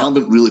 they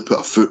haven't really put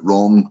a foot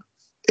wrong.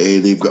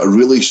 They've got a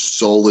really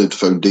solid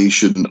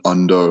foundation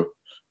under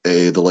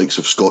the likes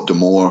of Scott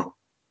D'Amore.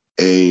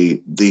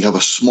 They have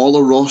a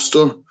smaller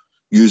roster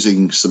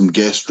using some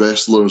guest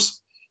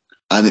wrestlers,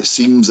 and it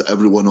seems that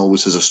everyone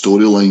always has a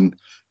storyline.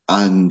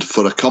 And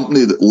for a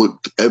company that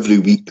looked every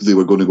week they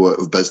were going to go out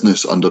of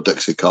business under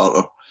Dixie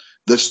Carter,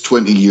 this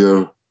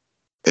 20-year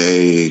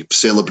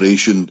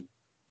celebration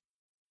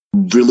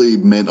really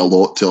meant a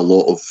lot to a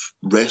lot of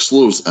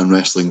wrestlers and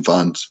wrestling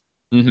fans.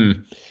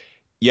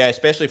 Yeah,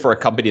 especially for a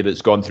company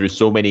that's gone through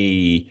so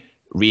many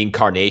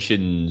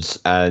reincarnations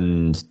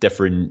and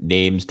different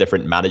names,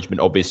 different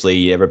management,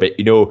 obviously, everybody,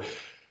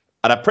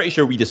 and I'm pretty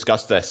sure we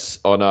discussed this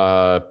on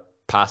a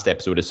past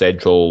episode of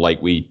Central.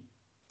 Like, we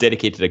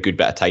dedicated a good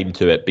bit of time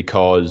to it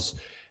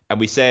and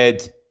we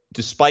said,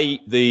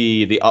 despite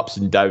the ups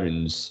and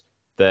downs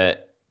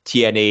that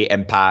TNA,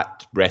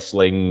 Impact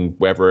Wrestling,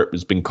 whatever it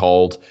was been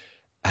called,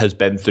 has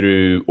been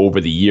through over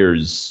the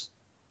years,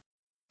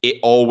 it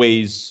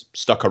always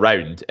stuck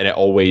around and it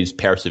always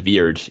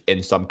persevered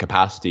in some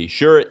capacity.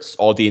 Sure, its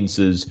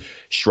audiences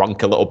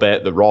shrunk a little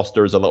bit, the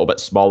roster's a little bit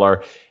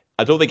smaller.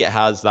 I don't think it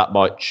has that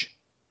much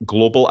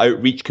global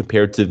outreach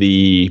compared to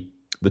the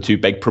 2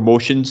 big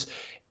promotions.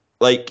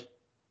 Like,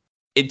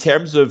 in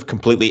terms of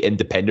completely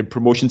independent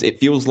promotions, it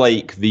feels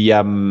like the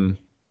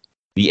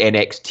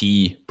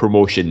NXT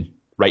promotion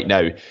right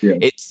now. Yeah.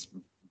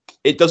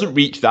 It doesn't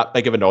reach that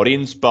big of an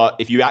audience, but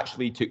if you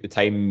actually took the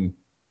time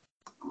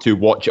to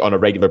watch it on a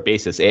regular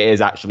basis, it is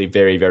actually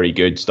very, very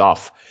good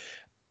stuff.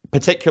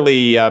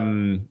 Particularly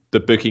the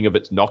booking of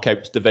its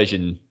Knockouts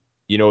division.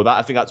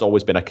 I think that's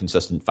always been a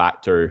consistent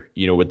factor,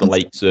 with the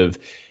likes of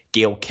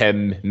Gail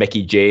Kim,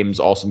 Mickie James,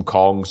 Awesome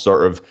Kong,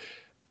 sort of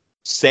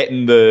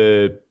laying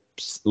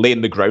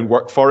the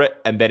groundwork for it.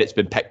 And then it's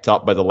been picked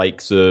up by the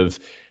likes of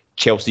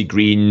Chelsea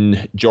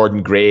Green,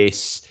 Jordan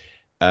Grace,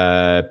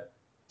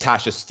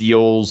 Tasha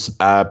Steeles,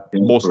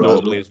 most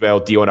notably as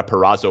well, Deonna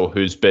Purrazzo,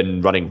 who's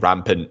been running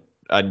rampant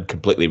and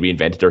completely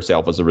reinvented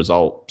herself as a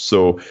result.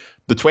 So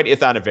the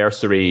 20th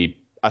anniversary,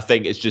 I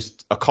think, is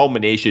just a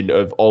culmination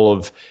of all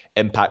of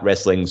Impact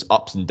Wrestling's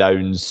ups and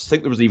downs. I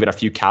think there was even a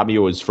few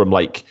cameos from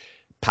like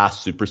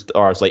past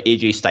superstars, like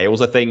AJ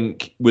Styles, I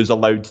think, was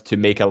allowed to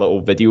make a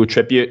little video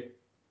tribute.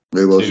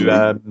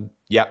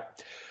 Yeah.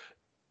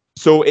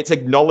 So it's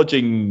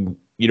acknowledging,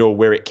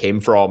 where it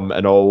came from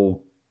and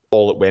all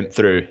it went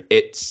through.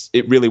 It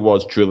really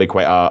was truly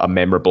quite a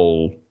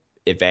memorable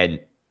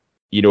event.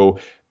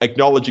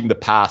 Acknowledging the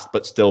past,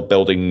 but still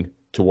building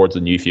towards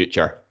a new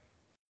future.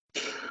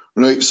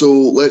 Right, so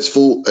let's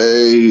vote.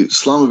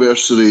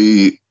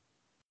 Slammiversary,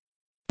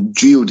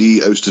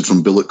 GOD ousted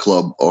from Bullet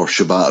Club, or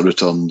Shibata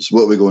returns.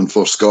 What are we going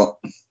for, Scott?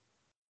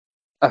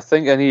 I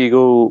think I need to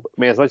go.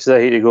 I mean, as much as I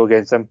hate to go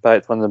against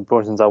Impact, one of the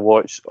promotions I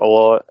watch a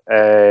lot,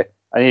 I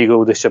need to go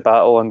with the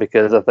Shibata one,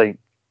 because I think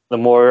the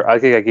more, I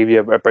think I gave you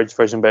a bridge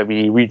version, but when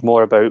you read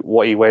more about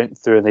what he went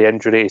through and the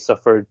injury he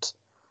suffered,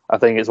 I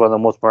think it's one of the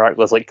most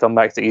miraculous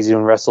comebacks that he's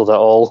even wrestled at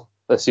all.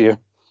 this year.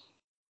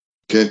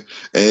 Okay.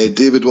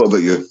 David, what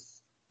about you?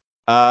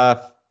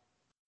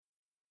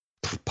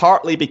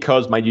 Partly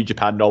because my New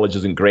Japan knowledge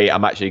isn't great,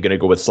 I'm actually going to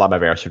go with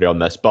Slammiversary on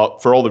this.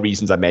 But for all the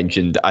reasons I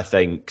mentioned, I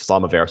think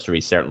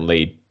Slammiversary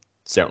certainly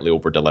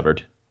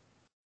over-delivered.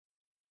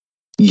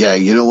 Yeah,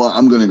 you know what?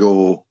 I'm going to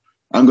go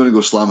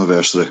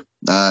Slammiversary.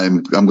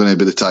 I'm going to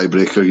be the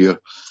tiebreaker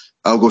here.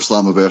 I'll go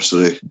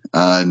Slammiversary,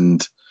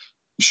 and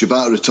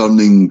Shibata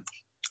returning,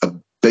 a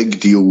big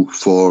deal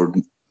for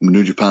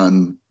New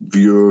Japan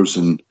viewers,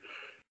 and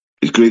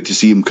it's great to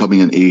see him coming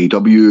in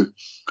AEW,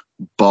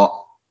 but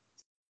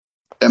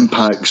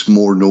Impact's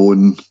more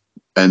known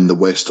in the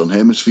Western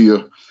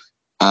Hemisphere,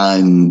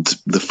 and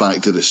the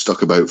fact that it's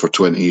stuck about for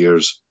 20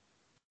 years,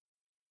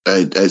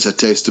 it's a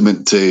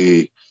testament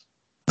to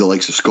the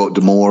likes of Scott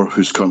D'Amore,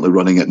 who's currently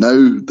running it now,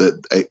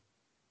 that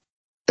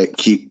it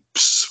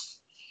keeps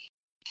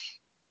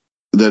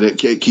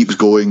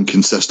going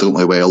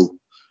consistently well.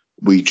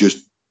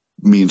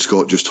 Me and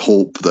Scott just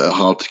hope that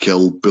Hard to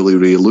Kill Billy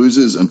Ray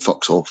loses and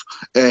fucks off.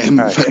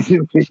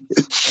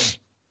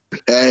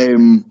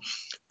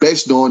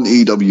 Best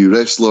non-AEW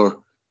wrestler,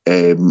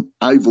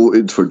 I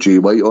voted for Jay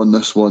White on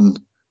this one.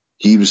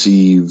 He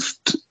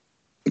received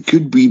a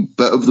good wee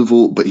bit of the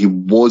vote, but he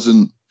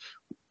wasn't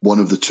one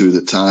of the two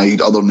that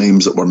tied. Other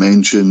names that were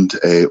mentioned,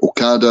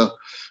 Okada,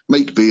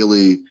 Mike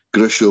Bailey,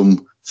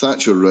 Grisham,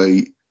 Thatcher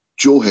Wright,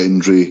 Joe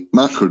Hendry,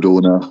 Matt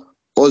Cardona,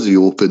 Aussie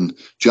Open,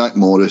 Jack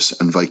Morris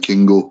and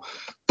Vikingo.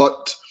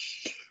 But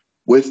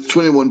with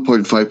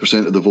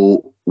 21.5% of the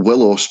vote,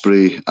 Will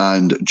Ospreay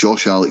and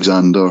Josh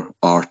Alexander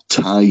are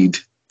tied,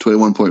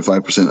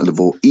 21.5% of the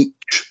vote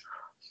each.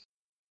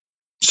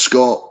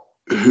 Scott,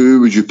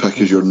 who would you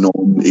pick as your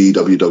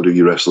non-AEW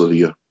WWE wrestler of the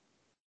year?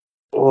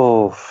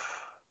 Oh,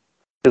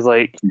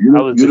 because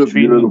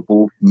you're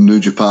both New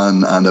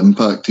Japan and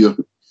Impact here.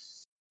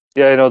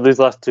 Yeah, I know these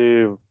last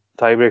two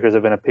tiebreakers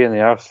have been a pain in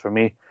the arse for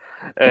me.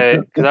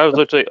 Because I was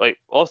literally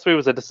Ospreay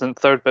was a distant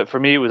third, but for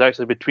me it was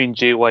actually between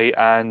Jay White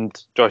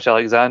and Josh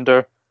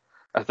Alexander.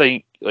 I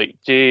think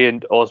Jay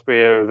and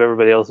Ospreay are of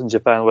everybody else in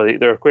Japan, where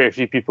there are quite a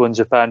few people in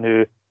Japan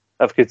who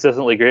have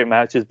consistently great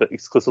matches, but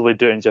exclusively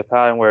do it in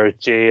Japan. Whereas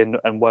Jay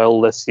and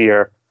Will this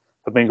year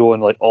have been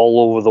going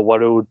all over the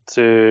world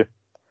to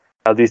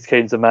have these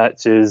kinds of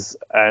matches,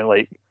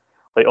 and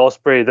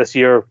Ospreay this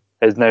year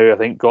has now, I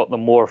think, got the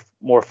more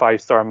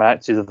 5-star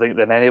matches, I think,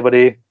 than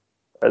anybody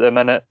at the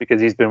minute, because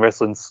he's been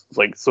wrestling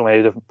so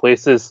many different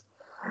places,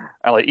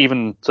 and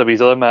even some of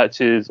his other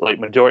matches,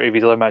 majority of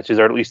his other matches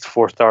are at least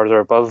 4 stars or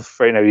above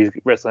right now. He's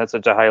wrestling at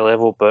such a high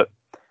level. But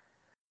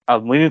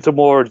I'm leaning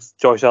towards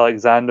Josh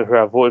Alexander, who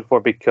I voted for,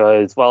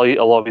 because while a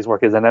lot of his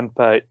work is an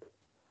Impact,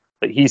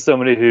 he's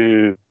somebody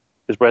who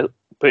is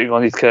putting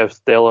on these kind of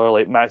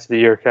stellar match of the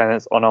year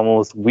candidates on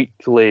almost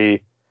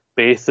weekly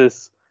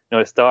basis.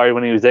 It started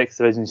when he was X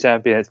Division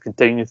champion. It's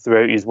continued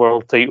throughout his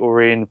world title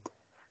reign.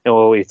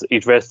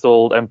 He's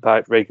wrestled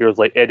Impact regulars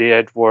like Eddie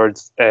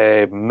Edwards,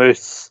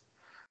 Moose,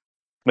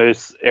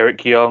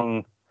 Eric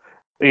Young.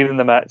 Even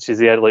the matches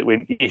he had,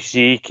 when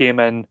Ishii came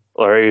in,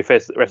 or he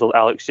wrestled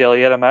Alex Shelley.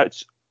 He had a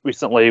match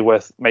recently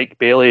with Mike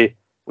Bailey,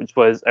 which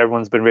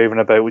everyone's been raving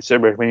about. Which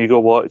when you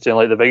go watch,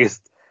 and the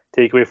biggest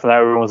takeaway from that,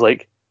 everyone was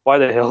like, "Why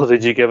the hell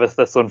did you give us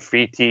this on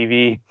free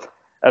TV?"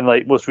 And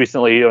most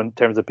recently, in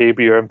terms of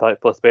pay-per-view or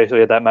Impact Plus, especially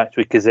had that match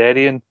with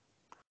Kazarian.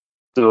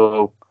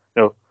 So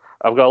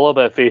I've got a little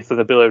bit of faith in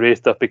the Billy Ray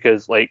stuff,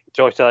 because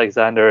Josh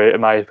Alexander,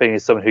 in my opinion,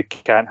 is someone who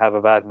can't have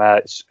a bad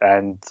match,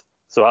 and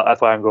so that's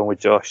why I'm going with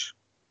Josh.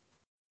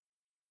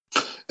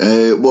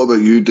 What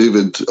about you,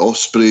 David?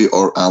 Ospreay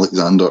or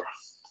Alexander?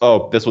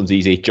 Oh, this one's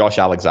easy. Josh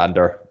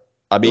Alexander.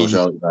 I mean, Josh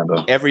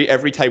Alexander.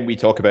 Every time we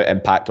talk about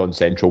Impact on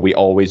Central, we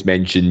always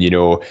mention,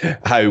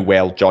 how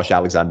well Josh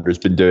Alexander's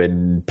been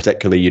doing,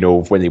 particularly,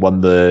 when he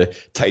won the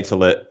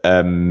title at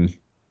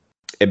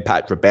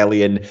Impact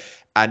Rebellion.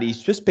 And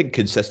he's just been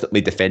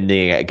consistently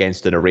defending it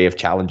against an array of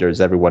challengers,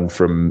 everyone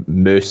from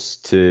Moose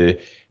to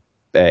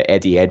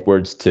Eddie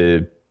Edwards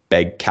to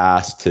Big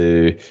Cass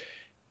to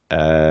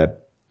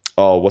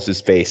what's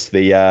his face?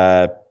 The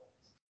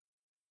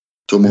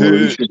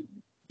Tomohiro.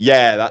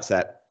 Yeah, that's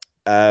it.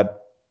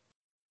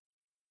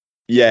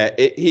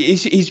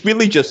 He's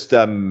really just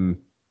defined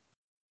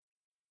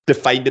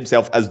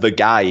himself as the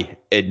guy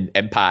in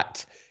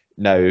Impact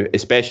now,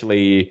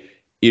 especially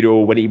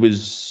when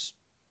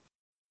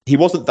he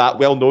wasn't that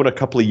well known a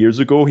couple of years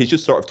ago. He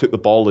just sort of took the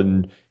ball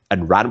and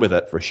ran with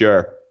it, for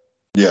sure.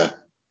 Yeah,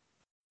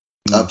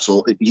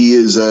 absolutely. He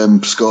is,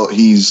 Scott.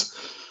 He's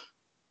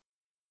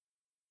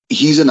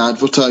an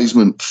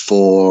advertisement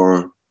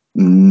for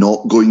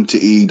not going to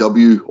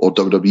AEW or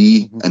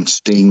WWE and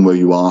staying where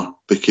you are,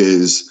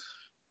 because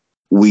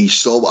we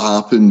saw what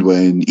happened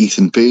when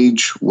Ethan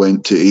Page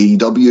went to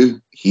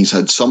AEW. He's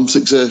had some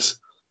success.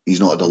 He's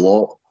not had a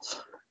lot.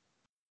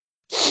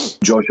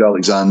 Josh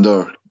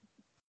Alexander,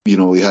 he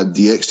had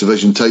the X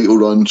Division title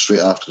run straight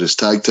after his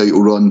tag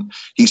title run.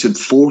 He's had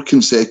 4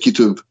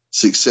 consecutive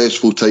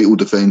successful title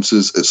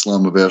defenses at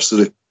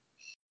Slammiversary.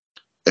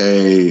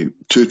 2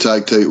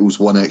 tag titles,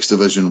 1 X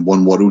Division,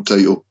 1 world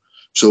title.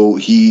 So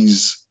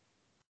he's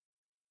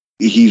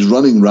he's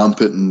running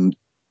rampant in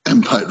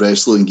Impact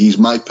Wrestling. He's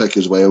my pick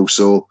as well.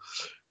 So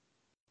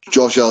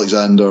Josh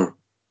Alexander,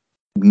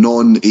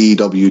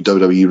 non-AEW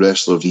WWE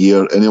Wrestler of the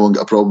Year. Anyone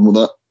got a problem with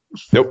that?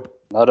 Nope.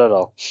 Not at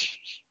all.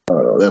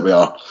 There we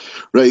are.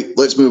 Right,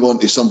 let's move on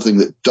to something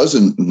that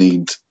doesn't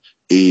need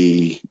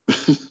a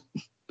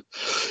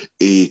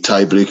a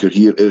tiebreaker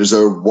here. It is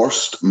our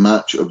worst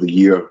match of the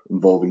year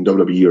involving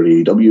WWE or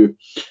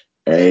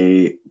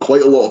AEW.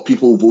 Quite a lot of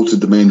people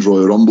voted the Men's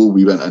Royal Rumble.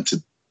 We went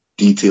into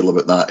detail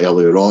about that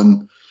earlier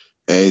on.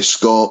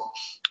 Scott,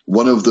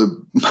 one of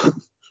the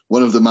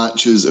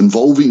matches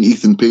involving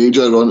Ethan Page,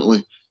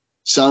 ironically,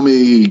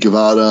 Sammy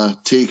Guevara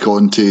take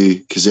on to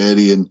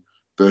Kazarian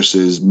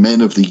versus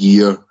Men of the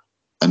Year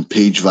and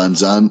Paige Van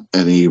Zandt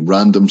in a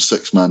random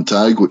 6-man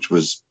tag, which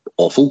was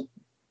awful.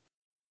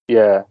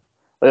 Yeah.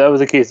 That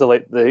was a case of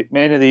like the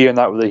Men of the Year and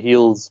that were the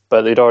heels,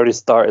 but they'd already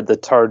started the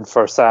turn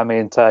for Sammy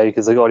and Ty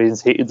because the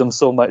audience hated them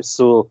so much.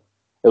 So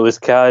it was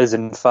Kaz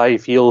and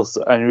 5 heels,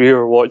 and we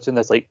were watching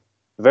this like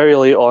very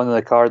late on in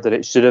the card that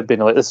it should have been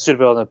like this should have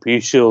been on the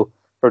pre-show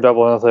for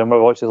Double or Nothing.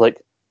 We're watching like,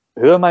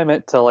 who am I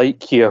meant to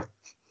like here?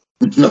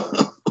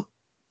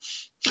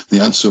 The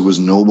answer was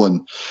no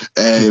one.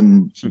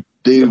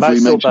 Dave, I'm actually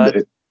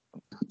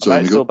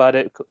so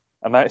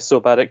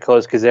bad at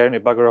cause Kazarian to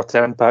bugger off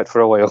to Impact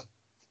for a while.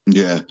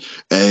 Yeah.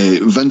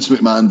 Vince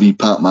McMahon v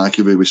Pat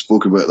McAfee, we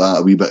spoke about that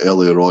a wee bit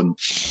earlier on.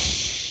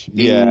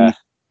 Yeah.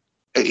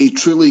 A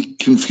truly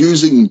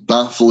confusing,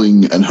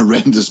 baffling and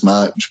horrendous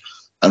match,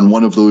 and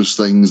one of those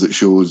things that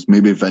shows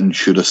maybe Vince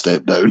should have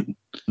stepped down.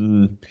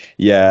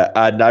 Yeah,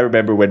 and I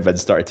remember when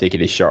Vince started taking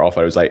his shirt off,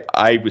 I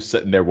was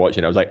sitting there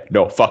watching, I was like,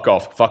 no, fuck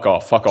off,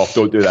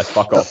 don't do this,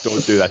 fuck off,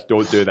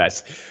 don't do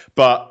this.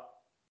 But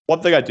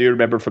one thing I do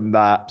remember from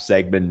that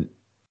segment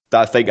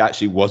that I think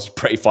actually was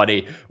pretty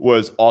funny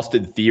was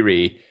Austin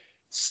Theory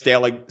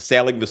selling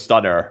the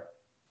stunner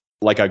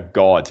like a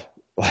god.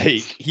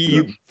 Like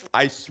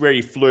I swear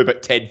he flew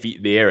about 10 feet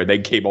in the air and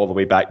then came all the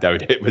way back down.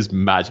 It was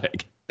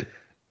magic.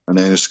 And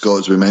then, as Scott,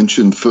 as we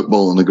mentioned,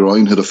 football in the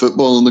groin, had a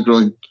football in the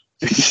groin.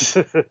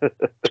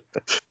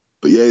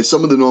 But yeah,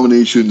 some of the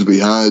nominations we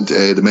had,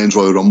 the Men's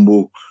Royal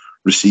Rumble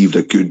received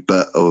a good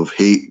bit of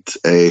hate.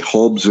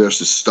 Hobbs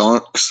versus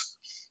Starks.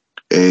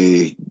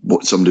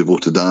 What somebody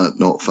voted that,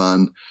 not a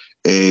fan.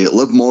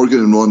 Liv Morgan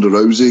and Ronda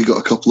Rousey got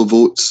a couple of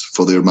votes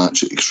for their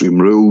match at Extreme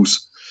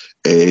Rules.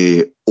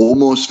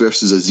 Omos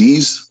versus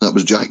Aziz, that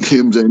was Jack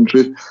Graham's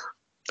entry.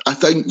 I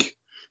think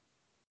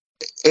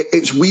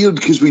it's weird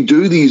because we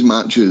do these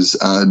matches,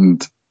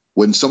 and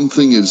when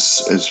something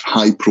is as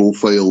high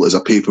profile as a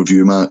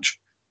pay-per-view match,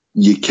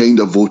 you kind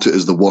of vote it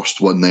as the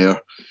worst one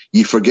there.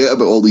 You forget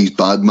about all these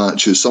bad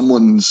matches.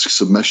 Someone's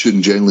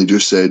submission generally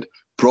just said,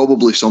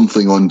 probably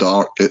something on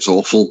Dark, it's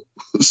awful.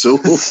 So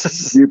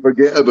you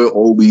forget about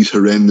all these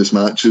horrendous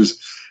matches.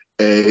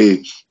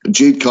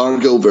 Jade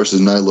Cargill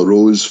versus Nyla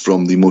Rose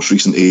from the most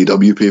recent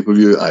AEW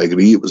pay-per-view. I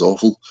agree, it was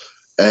awful.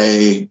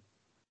 But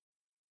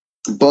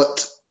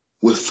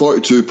with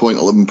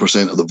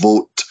 42.11% of the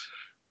vote,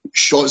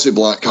 Shotzi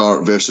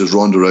Blackheart versus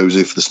Ronda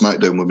Rousey for the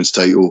SmackDown Women's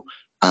title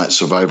at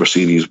Survivor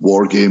Series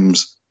War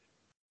Games.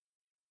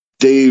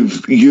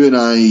 Dave, you and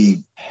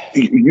I,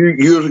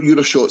 you're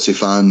a Shotzi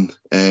fan.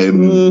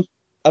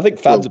 I think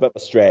fans a bit of a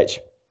stretch.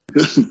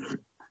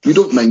 You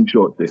don't mind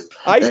Shotzi.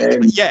 I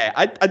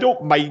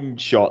don't mind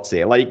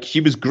Shotzi. Like,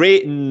 she was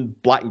great in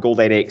Black and Gold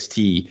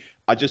NXT.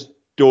 I just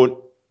don't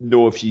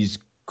know if she's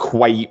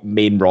quite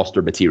main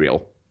roster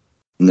material.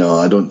 No,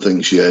 I don't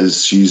think she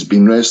is. She's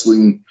been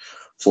wrestling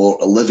for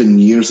 11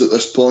 years at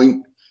this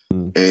point.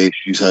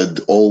 She's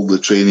had all the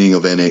training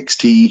of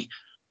NXT.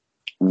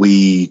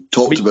 We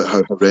talked about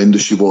how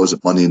horrendous she was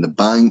at Money in the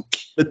Bank.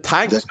 The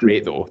tank's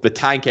great, though. The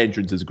tank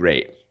entrance is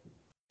great.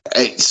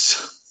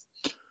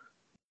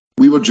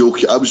 We were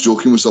joking. I was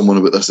joking with someone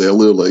about this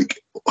earlier.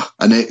 Like,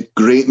 Annette,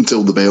 great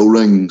until the bell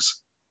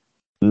rings,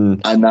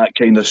 and that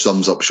kind of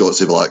sums up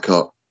Shotzi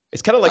Blackheart.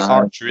 It's kind of like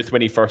R-Truth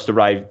when he first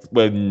arrived,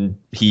 when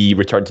he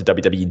returned to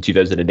WWE in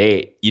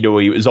 2008. You know,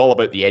 it was all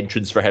about the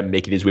entrance for him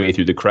making his way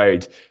through the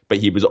crowd, but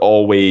he was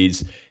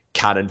always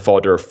cannon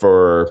fodder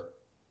for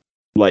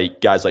like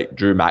guys like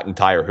Drew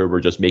McIntyre who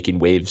were just making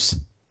waves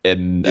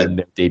in their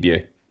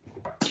debut.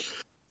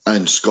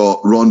 And Scott,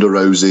 Ronda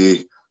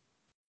Rousey,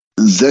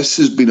 this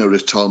has been a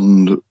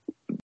return.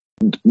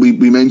 We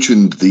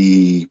mentioned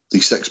the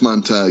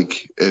 6-man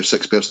tag,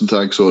 6-person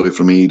tag, sorry,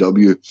 from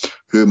AEW.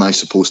 Who am I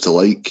supposed to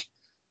like?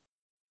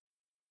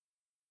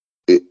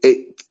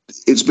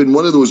 It's been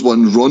one of those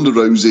ones. Ronda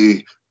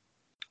Rousey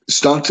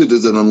started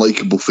as an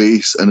unlikable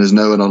face and is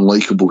now an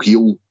unlikable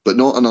heel, but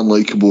not an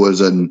unlikable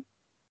as in,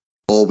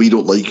 oh, we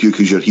don't like you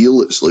because you're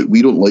heel. It's like,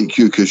 we don't like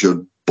you because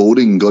you're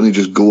boring, gonna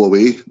just go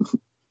away.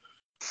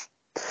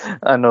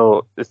 I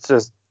know, it's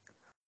just,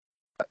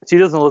 she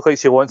doesn't look like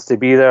she wants to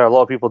be there. A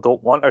lot of people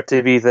don't want her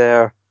to be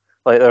there.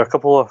 Like, there are a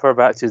couple of her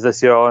matches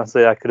this year,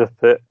 honestly, I could have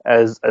put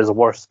as a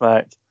worst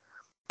match.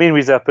 The main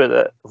reason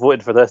I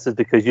voted for this is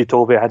because you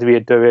told me I had to be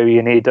a WWE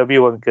and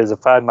AEW one, because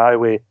if I had my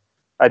way,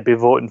 I'd be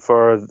voting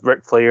for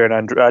Ric Flair and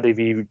Andrade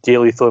v. Jay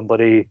Lethal and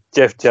bloody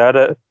Jeff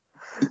Jarrett.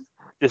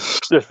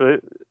 just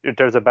in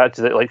terms of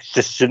matches that like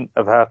just shouldn't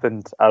have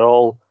happened at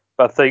all.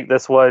 But I think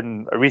this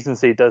one,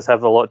 Recency does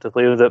have a lot to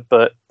play with it,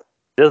 but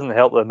it doesn't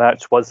help the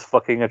match was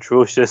fucking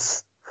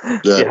atrocious.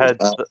 Yeah, you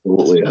had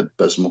absolutely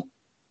abysmal.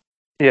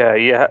 Yeah,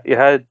 you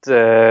had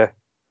that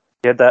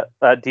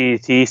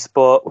DDT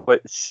spot,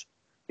 which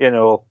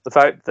the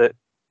fact that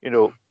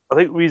I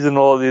think reason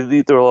there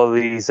were all of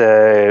these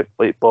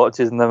like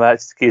botches in the match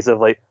is a case of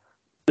like,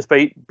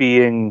 despite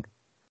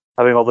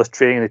having all this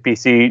training in the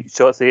PC,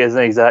 Shotzi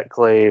isn't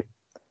exactly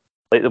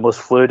like the most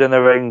fluid in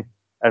the ring,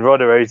 and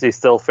Ronda Rousey's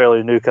still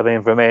fairly new coming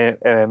in from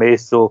MMA,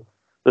 so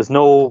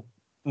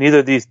neither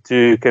of these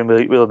two can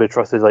really be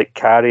trusted to like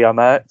carry a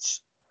match.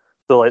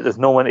 So like there's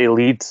no one to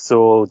lead,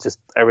 so just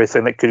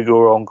everything that could go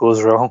wrong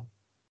goes wrong.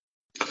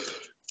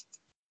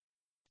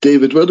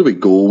 David, where do we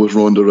go with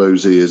Ronda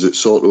Rousey? Is it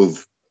sort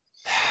of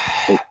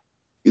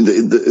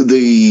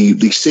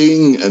the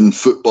saying in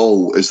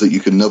football is that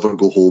you can never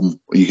go home,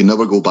 or you can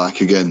never go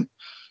back again.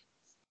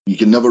 You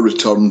can never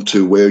return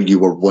to where you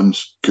were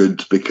once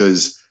good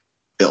because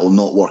it'll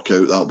not work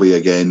out that way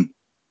again.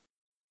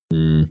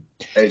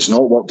 It's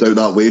not worked out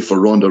that way for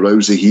Ronda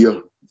Rousey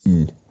here.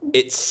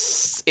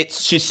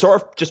 She's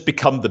sort of just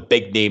become the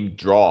big name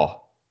draw,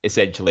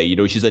 essentially.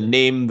 She's a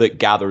name that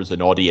gathers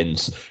an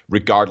audience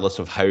regardless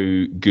of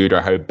how good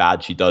or how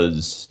bad she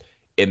does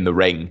in the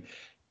ring.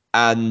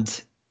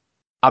 And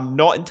I'm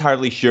not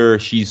entirely sure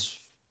she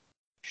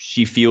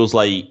feels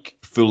like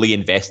fully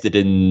invested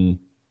in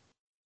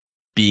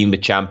being the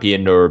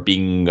champion or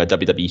being a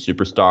WWE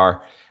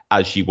superstar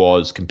as she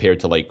was compared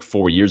to like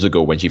 4 years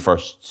ago when she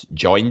first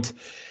joined.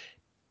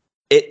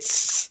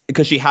 It's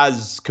because she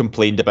has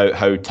complained about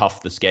how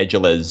tough the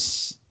schedule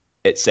is,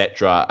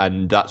 etc.,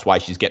 and that's why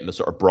she's getting the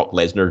sort of Brock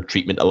Lesnar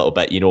treatment a little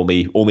bit.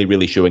 Only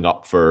really showing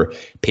up for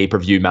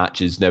pay-per-view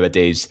matches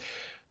nowadays,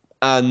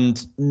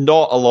 and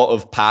not a lot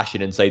of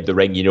passion inside the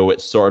ring.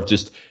 It's sort of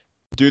just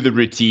do the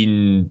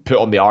routine, put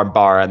on the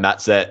armbar, and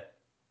that's it.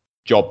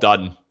 Job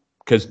done.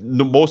 Because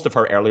most of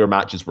her earlier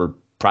matches were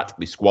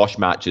practically squash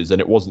matches,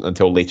 and it wasn't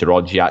until later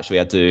on she actually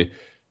had to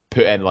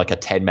put in like a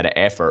 10-minute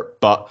effort.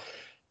 But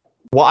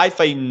what I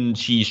find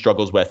she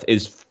struggles with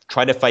is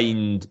trying to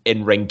find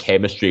in-ring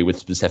chemistry with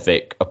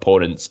specific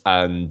opponents,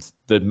 and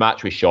the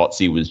match with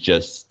Shotzi was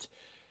just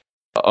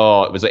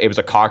it was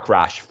a car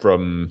crash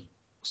from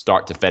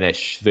start to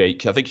finish. I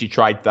think she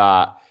tried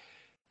that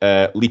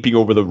leaping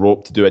over the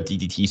rope to do a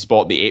DDT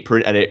spot in the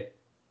apron, and it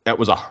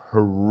was a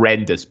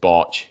horrendous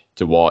botch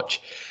to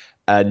watch.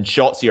 And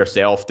Shotzi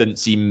herself didn't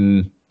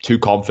seem too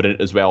confident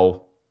as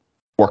well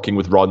working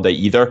with Ronda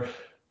either.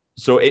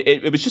 So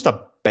it was just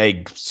a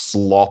big,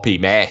 sloppy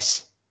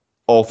mess,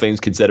 all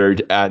things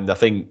considered. And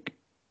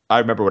I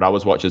remember when I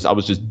was watching this, I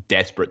was just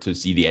desperate to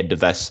see the end of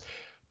this.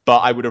 But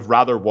I would have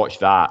rather watched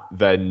that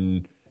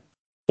than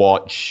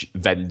watch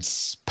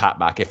Vince Pat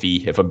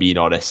McAfee, if I'm being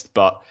honest.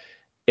 But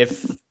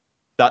if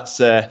that's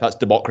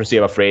democracy,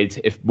 I'm afraid.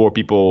 If more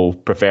people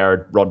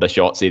preferred Ronda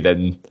Shotzi,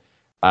 then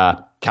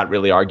can't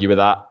really argue with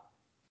that.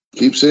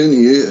 Keep saying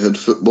he had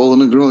football in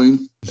the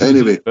groin.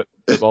 Anyway.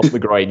 Football in the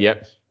groin,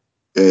 yep.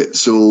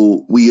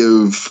 So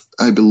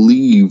I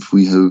believe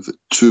we have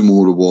 2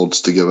 more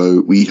awards to give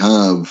out. We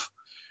have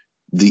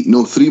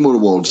 3 more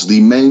awards.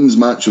 The men's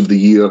match of the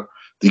year,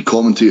 the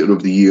commentator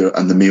of the year,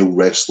 and the male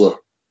wrestler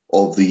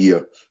of the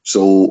year.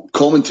 So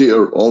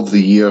commentator of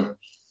the year,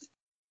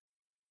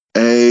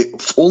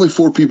 only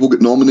 4 people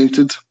get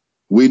nominated.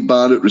 Wade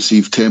Barrett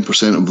received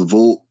 10% of the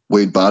vote.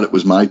 Wade Barrett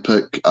was my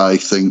pick. I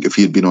think if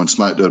he had been on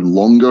SmackDown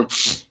longer,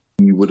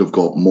 he would have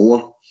got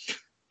more.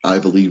 I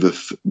believe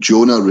if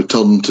Jonah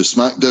returned to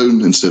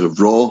SmackDown instead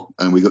of Raw,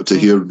 and we got to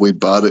hear Wade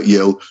Barrett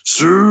yell,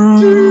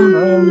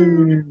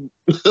 "Sue!"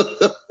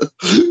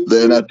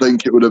 then I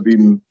think it would have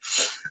been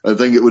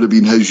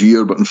his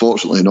year, but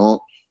unfortunately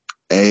not.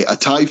 A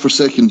tie for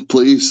second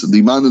place,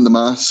 the man in the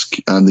mask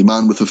and the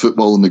man with the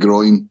football in the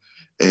groin.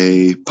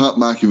 Pat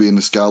McAfee and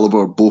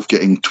Excalibur both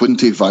getting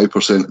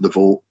 25% of the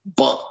vote.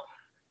 But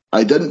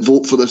I didn't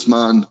vote for this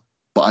man,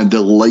 but I'm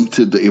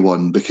delighted that he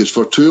won, because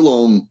for too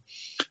long,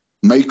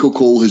 Michael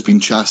Cole has been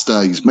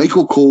chastised.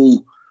 Michael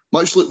Cole,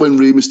 much like when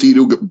Rey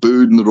Mysterio got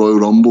booed in the Royal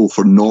Rumble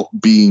for not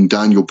being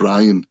Daniel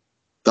Bryan,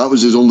 that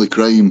was his only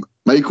crime.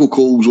 Michael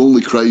Cole's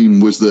only crime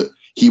was that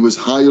he was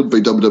hired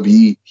by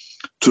WWE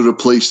to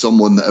replace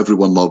someone that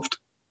everyone loved.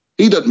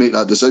 He didn't make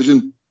that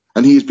decision,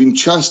 and he has been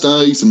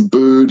chastised and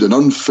booed and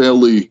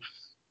unfairly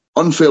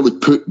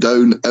put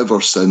down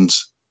ever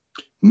since.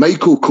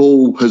 Michael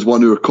Cole has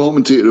won our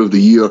commentator of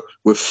the year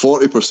with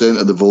 40%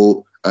 of the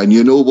vote, and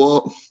you know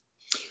what?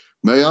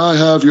 May I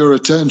have your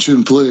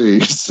attention,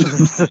 please?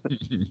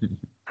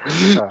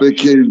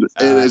 Because it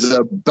is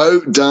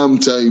about damn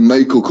time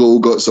Michael Cole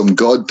got some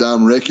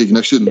goddamn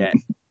recognition. Yeah.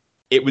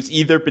 It was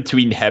either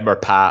between him or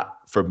Pat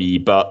for me,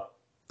 but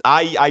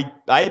I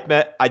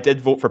admit I did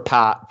vote for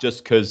Pat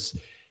just because,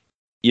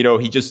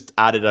 he just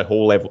added a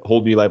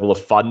whole new level of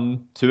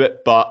fun to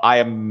it. But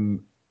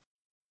I'm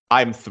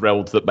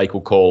thrilled that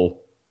Michael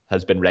Cole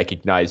has been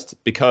recognised,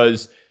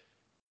 because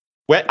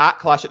at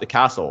Clash at the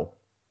Castle,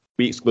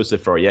 we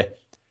exclusive for you,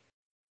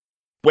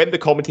 when the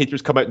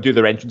commentators come out and do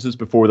their entrances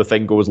before the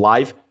thing goes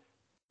live,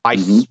 I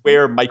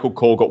swear Michael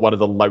Cole got one of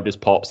the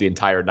loudest pops the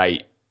entire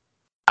night.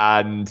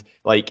 And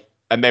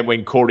then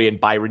when Corey and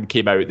Byron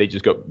came out, they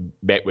just got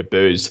met with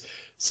boos.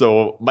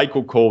 So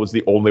Michael Cole was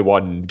the only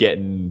one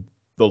getting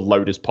the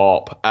loudest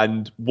pop.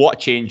 And what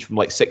changed from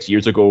 6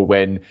 years ago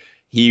when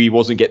he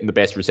wasn't getting the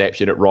best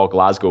reception at Raw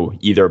Glasgow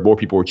either. More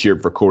people were cheering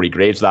for Corey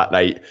Graves that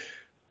night.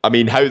 I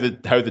mean, how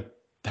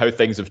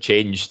things have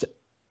changed.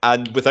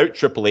 And without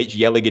Triple H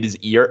yelling in his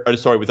ear,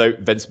 without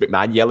Vince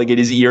McMahon yelling in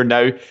his ear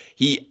now,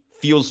 he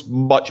feels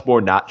much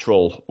more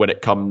natural when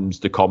it comes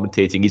to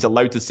commentating. He's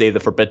allowed to say the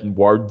forbidden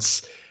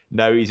words.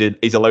 Now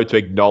he's allowed to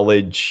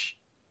acknowledge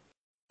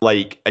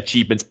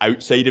achievements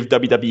outside of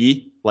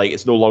WWE.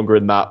 It's no longer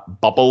in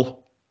that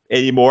bubble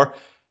anymore.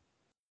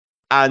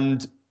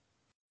 And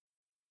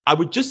I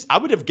would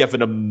have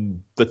given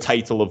him the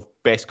title of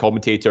best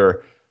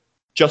commentator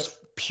just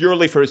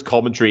purely for his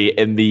commentary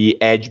in the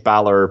Edge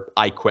Balor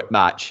I Quit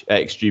match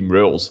at Extreme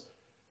Rules.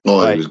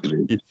 Oh, that was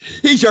great.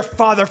 He's your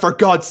father, for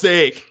God's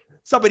sake.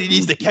 Somebody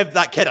needs to give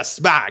that kid a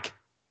smack.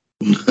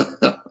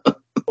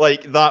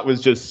 That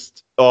was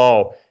just,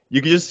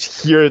 you could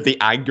just hear the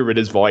anger in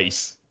his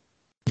voice,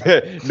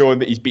 knowing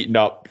that he's beaten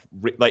up,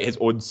 his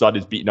own son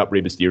is beating up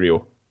Rey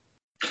Mysterio.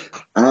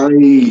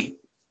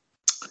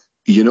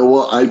 You know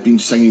what? I've been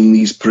singing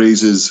these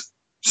praises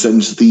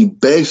since the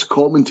best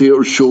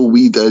commentator show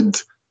we did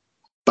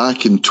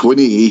back in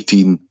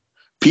 2018.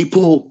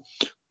 People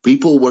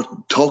were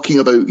talking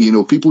about,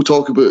 people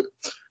talk about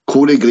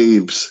Corey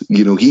Graves.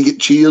 He get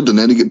cheered and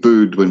then he get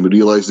booed when we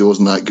realised he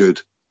wasn't that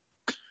good.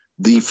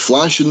 The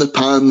flash in the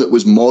pan that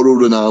was Mauro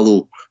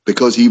Ranallo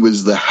because he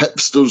was the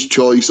hipster's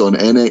choice on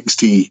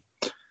NXT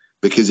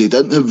because he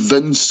didn't have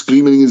Vince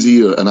screaming in his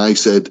ear, and I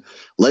said,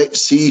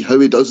 let's see how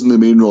he does in the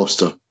main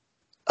roster.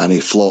 And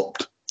he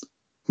flopped.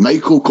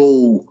 Michael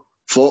Cole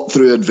fought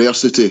through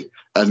adversity,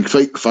 and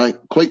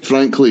quite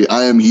frankly,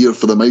 I am here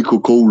for the Michael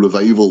Cole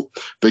revival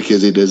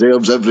because he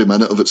deserves every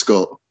minute of it,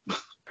 Scott.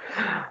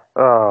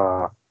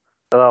 For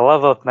the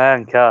love of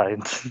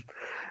mankind.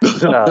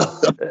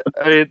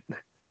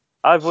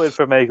 I voted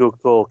for Michael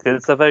Cole because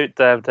it's about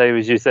damn time,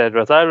 as you said,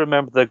 Russ. I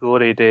remember the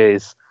glory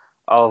days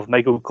of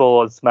Michael Cole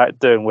on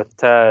SmackDown with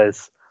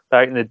Taz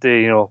back in the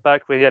day,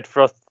 back when he had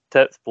frosted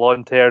tips,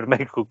 blonde-haired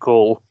Michael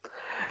Cole.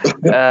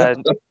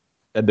 And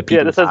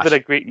this has been a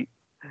great...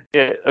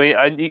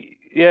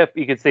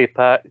 you could say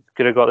Pat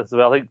could have got this as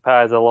well. I think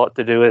Pat has a lot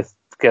to do with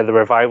the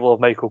revival of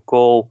Michael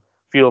Cole,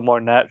 feel more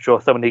natural,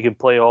 someone he can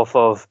play off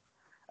of,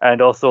 and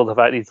also the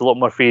fact he's a lot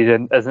more free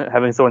and isn't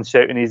having someone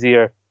shout in his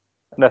ear.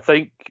 And I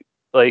think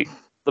the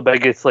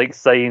biggest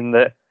sign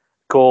that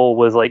Cole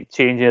was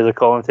changing as a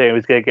commentator and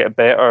was going to get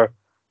better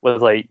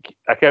was I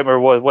can't remember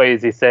what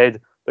he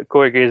said, but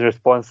Corey Graves'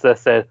 response to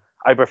this said,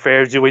 "I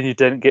preferred you when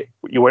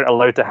you weren't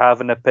allowed to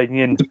have an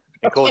opinion."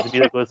 And Cole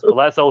goes, "Well,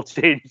 that's all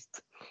changed."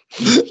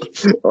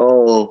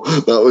 Oh,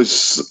 that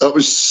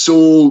was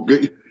so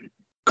good.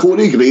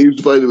 Corey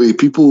Graves, by the way,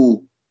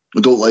 people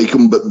don't like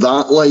him, but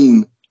that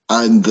line,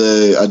 and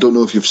I don't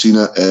know if you've seen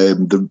it,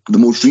 the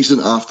most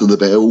recent After the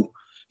Bell,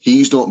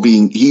 he's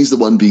the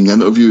one being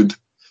interviewed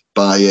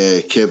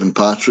by Kevin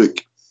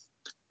Patrick,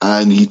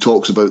 and he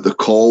talks about the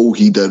call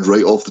he did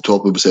right off the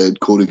top of his head,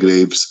 Corey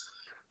Graves,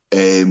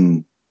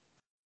 and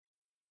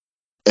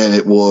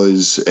it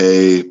was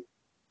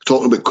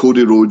talking about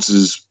Cody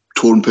Rhodes'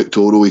 torn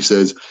pectoral. He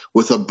says,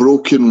 "With a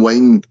broken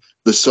wing,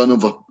 the son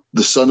of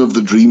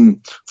the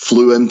dream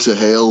flew into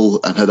hell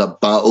and had a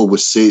battle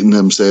with Satan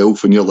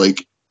himself." And you're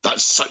like,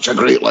 that's such a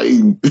great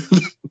line.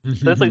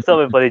 That's like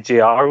something bloody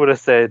JR would have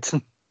said.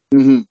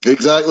 Mm-hmm.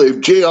 Exactly.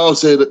 If JR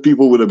said it,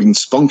 people would have been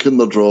spunking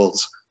their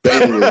drawers. But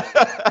anyway,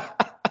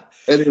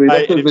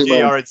 if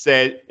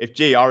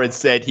JR had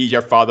said he's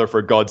your father,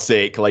 for God's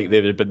sake, they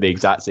would have been the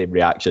exact same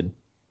reaction.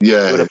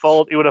 Yeah. He would have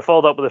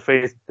followed up with a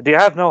phrase, "Do you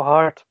have no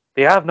heart?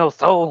 Do you have no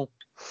soul?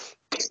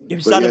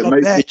 You son of a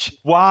bitch.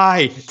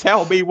 Why?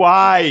 Tell me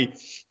why."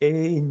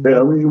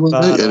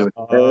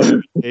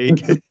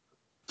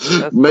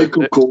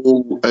 Michael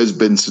Cole has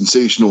been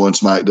sensational on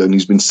SmackDown.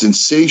 He's been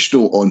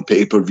sensational on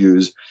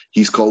pay-per-views.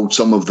 He's called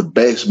some of the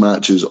best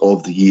matches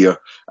of the year,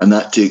 and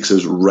that takes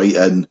us right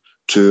in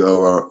to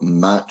our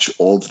match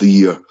of the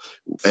year.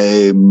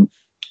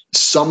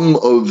 Some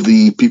of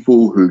the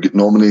people who get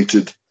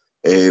nominated,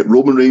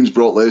 Roman Reigns,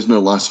 Brock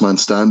Lesnar, Last Man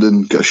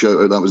Standing, get a shout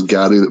out. That was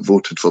Gary that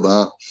voted for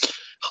that.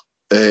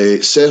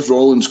 Seth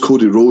Rollins,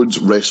 Cody Rhodes,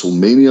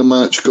 WrestleMania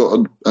match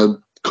got a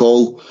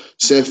call.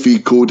 Seth v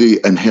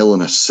Cody and Hell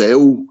in a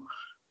Cell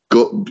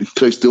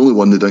the only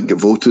one that didn't get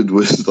voted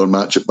was their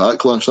match at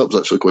Backlash. That was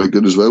actually quite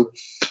good as well.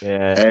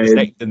 Yeah,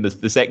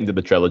 the second in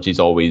the trilogy is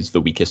always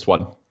the weakest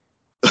one.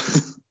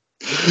 That's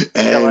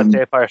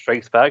Empire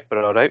Strikes Back, but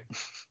all right.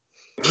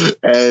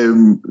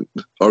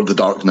 Or The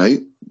Dark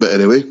Knight. But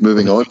anyway,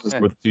 moving on. This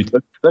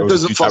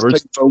isn't first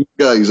time film,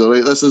 guys, all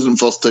right? This isn't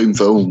first time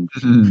film.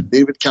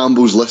 David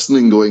Campbell's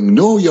listening going,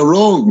 "No, you're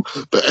wrong."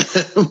 But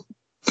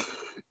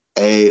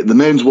the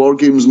men's War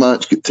Games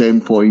match got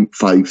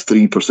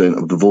 10.53%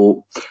 of the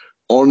vote.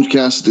 Orange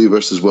Cassidy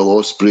versus Will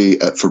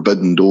Ospreay at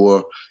Forbidden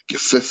Door get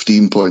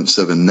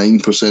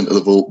 15.79% of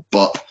the vote,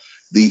 but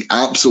the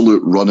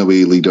absolute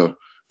runaway leader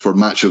for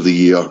Match of the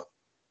Year.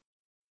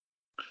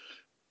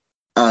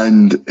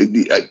 And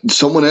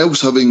someone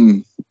else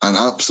having an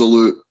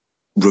absolute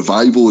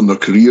revival in their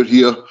career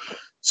here,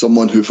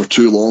 someone who for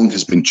too long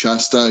has been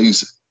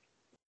chastised.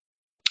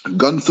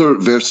 Gunther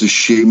versus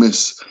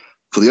Sheamus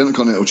for the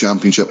Intercontinental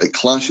Championship at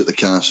Clash at the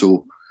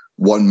Castle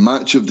won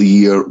Match of the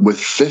Year with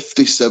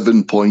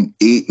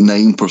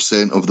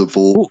 57.89% of the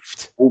vote.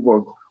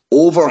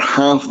 Over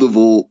half the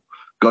vote,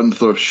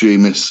 Gunther,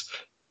 Sheamus.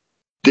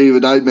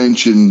 David, I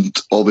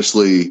mentioned,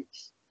 obviously,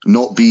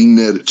 not being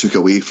there, it took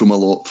away from a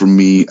lot from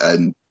me,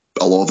 and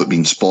a lot of it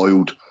being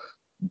spoiled.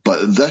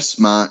 But this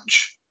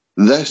match,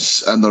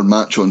 this and their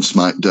match on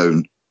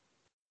SmackDown,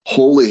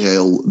 holy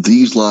hell,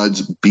 these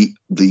lads beat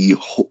the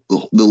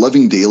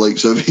living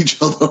daylights out of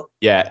each other.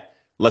 Yeah,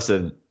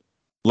 listen,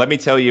 let me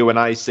tell you when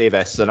I say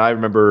this, and I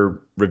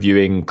remember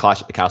reviewing Clash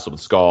at the Castle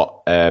with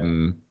Scott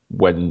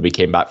when we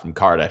came back from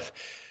Cardiff.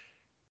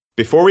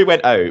 Before we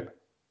went out,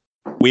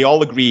 we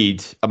all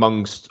agreed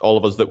amongst all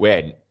of us that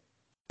went,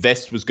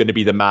 this was going to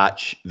be the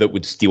match that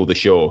would steal the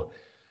show.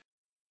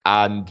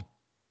 And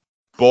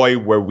boy,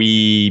 were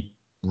we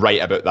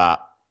right about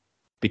that.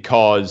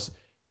 Because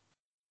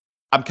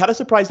I'm kind of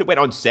surprised it went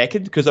on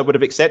second, because I would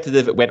have accepted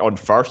if it went on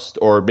first,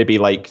 or maybe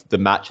like the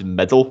match in the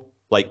middle,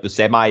 like the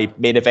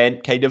semi-main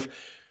event kind of.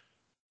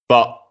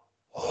 But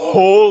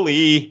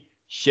holy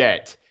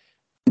shit.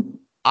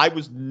 I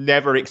was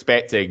never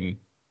expecting,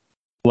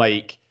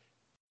 like,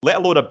 let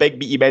alone a big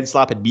meaty men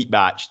slap and meat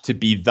match, to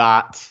be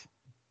that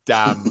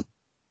damn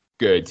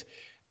good.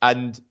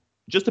 And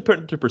just to put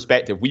into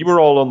perspective, we were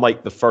all on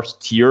like the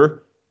first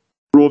tier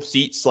row of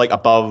seats, like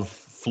above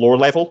floor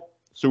level.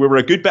 So we were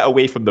a good bit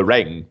away from the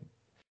ring.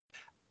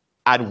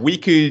 And we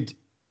could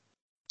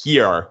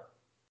hear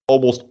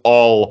almost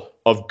all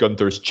of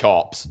Gunther's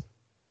chops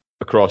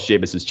across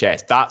Sheamus's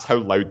chest. That's how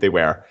loud they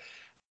were.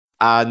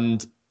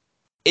 And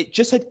it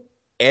just had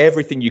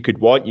everything you could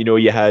want. You know,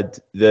 you had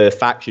the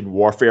faction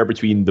warfare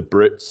between the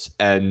Brutes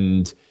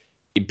and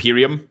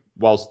Imperium,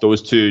 whilst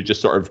those two just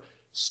sort of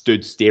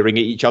stood staring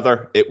at each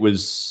other. It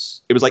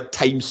was like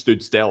time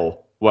stood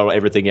still while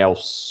everything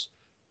else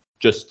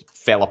just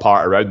fell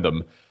apart around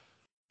them.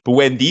 But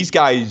when these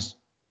guys,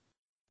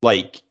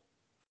 like,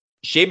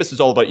 Sheamus is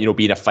all about, you know,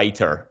 being a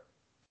fighter,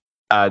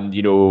 and,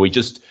 you know, he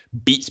just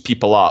beats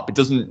people up. It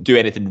doesn't do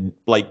anything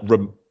like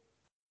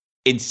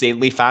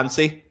insanely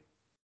fancy.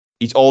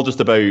 He's all just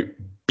about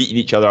beating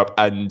each other up.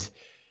 And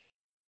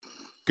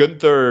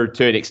Gunther,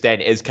 to an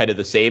extent, is kind of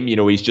the same. You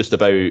know, he's just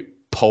about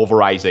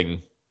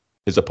pulverizing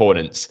his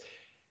opponents.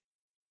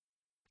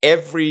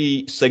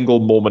 Every single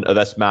moment of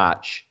this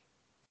match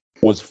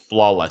was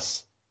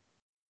flawless.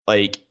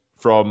 Like,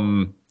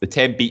 from the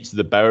 10 beats of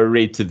the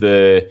Bowery to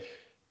the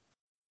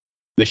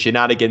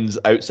shenanigans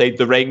outside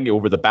the ring,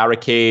 over the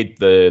barricade,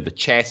 the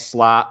chest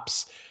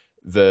slaps,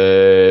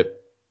 the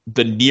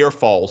near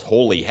falls,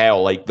 holy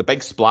hell. Like, the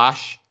big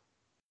splash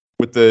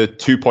with the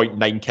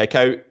 2.9 kick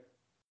out,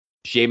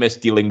 Sheamus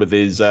dealing with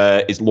his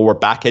lower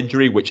back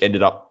injury, which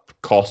ended up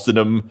costing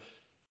him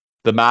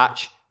the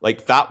match.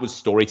 Like, that was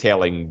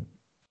storytelling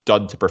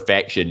done to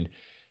perfection.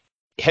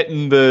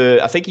 Hitting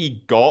I think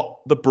he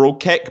got the bro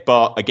kick,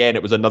 but again,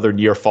 it was another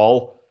near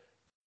fall.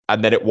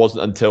 And then it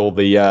wasn't until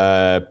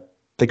I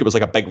think it was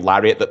like a big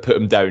lariat that put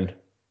him down,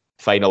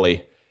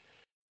 finally.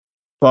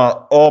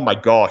 But, oh my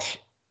gosh,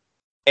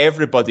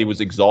 everybody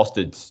was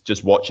exhausted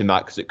just watching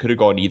that, because it could have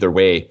gone either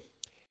way.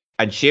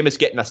 And Sheamus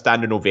getting a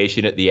standing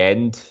ovation at the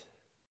end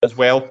as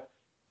well.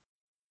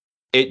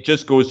 It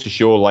just goes to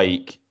show,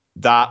 like,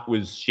 that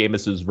was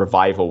Sheamus's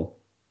revival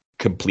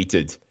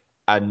completed.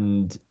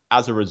 And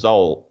as a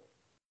result,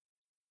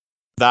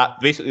 that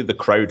basically the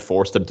crowd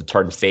forced him to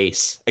turn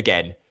face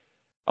again,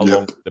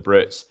 along with the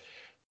Brutes.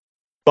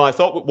 But I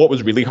thought what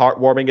was really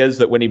heartwarming is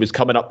that when he was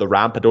coming up the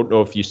ramp, I don't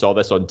know if you saw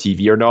this on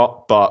TV or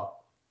not, but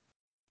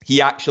he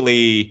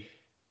actually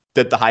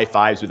did the high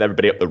fives with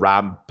everybody up the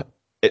ramp,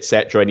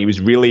 etc. And he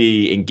was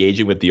really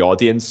engaging with the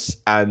audience.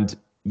 And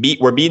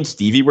where me and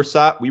Stevie were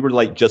sat, we were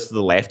like just to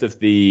the left of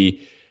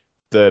the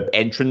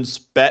entrance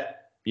bit,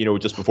 you know,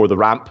 just before the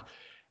ramp.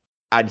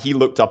 And he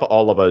looked up at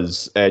all of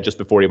us just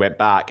before he went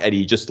back, and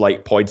he just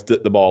like pointed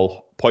at them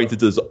all,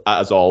 pointed at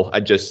us all,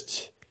 and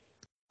just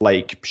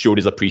like showed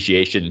his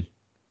appreciation,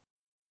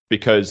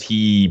 because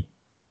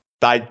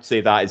I'd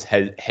say that is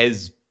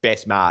his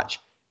best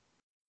match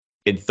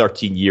in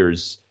 13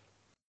 years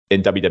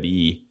in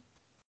WWE.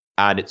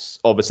 And it's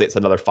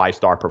another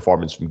 5-star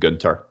performance from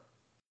Gunther.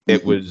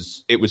 It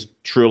was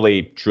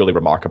truly, truly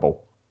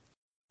remarkable.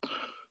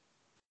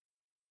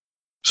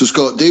 So,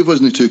 Scott, Dave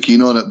wasn't too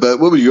keen on it, but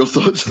what were your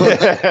thoughts on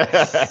it?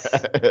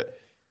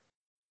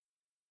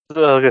 I was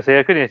going to say,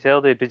 I couldn't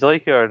tell, Dave, did you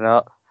like it or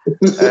not?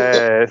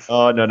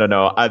 Oh,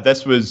 no.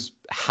 This was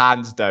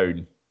hands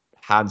down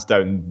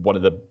one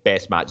of the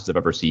best matches I've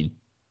ever seen.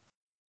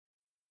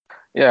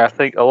 Yeah, I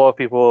think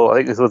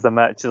this was the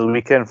match of the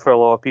weekend for a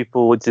lot of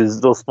people, which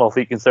is no small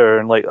feat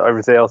considering like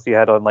everything else you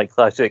had on like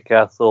Clash at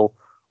Castle,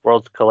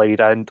 Worlds Collide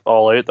and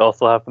All Out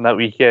also happened that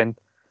weekend.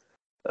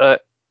 I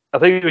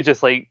think it was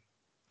just like,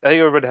 I think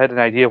everybody had an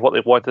idea of what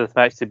they wanted this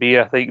match to be.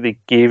 I think they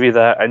gave you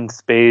that in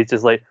spades,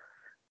 just like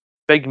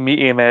big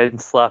meaty men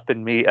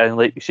slapping meat, and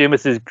like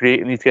Sheamus is great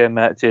in these kind of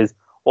matches.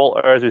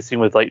 Walter, as we've seen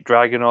with like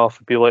Dragunov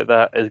and people like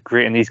that, is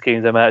great in these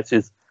kinds of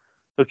matches.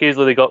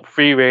 Occasionally they got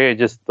free reign and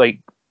just like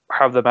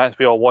have the match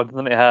we all wanted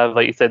them to have.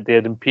 Like you said, they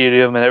had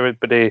Imperium and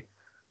everybody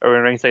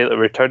around ringside. The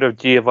return of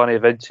Giovanni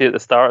Vinci at the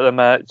start of the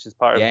match as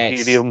part of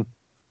Imperium,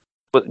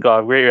 but got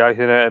a great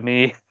reaction out of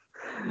me.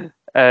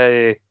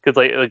 Because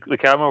like the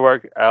camera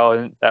work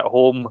at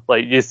home,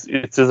 like it's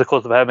just a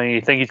close of him, and you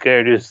think he's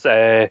going to just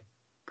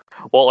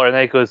Walter, and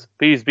then he goes,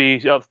 "Please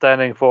be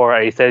upstanding for,"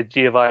 he said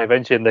Giovanni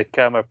Vinci, and the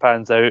camera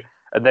pans out,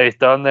 and then he's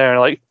done there, and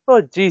like,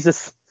 oh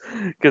Jesus,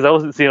 because I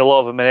wasn't seeing a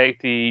lot of him in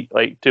NXT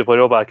like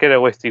 2.0, but I kind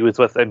of wished he was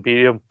with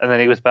Imperium, and then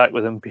he was back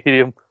with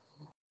Imperium,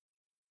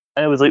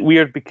 and it was like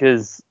weird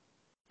because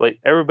like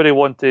everybody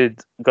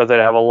wanted Gunther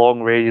to have a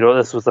long reign.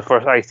 This was the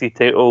first IC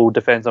title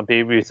defense on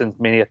pay-per-view since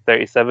Mania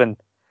 37.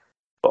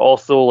 But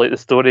also, like, the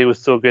story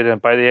was so good, and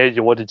by the end,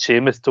 you wanted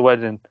Sheamus to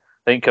win. And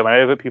I think coming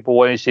out of it, people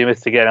wanted Sheamus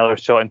to get another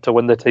shot and to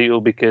win the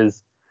title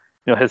because,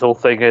 his whole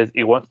thing is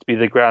he wants to be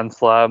the Grand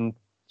Slam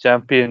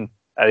champion,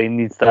 and he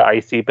needs that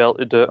IC belt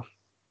to do it.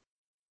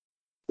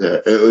 Yeah,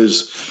 it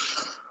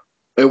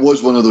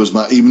was one of those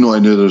matches. Even though I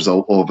knew there was a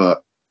lot of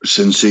it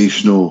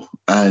sensational,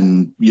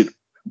 and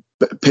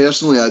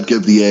personally, I'd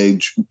give the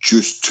edge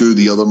just to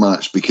the other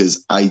match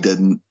because I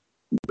didn't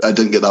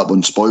get that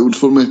one spoiled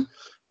for me,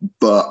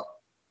 but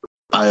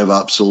I have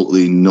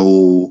absolutely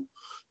no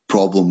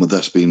problem with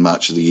this being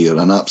match of the year.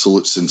 An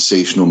absolute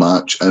sensational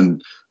match.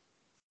 And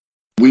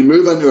we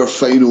move into our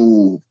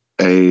final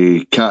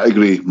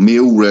category,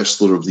 male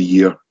wrestler of the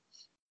year.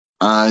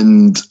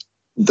 And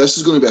this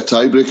is going to be a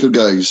tiebreaker,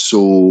 guys.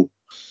 So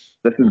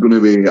this is going to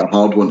be a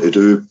hard one to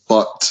do.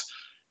 But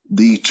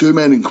the two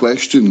men in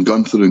question,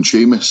 Gunther and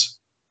Sheamus,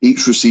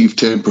 each received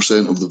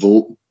 10% of the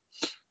vote.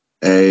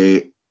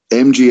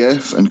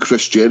 MJF and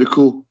Chris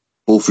Jericho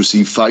both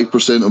received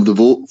 5% of the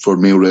vote for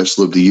Male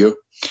Wrestler of the Year.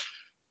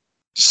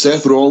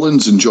 Seth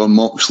Rollins and Jon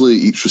Moxley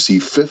each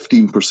received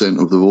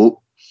 15% of the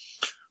vote,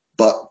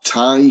 but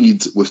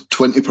tied with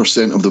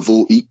 20% of the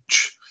vote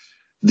each,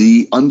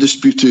 the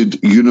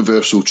undisputed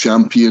Universal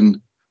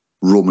Champion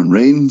Roman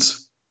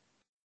Reigns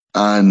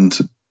and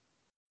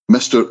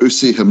Mr.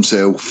 Usi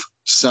himself,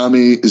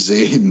 Sami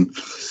Zayn.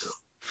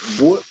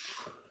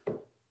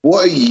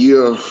 What a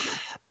year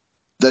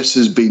this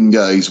has been,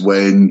 guys,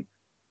 when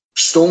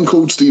Stone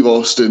Cold Steve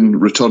Austin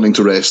returning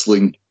to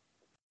wrestling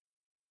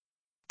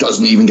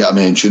doesn't even get a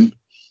mention.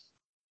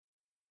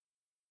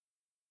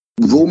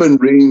 Roman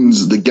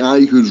Reigns, the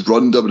guy who's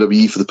run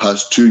WWE for the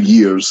past 2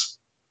 years,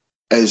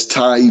 is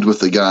tied with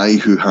the guy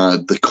who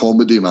had the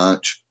comedy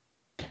match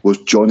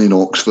with Johnny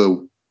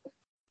Knoxville.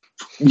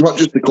 Not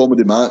just the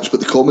comedy match, but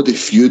the comedy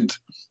feud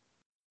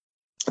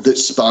that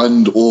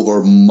spanned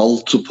over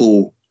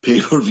multiple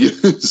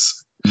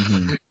pay-per-views.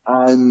 Mm-hmm.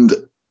 And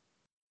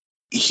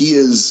he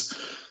has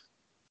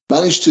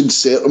managed to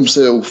insert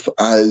himself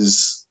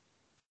as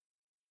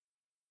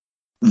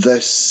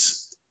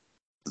this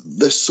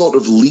sort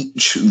of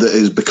leech that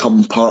has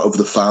become part of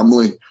the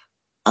family,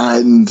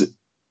 and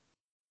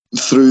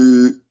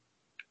through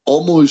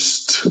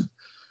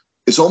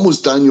it's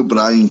almost Daniel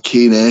Bryan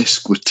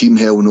Kane-esque with Team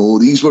Hell No.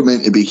 These were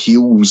meant to be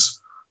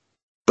heels,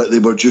 but they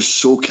were just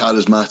so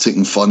charismatic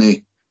and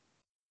funny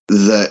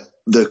that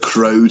the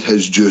crowd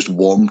has just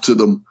warmed to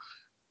them.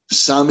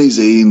 Sami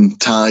Zayn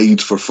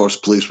tied for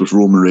first place with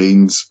Roman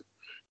Reigns.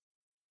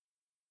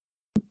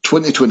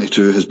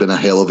 2022 has been a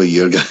hell of a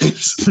year,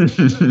 guys.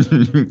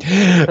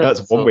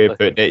 That's one way of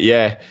putting it,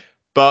 yeah.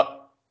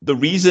 But the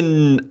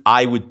reason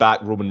I would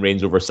back Roman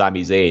Reigns over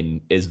Sami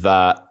Zayn is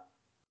that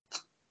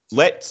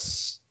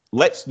let's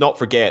not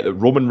forget that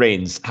Roman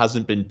Reigns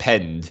hasn't been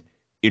pinned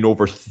in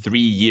over 3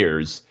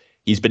 years.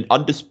 He's been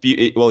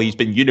undisputed. Well, he's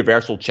been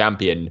Universal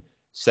Champion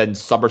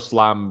since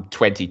SummerSlam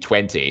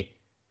 2020.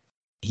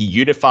 He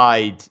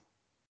unified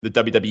the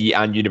WWE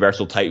and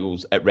Universal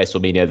titles at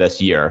WrestleMania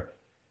this year.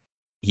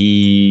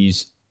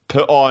 He's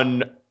put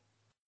on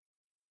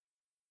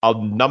a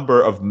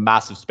number of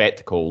massive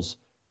spectacles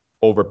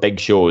over big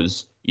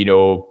shows. He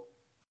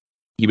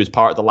was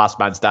part of the Last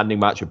Man Standing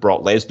match with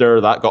Brock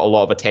Lesnar. That got a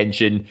lot of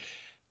attention.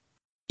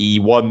 He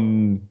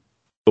won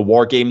the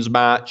War Games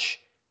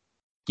match.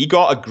 He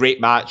got a great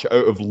match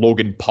out of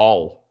Logan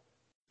Paul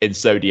in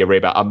Saudi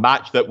Arabia, a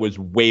match that was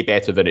way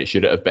better than it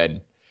should have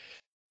been.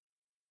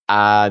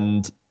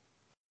 And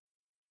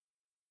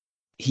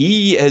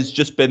he has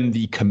just been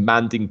the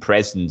commanding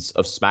presence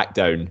of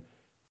SmackDown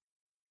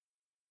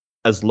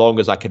as long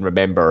as I can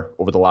remember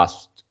over the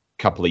last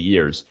couple of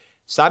years.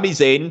 Sami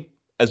Zayn,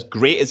 as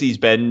great as he's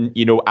been,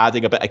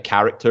 adding a bit of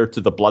character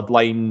to the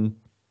Bloodline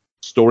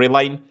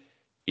storyline,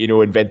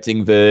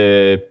 inventing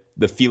the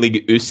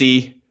feeling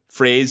Usi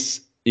phrase,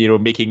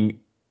 making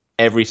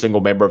every single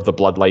member of the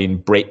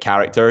Bloodline break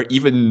character,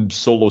 even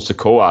Solo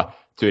Sikoa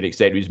to an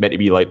extent, who's meant to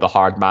be like the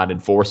hard man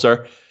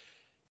enforcer.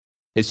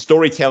 His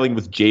storytelling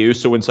with Jey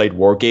Uso inside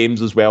War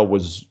Games as well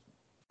was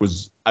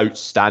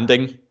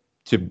outstanding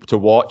to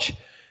watch.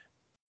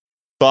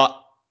 But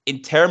in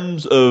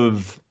terms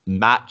of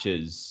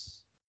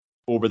matches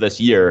over this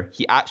year,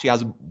 he actually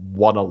hasn't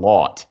won a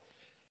lot.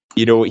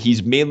 You know,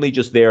 he's mainly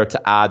just there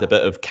to add a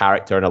bit of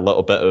character and a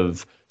little bit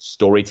of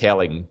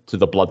storytelling to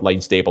the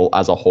Bloodline stable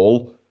as a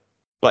whole.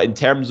 But in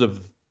terms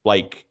of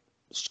like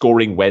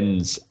scoring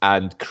wins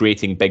and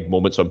creating big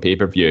moments on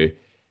pay-per-view,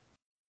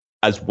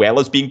 as well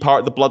as being part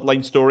of the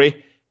Bloodline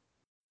story,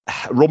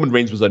 Roman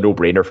Reigns was a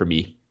no-brainer for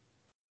me.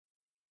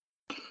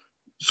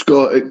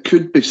 Scott, it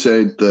could be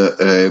said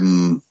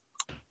that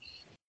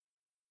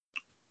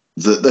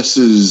that this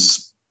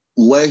is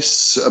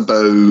less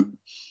about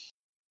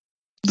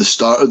the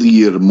start of the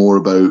year and more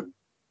about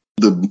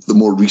the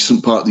more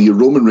recent part of the year.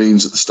 Roman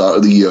Reigns at the start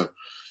of the year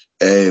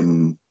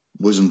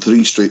was in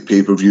 3 straight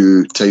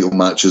pay-per-view title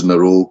matches in a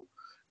row,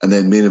 and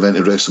then main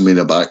evented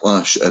WrestleMania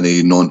Backlash in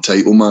a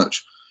non-title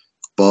match.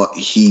 But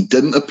he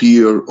didn't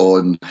appear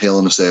on Hell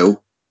in a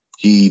Cell.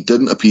 He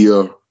didn't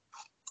appear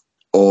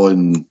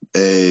on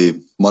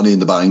Money in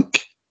the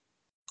Bank.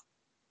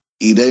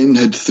 He then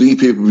had 3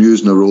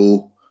 pay-per-views in a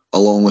row,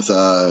 along with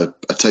a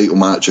title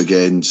match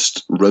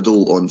against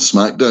Riddle on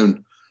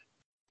SmackDown.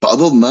 But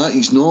other than that,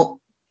 he's not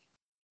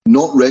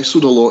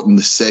wrestled a lot in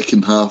the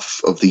second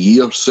half of the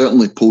year,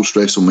 certainly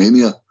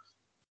post-WrestleMania.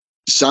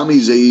 Sami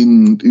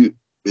Zayn,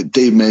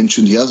 Dave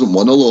mentioned, he hasn't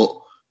won a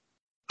lot,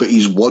 but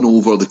he's won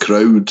over the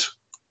crowd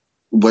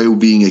while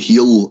being a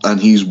heel, and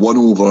he's won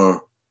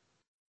over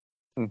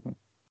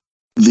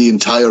the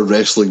entire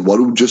wrestling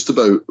world, just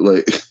about.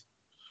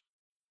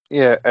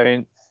 Yeah, I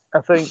mean,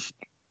 I think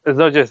it's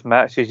not just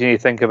matches you need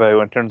to think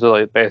about in terms of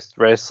like best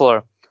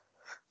wrestler.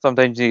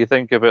 Sometimes you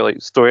think about like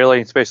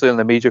storyline, especially in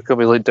the major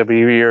companies like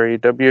WWE or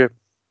AEW.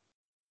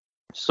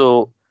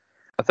 So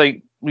I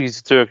think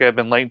these two have kind of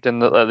been linked in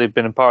that they've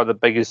been a part of the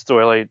biggest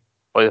storyline,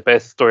 like the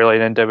best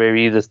storyline in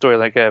WWE. The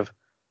storyline kind of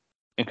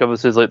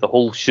encompasses like the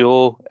whole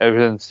show.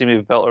 Everything seems to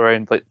be built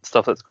around like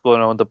stuff that's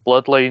going on the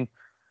Bloodline,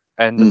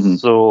 and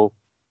so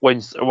when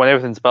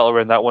everything's built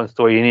around that one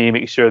story, you need to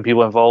make sure the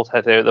people involved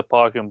hit it out of the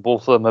park, and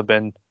both of them have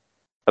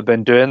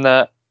been doing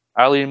that.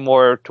 I lean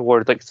more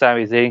towards like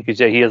Sami Zayn because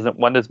he hasn't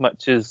won as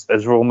much as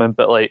Roman,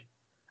 but like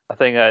I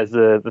think that is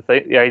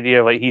the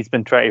idea of like he's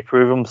been trying to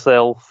prove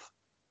himself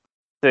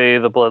to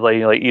the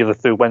Bloodline, like either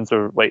through wins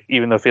or like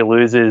even if he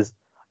loses,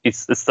 it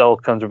still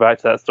comes back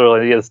to that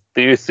storyline. He has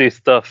the UC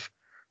stuff,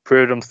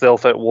 proved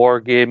himself at War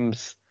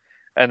Games,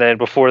 and then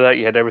before that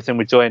you had everything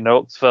with Johnny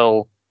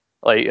Knoxville.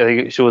 Like I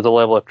think it shows a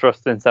level of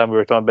trust in Sam we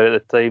were talking about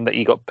at the time that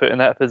he got put in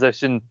that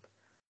position.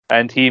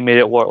 And he made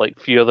it work like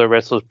few other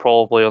wrestlers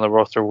probably on the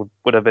roster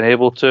would have been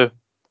able to.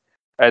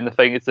 And I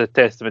think it's a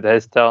testament to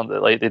his talent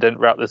that like they didn't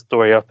wrap the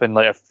story up in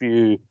like a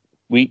few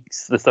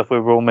weeks. The stuff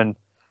with Roman,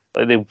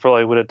 like they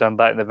probably would have done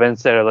back in the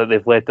Vince era. Like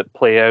they've let it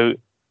play out.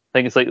 I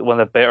think it's like one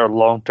of the better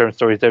long-term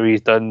stories that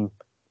he's done,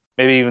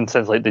 maybe even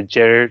since like the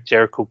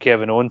Jericho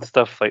Kevin Owens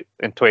stuff, like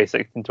in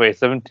 2016,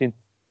 2017.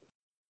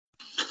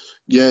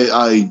 Yeah,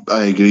 I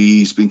agree.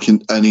 He's been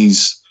and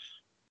he's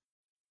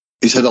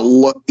had a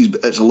lot.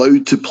 It's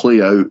allowed to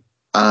play out,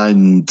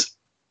 and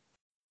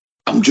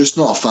I'm just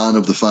not a fan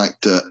of the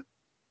fact that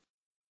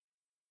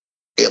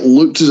it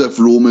looked as if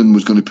Roman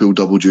was going to pull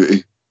double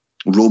duty.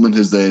 Roman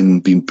has then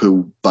been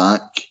pulled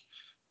back,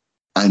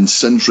 and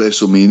since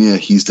WrestleMania,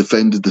 he's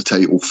defended the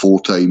title 4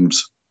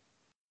 times.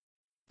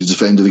 He's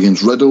defended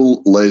against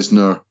Riddle,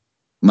 Lesnar,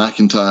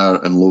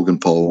 McIntyre, and Logan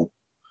Paul.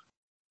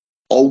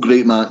 All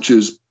great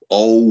matches,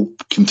 all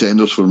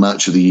contenders for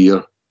Match of the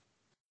Year.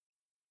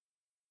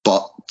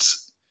 But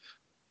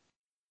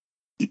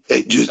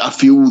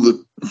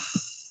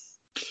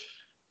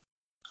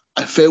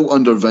I felt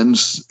under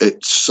Vince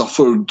it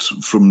suffered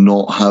from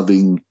not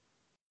having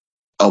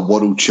a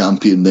world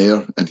champion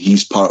there, and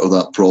he's part of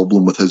that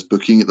problem with his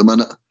booking at the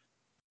minute.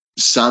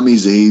 Sami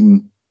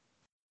Zayn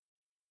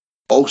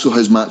also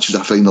has matches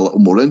I find a little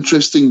more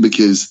interesting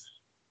because,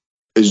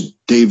 as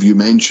Dave, you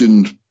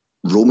mentioned,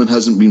 Roman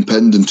hasn't been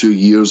pinned in 2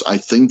 years. I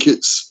think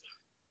it's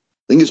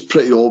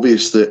pretty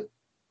obvious that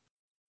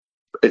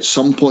at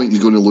some point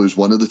he's going to lose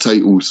one of the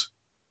titles,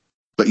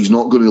 but he's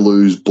not going to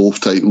lose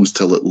both titles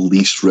till at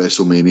least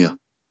WrestleMania.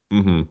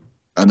 And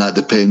that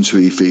depends who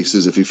he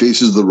faces. If he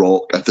faces The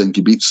Rock, I think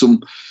he beats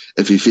him.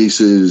 If he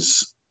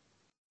faces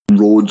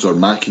Rhodes or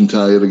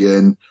McIntyre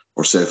again,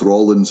 or Seth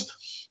Rollins,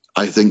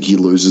 I think he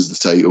loses the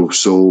title.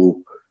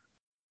 So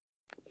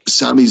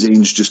Sami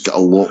Zayn's just got a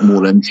lot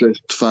more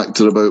interest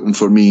factor about him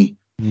for me.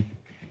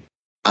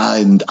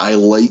 And I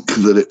like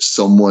that it's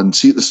someone,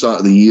 see at the start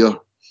of the year,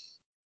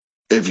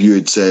 if you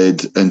had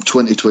said in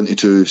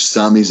 2022,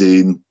 Sami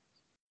Zayn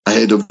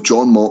ahead of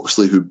Jon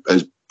Moxley, who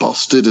has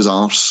busted his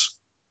arse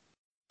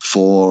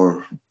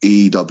for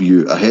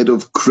AEW, ahead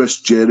of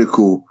Chris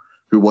Jericho,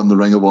 who won the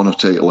Ring of Honor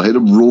title, ahead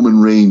of Roman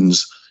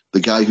Reigns,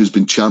 the guy who's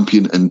been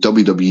champion in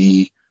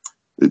WWE,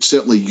 it's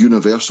certainly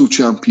Universal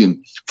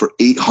Champion for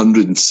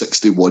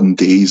 861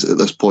 days at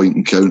this point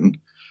and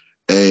counting.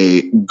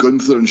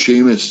 Gunther and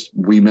Sheamus,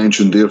 we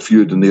mentioned their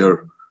feud and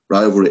their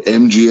rivalry.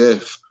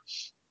 MJF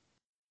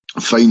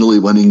finally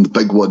winning the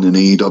big one in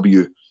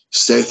AEW.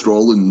 Seth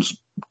Rollins,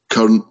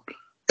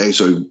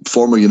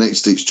 former United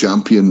States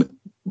champion,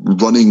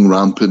 running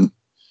rampant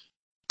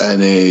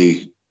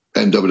in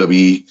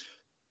WWE.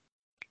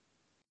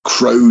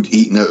 Crowd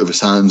eating out of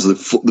his hands.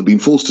 They've been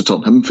forced to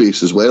turn him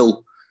face as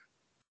well.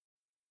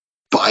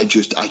 But I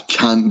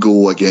can't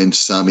go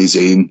against Sami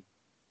Zayn.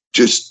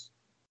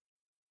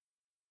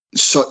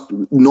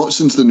 Not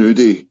since the New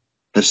Day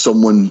has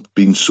someone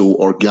been so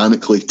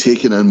organically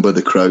taken in by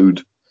the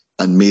crowd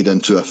and made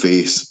into a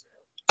face.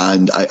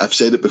 And I've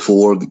said it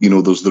before,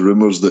 there's the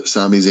rumours that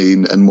Sami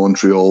Zayn in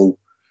Montreal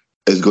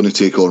is going to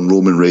take on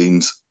Roman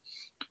Reigns.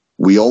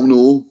 We all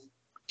know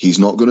he's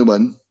not going to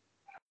win,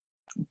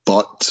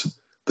 but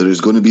there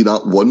is going to be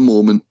that one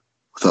moment,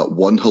 that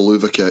one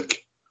haluva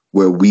kick,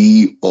 where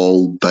we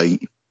all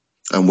bite.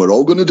 And we're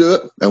all going to do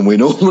it, and we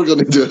know we're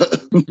going to do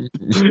it.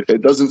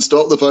 It doesn't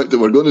stop the fact that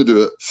we're going to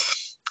do it.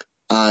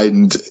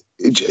 And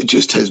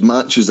just his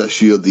matches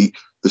this year, the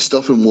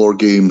stuff in War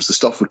Games, the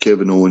stuff with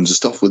Kevin Owens, the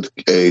stuff with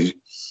Jey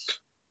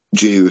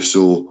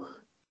Uso,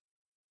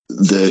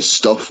 the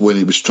stuff when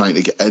he was trying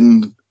to get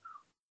in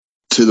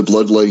to the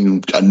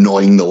Bloodline,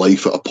 annoying the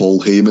life out of Paul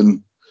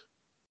Heyman,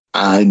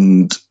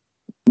 and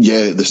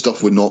the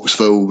stuff with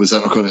Knoxville was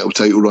Intercontinental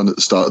title run at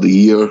the start of the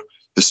year.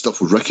 The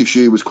stuff with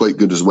Ricochet was quite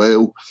good as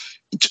well.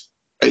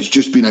 It's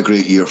just been a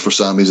great year for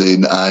Sami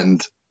Zayn,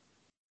 and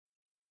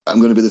I'm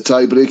going to be the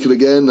tiebreaker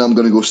again. I'm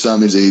going to go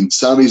Sami Zayn.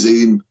 Sami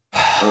Zayn,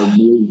 our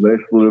male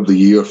wrestler of the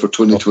year for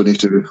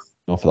 2022.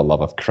 Oh, for the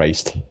love of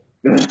Christ.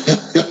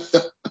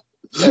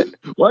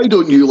 Why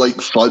don't you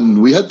like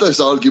fun? We had this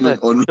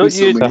argument on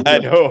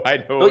WrestleMania. I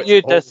know. Don't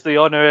you diss the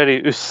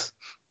honorary Us?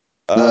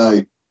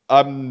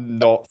 I'm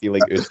not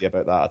feeling Uzi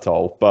about that at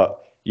all. But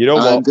you know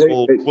what?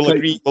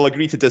 We'll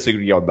agree to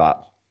disagree on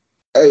that.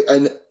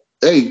 And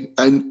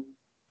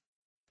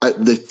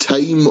at the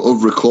time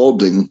of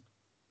recording,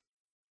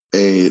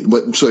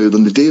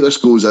 on the day this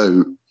goes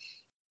out,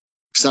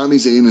 Sami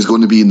Zayn is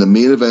going to be in the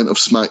main event of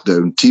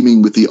SmackDown,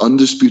 teaming with the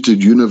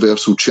undisputed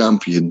Universal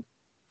Champion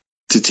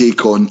to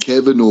take on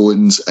Kevin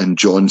Owens and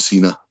John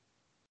Cena.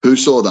 Who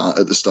saw that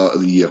at the start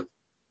of the year?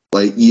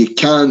 Like, you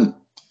can't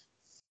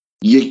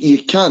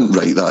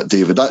write that,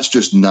 David. That's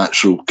just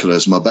natural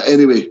charisma. But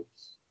anyway,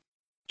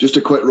 just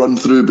a quick run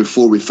through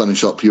before we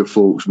finish up here,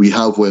 folks. We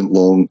have went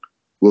long.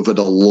 We've had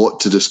a lot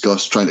to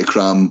discuss, trying to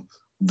cram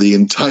the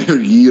entire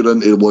year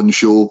into one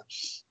show.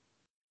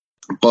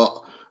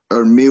 But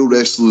our male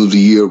wrestler of the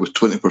year with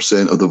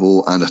 20% of the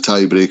vote and a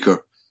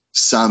tiebreaker,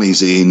 Sami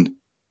Zayn.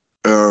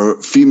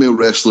 Our female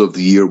wrestler of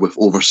the year with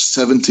over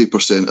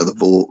 70% of the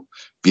vote,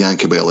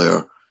 Bianca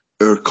Belair.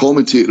 Our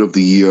commentator of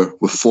the year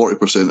with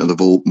 40% of the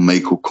vote,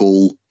 Michael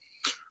Cole.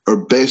 Our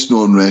best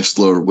known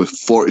wrestler with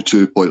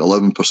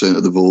 42.11%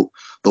 of the vote,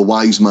 the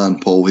wise man,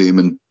 Paul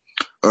Heyman.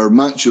 Our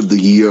match of the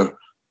year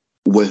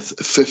with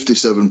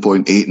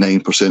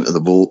 57.89% of the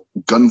vote,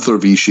 Gunther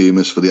v.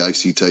 Sheamus for the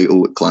IC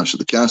title at Clash at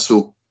the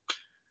Castle.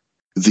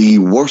 The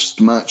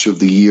worst match of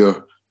the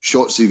year,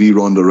 Shotzi v.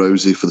 Ronda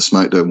Rousey for the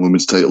SmackDown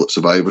Women's title at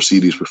Survivor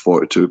Series with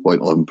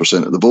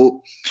 42.11% of the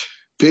vote.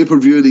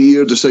 Pay-per-view of the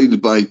year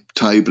decided by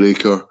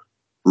tiebreaker,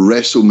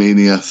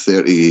 WrestleMania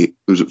 38.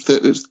 Was it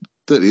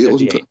 38,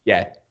 wasn't it?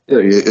 Yeah.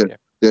 38,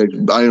 yeah.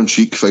 Iron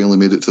Sheik finally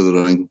made it to the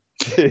ring.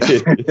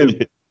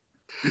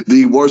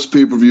 The worst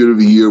pay-per-view of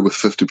the year with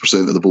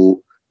 50% of the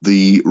vote,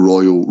 the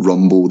Royal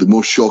Rumble. The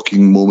most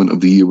shocking moment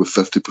of the year with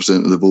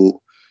 50% of the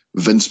vote,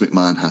 Vince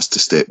McMahon has to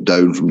step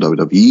down from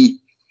WWE.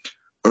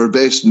 Our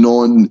best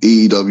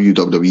non-AEW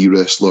WWE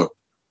wrestler,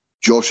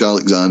 Josh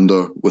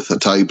Alexander, with a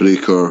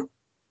tiebreaker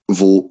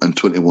vote and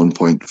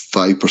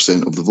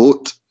 21.5% of the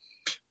vote.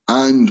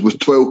 And with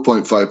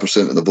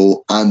 12.5% of the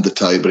vote and the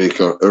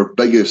tiebreaker, our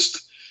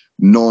biggest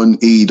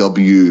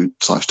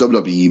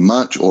non-AEW/WWE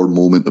match or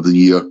moment of the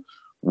year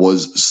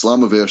was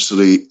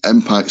Slammiversary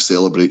Impact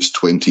celebrates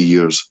 20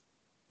 years.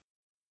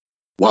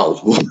 Wow.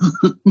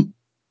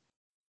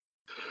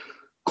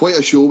 Quite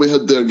a show we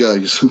had there,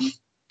 guys.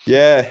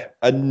 Yeah,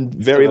 and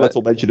very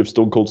little mention of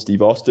Stone Cold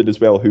Steve Austin as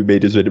well, who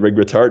made his in-ring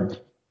return.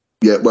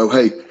 Yeah, well,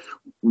 hey,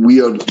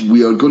 we are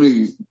going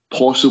to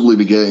possibly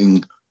be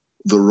getting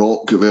The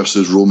Rock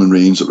versus Roman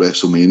Reigns at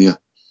WrestleMania.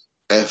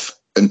 If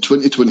in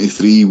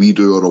 2023 we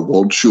do our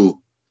award show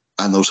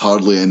and there's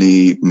hardly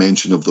any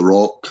mention of The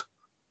Rock,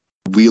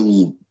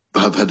 we'll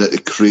have had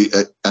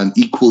an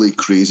equally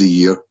crazy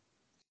year.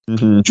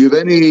 Mm-hmm. Do you have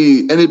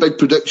any big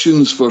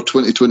predictions for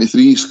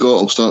 2023,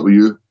 Scott? I'll start with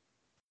you.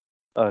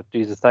 Oh,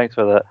 Jesus, thanks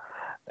for that.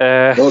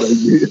 All right.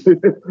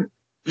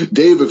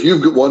 Dave, if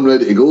you've got one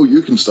ready to go,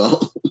 you can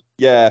start.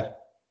 Yeah.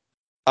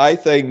 I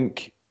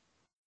think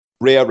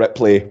Rhea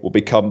Ripley will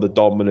become the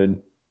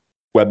dominant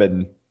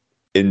woman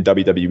in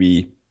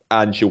WWE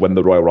and she'll win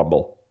the Royal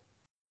Rumble.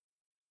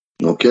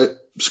 Okay.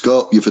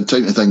 Scott, you've had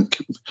time to think.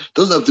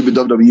 Doesn't have to be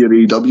WWE or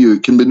AEW.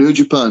 It can be New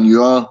Japan.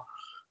 You are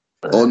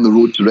on the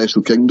road to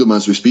Wrestle Kingdom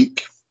as we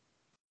speak.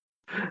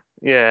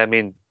 Yeah, I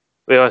mean, to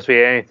be honest with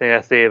you, anything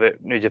I say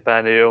about New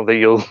Japan, I don't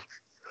think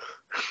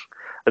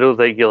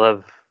you'll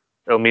have.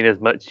 It'll mean as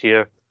much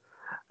here.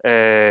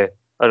 I'll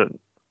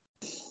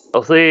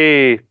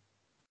say,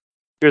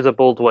 here's a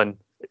bold one.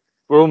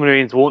 Roman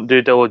Reigns won't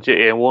do double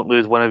duty and won't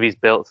lose one of his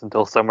belts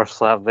until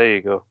SummerSlam. There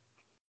you go.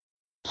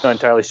 Not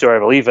entirely sure I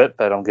believe it,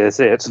 but I'm going to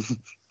say it.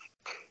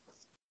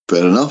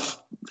 Fair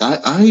enough.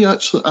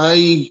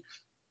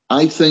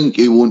 I think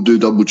he won't do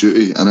double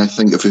duty, and I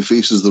think if he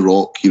faces The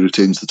Rock, he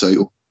retains the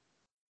title.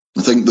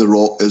 I think The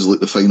Rock is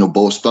like the final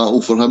boss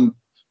battle for him,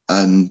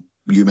 and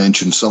you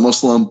mentioned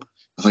SummerSlam.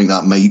 I think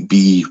that might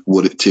be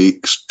what it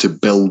takes to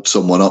build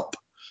someone up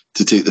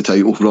to take the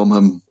title from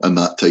him in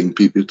that time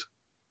period.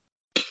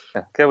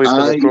 Yeah, can't wait for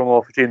the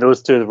promo between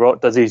those two. The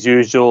Rock does his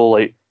usual,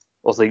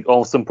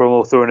 awesome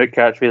promo, throwing it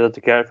catchphrase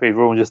after catchphrase.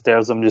 Roman just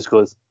stares at him and just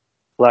goes,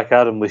 Black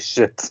Adam was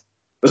shit.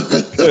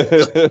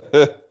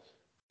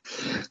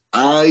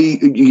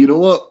 You know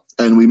what?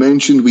 And we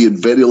mentioned we had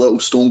very little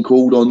Stone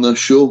Cold on this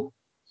show.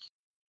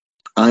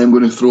 I am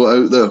going to throw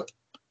it out there.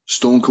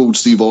 Stone Cold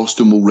Steve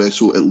Austin will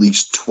wrestle at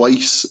least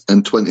twice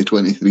in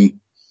 2023.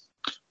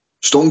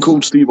 Stone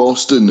Cold Steve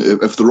Austin,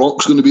 if The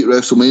Rock's going to be at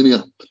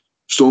WrestleMania,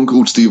 Stone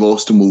Cold Steve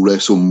Austin will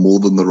wrestle more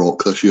than The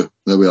Rock this year.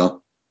 There we are.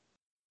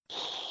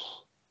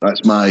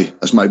 That's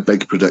my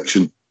big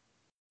prediction.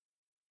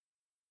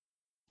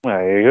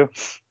 There you go.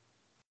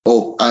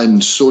 Oh,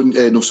 and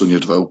Sonya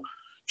Deville.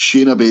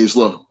 Shayna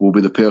Baszler will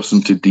be the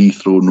person to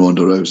dethrone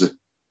Ronda Rousey.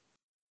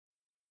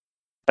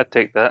 I'd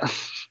take that.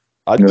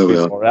 I'd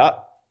go for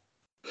that.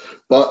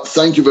 But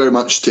thank you very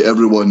much to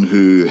everyone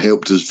who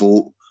helped us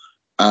vote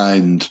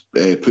and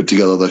put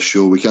together this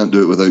show. We can't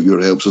do it without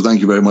your help. So thank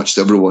you very much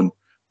to everyone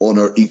on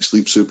our Eat,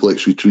 Sleep,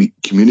 Suplex, Retweet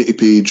community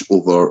page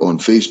over on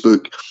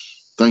Facebook.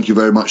 Thank you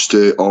very much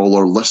to all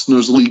our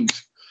listeners league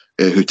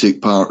who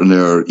take part in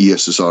our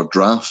ESSR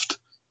draft.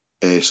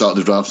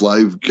 Saturday Draft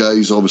Live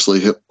guys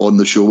obviously on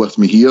the show with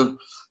me here.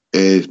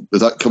 Is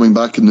that coming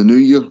back in the new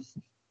year?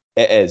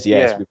 It is,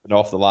 yes. Yeah. We've been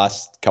off the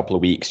last couple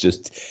of weeks.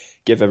 Just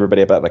give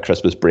everybody a bit of a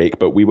Christmas break,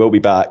 but we will be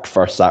back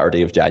first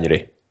Saturday of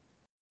January.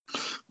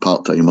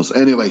 Part-timers.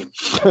 Anyway,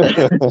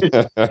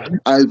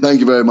 and thank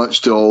you very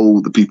much to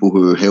all the people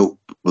who help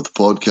with the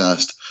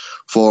podcast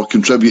for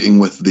contributing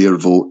with their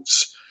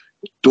votes.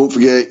 Don't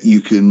forget, you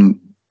can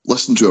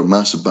listen to our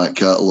massive back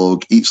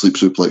catalogue, Eat, Sleep,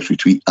 Suplex,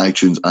 Retweet,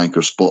 iTunes,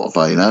 Anchor,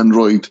 Spotify, and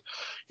Android.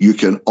 You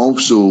can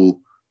also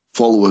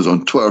follow us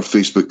on Twitter,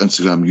 Facebook,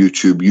 Instagram,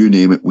 YouTube, you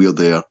name it, we're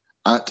there,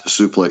 at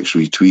Suplex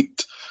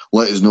Retweet.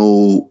 Let us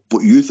know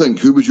what you think.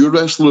 Who was your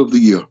wrestler of the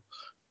year?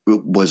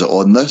 Was it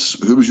on this?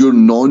 Who was your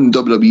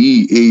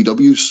non-WWE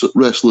AEW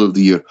wrestler of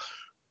the year?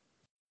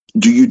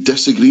 Do you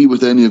disagree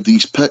with any of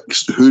these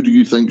picks? Who do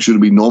you think should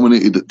have been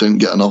nominated that didn't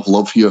get enough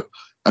love here?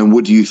 And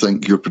what do you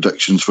think your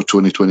predictions for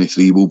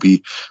 2023 will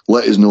be?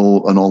 Let us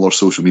know on all our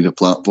social media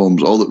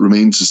platforms. All that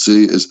remains to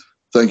say is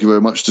thank you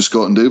very much to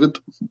Scott and David.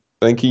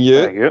 Thank you.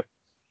 Thank you.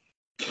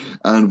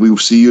 And we'll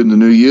see you in the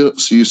new year.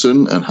 See you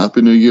soon and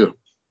Happy New Year.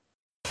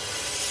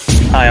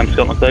 Hi, I'm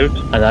Scott McLeod.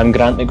 And I'm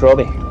Grant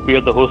McRobbie. We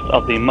are the hosts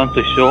of the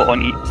monthly show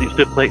on Eat, Sleep,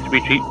 Suplex,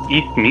 Retreat,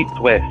 East Meets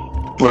West,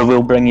 where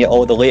we'll bring you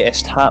all the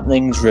latest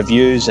happenings,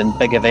 reviews and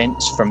big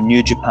events from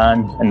New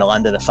Japan and the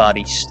land of the Far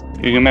East.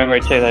 You can remember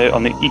to check that out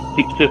on the Eat,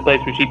 Sleep,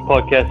 Suplex, Retreat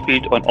podcast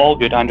feed on all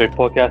good Android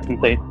podcasting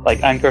sites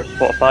like Anchor,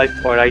 Spotify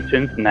or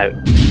iTunes now.